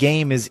and the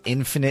game is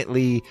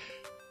infinitely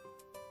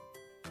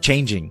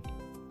changing.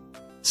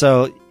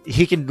 So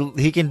he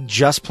can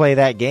just play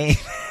that game.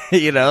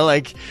 You know,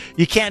 like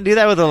you can't do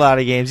that with a lot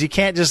of games. You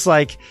can't just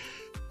like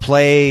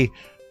play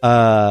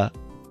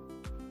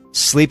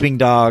Sleeping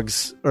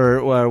Dogs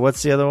or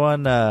what's the other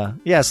one?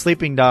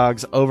 Sleeping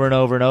Dogs over and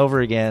over and over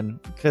again,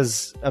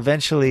 because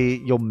eventually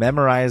you'll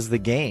memorize the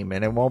game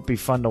and it won't be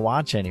fun to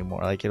watch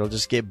anymore. Like it'll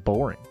just get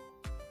boring.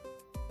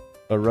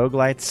 But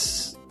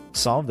roguelites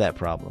solve that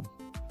problem.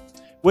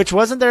 Which,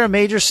 wasn't there a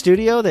major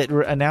studio that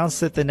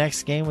announced that the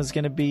next game was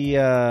going to be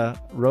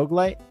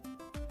roguelite?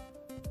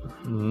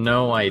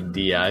 No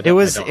idea. It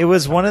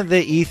was one of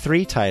the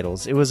E3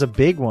 titles. It was a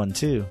big one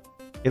too.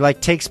 It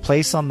like takes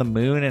place on the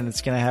moon and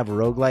it's going to have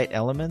roguelite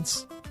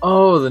elements.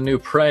 Oh, the new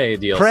Prey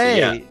DLC.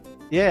 Prey.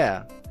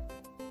 Yeah.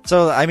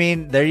 So I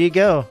mean, there you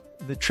go.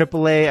 The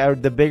AAA or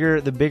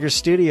the bigger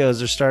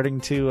studios are starting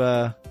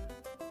to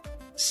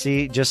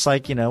see, just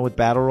like, you know, with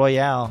Battle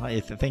Royale.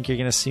 I think you're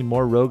going to see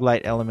more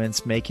roguelite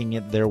elements making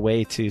it their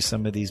way to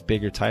some of these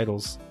bigger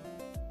titles.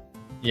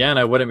 Yeah, and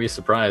I wouldn't be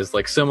surprised.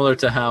 Like similar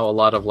to how a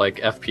lot of like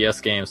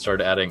FPS games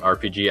started adding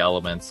RPG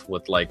elements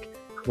with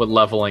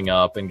leveling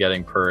up and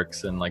getting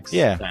perks and like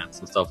stats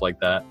and stuff like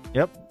that.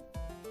 Yep.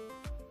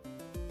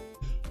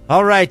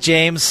 All right,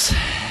 James.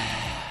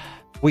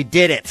 We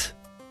did it.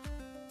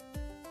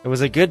 It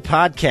was a good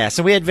podcast.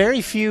 And we had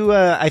very few,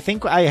 I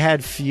think I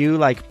had few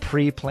like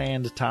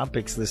pre-planned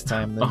topics this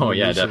time. Oh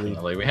yeah,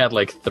 definitely. We had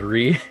like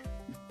 3.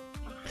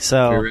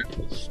 So we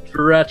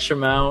stretch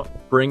them out,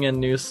 bring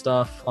in new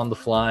stuff on the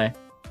fly.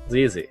 It's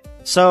easy.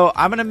 So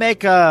I'm going to make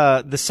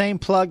the same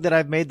plug that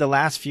I've made the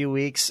last few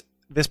weeks.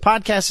 This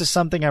podcast is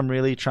something I'm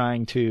really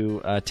trying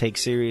to take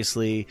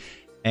seriously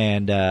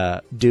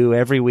and do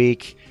every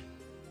week,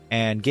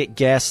 and get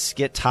guests,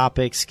 get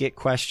topics, get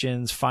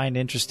questions, find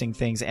interesting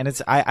things.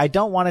 And I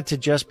don't want it to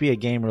just be a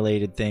game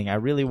related thing. I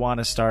really want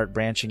to start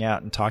branching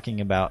out and talking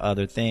about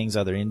other things,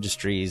 other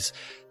industries.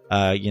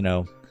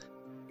 Politics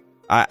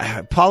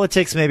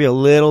maybe a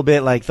little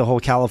bit, like the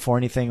whole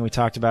California thing we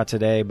talked about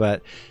today.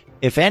 But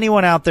if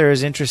anyone out there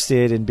is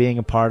interested in being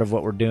a part of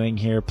what we're doing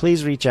here,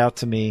 please reach out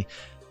to me.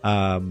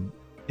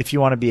 If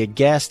you want to be a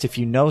guest, if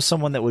you know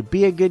someone that would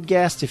be a good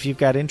guest, if you've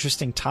got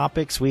interesting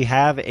topics, we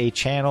have a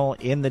channel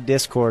in the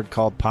Discord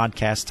called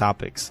Podcast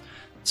Topics.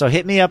 So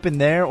hit me up in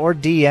there or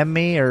DM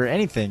me or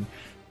anything.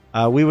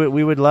 We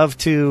would love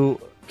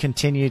to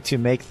continue to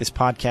make this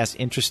podcast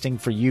interesting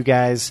for you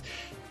guys.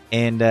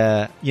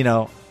 And,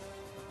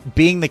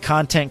 being the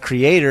content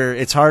creator,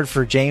 it's hard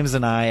for James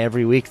and I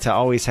every week to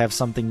always have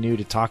something new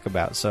to talk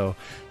about. So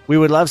we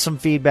would love some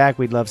feedback.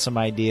 We'd love some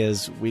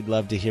ideas. We'd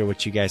love to hear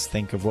what you guys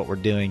think of what we're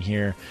doing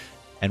here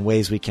and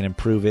ways we can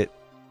improve it.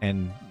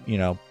 And,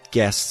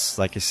 guests,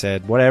 like I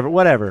said,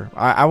 whatever.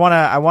 I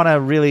want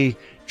to really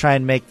try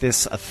and make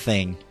this a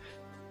thing.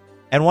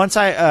 And once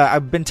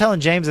I've been telling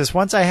James this,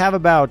 once I have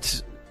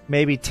about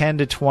maybe 10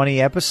 to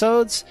 20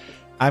 episodes,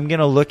 I'm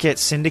going to look at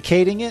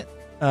syndicating it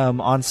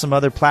on some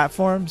other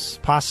platforms,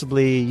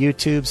 possibly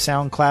YouTube,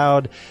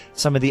 SoundCloud,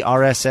 some of the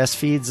RSS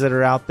feeds that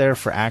are out there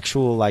for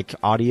actual like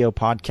audio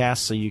podcasts,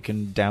 so you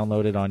can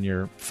download it on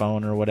your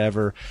phone or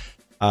whatever.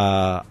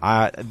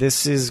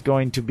 This is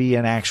going to be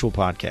an actual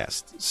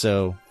podcast,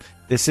 so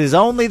this is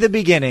only the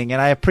beginning,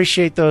 and I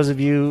appreciate those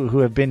of you who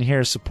have been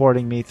here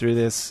supporting me through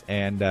this,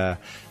 and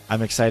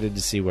I'm excited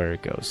to see where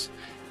it goes.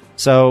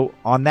 So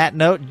on that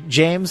note,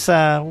 James,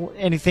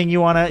 anything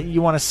you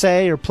wanna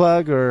say or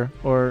plug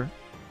or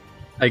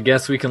I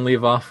guess we can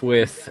leave off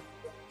with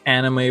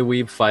Anime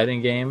Weeb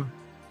Fighting Game.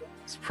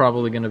 It's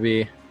probably going to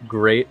be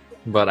great,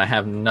 but I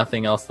have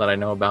nothing else that I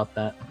know about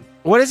that.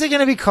 What is it going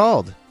to be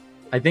called?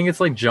 I think it's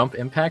like Jump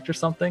Impact or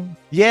something.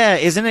 Yeah,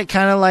 isn't it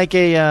kind of like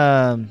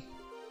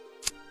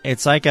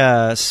it's like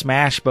a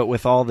Smash, but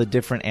with all the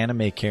different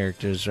anime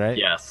characters, right?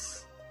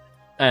 Yes.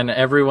 And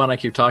everyone I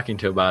keep talking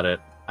to about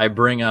it, I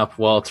bring up,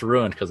 well, it's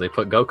ruined because they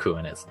put Goku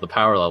in it, so the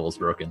power level's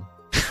broken.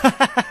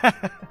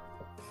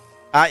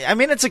 I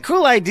mean, it's a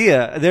cool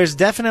idea. There's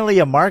definitely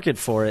a market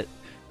for it.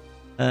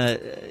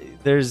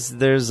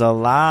 There's a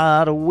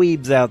lot of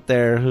weebs out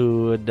there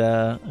who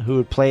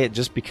would play it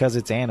just because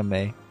it's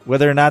anime.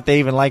 Whether or not they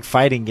even like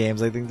fighting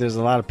games, I think there's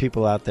a lot of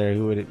people out there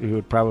who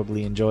would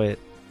probably enjoy it.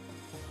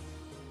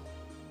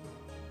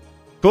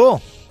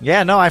 Cool.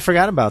 Yeah, no, I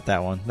forgot about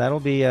that one. It'll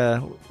be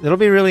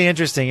really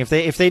interesting if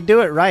they do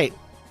it right.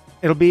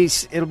 It'll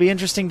be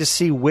interesting to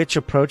see which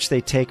approach they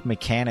take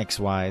mechanics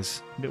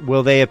wise.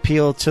 Will they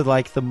appeal to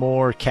like the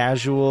more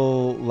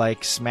casual,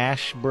 like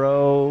Smash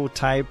Bro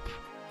type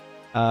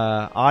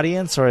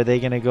audience, or are they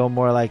going to go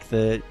more like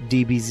the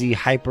DBZ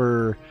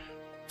hyper,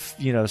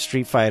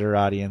 Street Fighter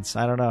audience?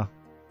 I don't know.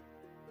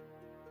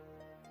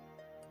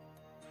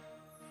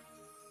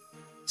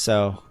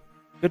 So,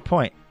 good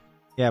point.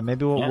 Yeah,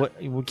 maybe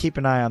we'll keep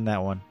an eye on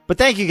that one. But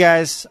thank you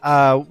guys.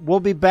 We'll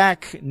be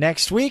back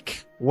next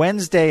week,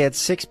 Wednesday at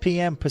 6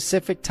 p.m.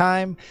 Pacific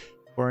time.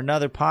 for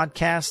another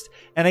podcast.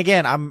 And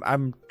again,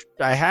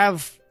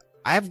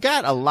 I've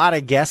got a lot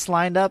of guests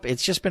lined up.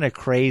 It's just been a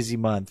crazy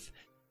month,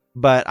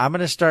 but I'm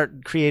going to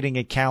start creating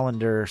a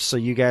calendar so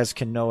you guys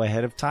can know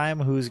ahead of time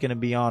who's going to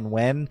be on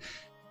when.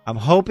 I'm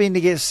hoping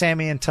to get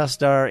Sammy and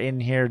Tusdar in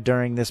here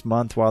during this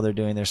month while they're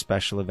doing their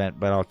special event,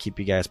 but I'll keep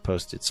you guys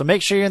posted. So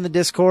make sure you're in the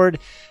Discord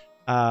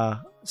so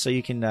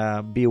you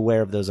can be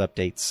aware of those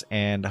updates.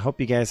 And I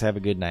hope you guys have a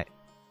good night.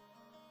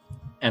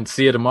 And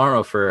see you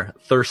tomorrow for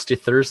Thirsty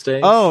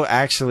Thursday. Oh,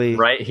 actually.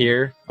 Right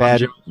here.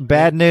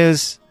 Bad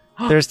news.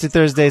 Thirsty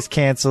Thursday's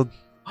canceled.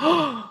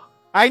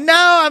 I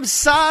know. I'm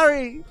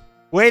sorry.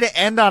 Way to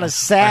end on a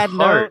sad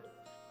note.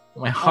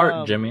 My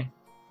heart, Jimmy.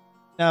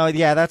 No,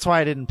 yeah, that's why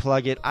I didn't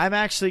plug it. I'm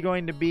actually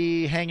going to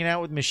be hanging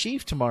out with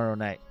Mashif tomorrow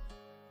night.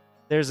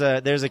 There's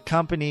a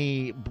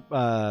company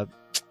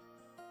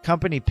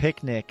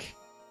picnic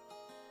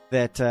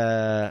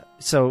that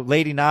so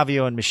Lady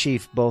Navio and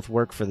Mashif both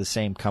work for the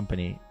same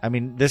company. I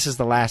mean, this is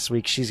the last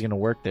week she's going to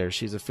work there.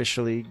 She's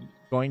officially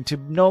going to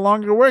no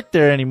longer work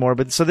there anymore.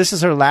 But so this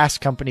is her last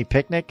company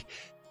picnic.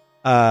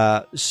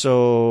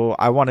 So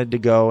I wanted to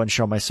go and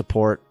show my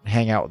support,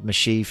 hang out with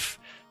Mashif.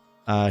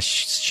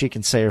 She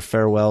can say her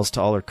farewells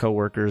to all her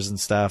coworkers and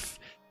stuff.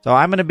 So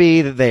I'm going to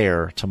be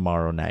there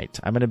tomorrow night.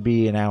 I'm going to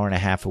be an hour and a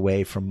half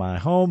away from my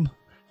home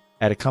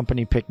at a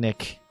company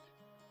picnic,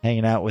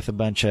 hanging out with a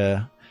bunch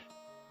of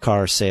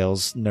car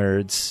sales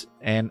nerds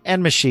and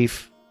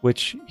Mashif,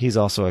 which he's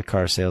also a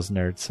car sales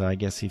nerd. So I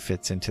guess he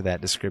fits into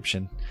that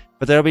description,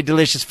 but there'll be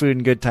delicious food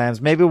and good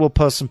times. Maybe we'll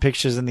post some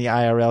pictures in the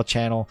IRL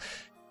channel.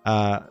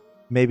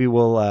 Maybe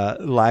we'll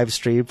live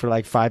stream for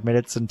like 5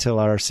 minutes until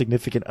our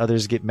significant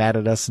others get mad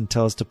at us and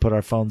tell us to put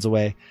our phones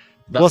away.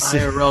 We'll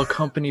IRL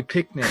company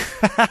picnic.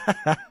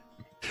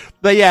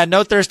 But yeah,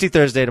 no Thirsty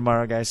Thursday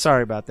tomorrow, guys.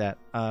 Sorry about that.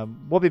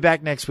 We'll be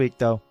back next week,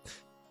 though.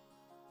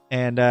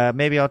 And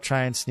maybe I'll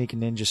try and sneak a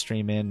Ninja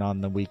stream in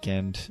on the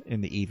weekend in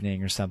the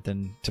evening or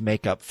something to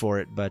make up for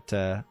it. But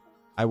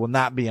I will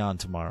not be on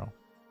tomorrow.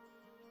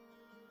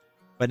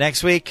 But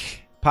next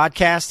week,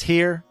 podcast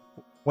here,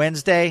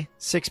 Wednesday,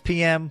 6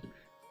 p.m.,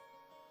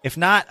 If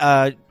not,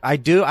 I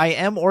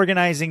am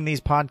organizing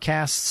these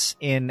podcasts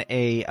in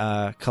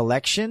a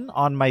collection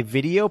on my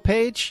video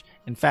page.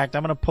 In fact,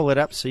 I'm going to pull it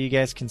up so you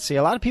guys can see.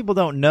 A lot of people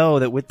don't know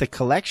that with the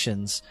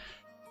collections,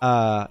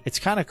 it's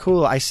kind of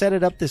cool. I set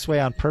it up this way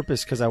on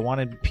purpose because I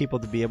wanted people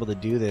to be able to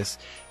do this.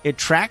 It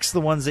tracks the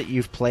ones that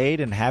you've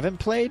played and haven't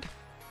played,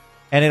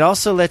 and it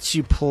also lets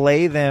you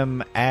play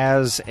them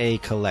as a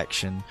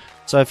collection.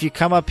 So if you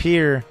come up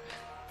here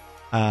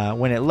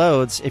when it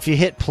loads, if you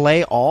hit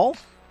play all,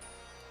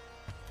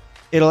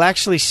 it'll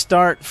actually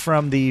start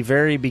from the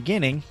very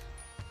beginning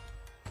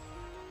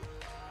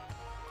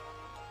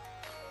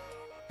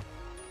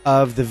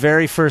of the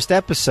very first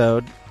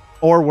episode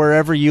or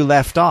wherever you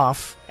left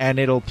off, and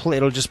it'll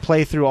just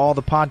play through all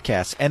the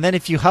podcasts. And then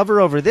if you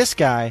hover over this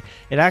guy,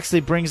 it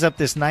actually brings up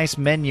this nice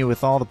menu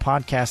with all the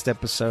podcast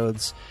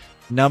episodes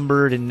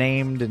numbered and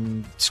named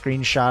and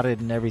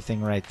screenshotted and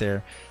everything right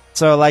there.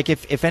 So, like,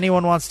 if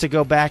anyone wants to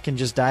go back and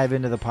just dive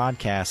into the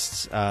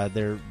podcasts,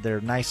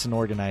 they're nice and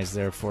organized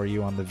there for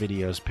you on the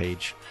videos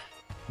page.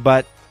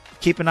 But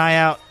keep an eye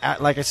out.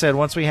 Like I said,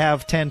 once we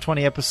have 10,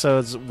 20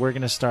 episodes, we're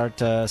going to start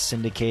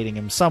syndicating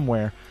them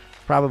somewhere,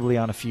 probably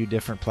on a few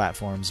different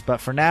platforms.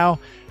 But for now,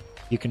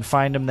 you can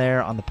find them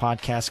there on the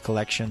podcast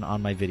collection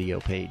on my video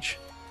page.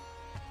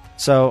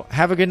 So,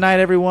 have a good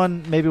night,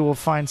 everyone. Maybe we'll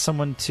find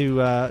someone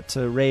to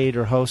raid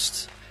or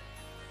host.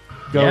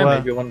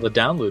 Maybe one of the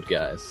download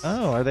guys.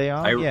 Oh, are they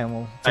on?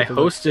 I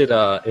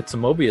hosted It's a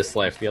Mobius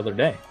Life the other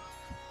day.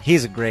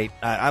 He's a great.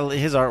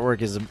 His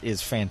artwork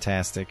is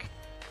fantastic.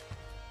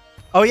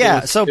 Oh yeah,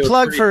 so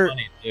plug for.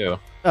 Funny too.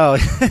 Oh,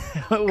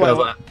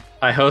 well,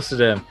 I hosted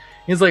him.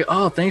 He's like,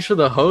 "Oh, thanks for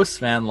the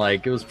host, man.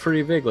 Like, it was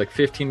pretty big, like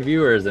 15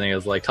 viewers." And he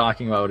was like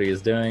talking about what he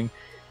was doing.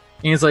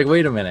 And he's like,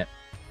 "Wait a minute,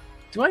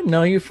 do I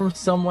know you from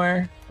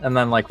somewhere?" And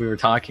then like we were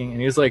talking,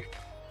 and he was like,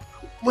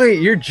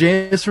 "Wait, you're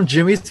James from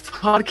Jimmy's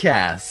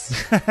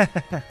podcast."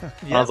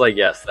 Yep. I was like,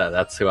 "Yes,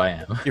 that's who I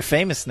am." You're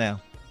famous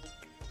now.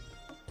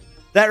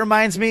 That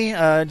reminds me,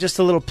 just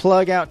a little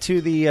plug out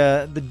to the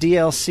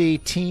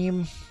DLC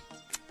team.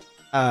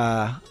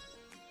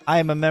 I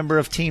am a member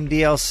of Team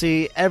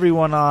DLC.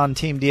 Everyone on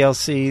Team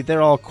DLC,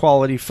 they're all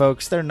quality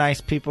folks. They're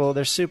nice people.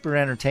 They're super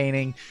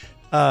entertaining.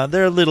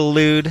 They're a little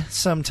lewd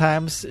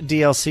sometimes.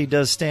 DLC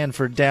does stand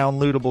for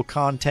downloadable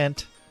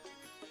content.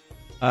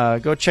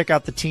 Go check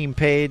out the team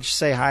page.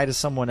 Say hi to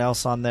someone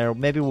else on there.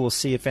 Maybe we'll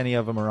see if any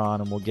of them are on,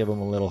 and we'll give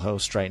them a little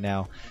host right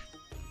now.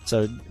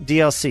 So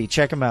DLC,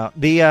 check him out.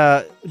 The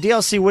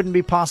DLC wouldn't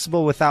be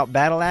possible without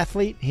Battle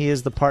Athlete. He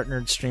is the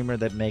partnered streamer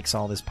that makes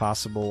all this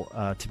possible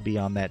to be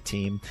on that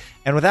team.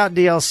 And without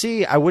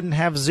DLC, I wouldn't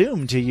have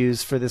Zoom to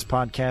use for this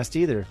podcast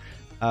either.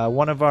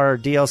 One of our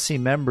DLC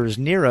members,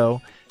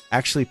 Nero,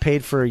 actually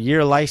paid for a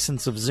year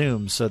license of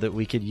Zoom so that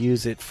we could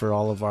use it for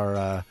all of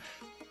our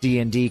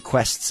D&D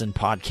quests and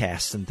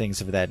podcasts and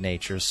things of that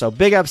nature. So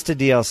big ups to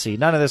DLC.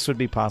 None of this would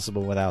be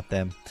possible without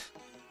them.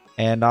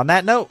 And on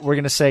that note, we're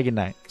going to say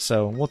goodnight.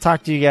 So we'll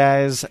talk to you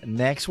guys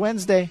next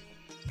Wednesday.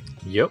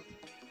 Yep.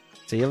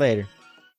 See you later.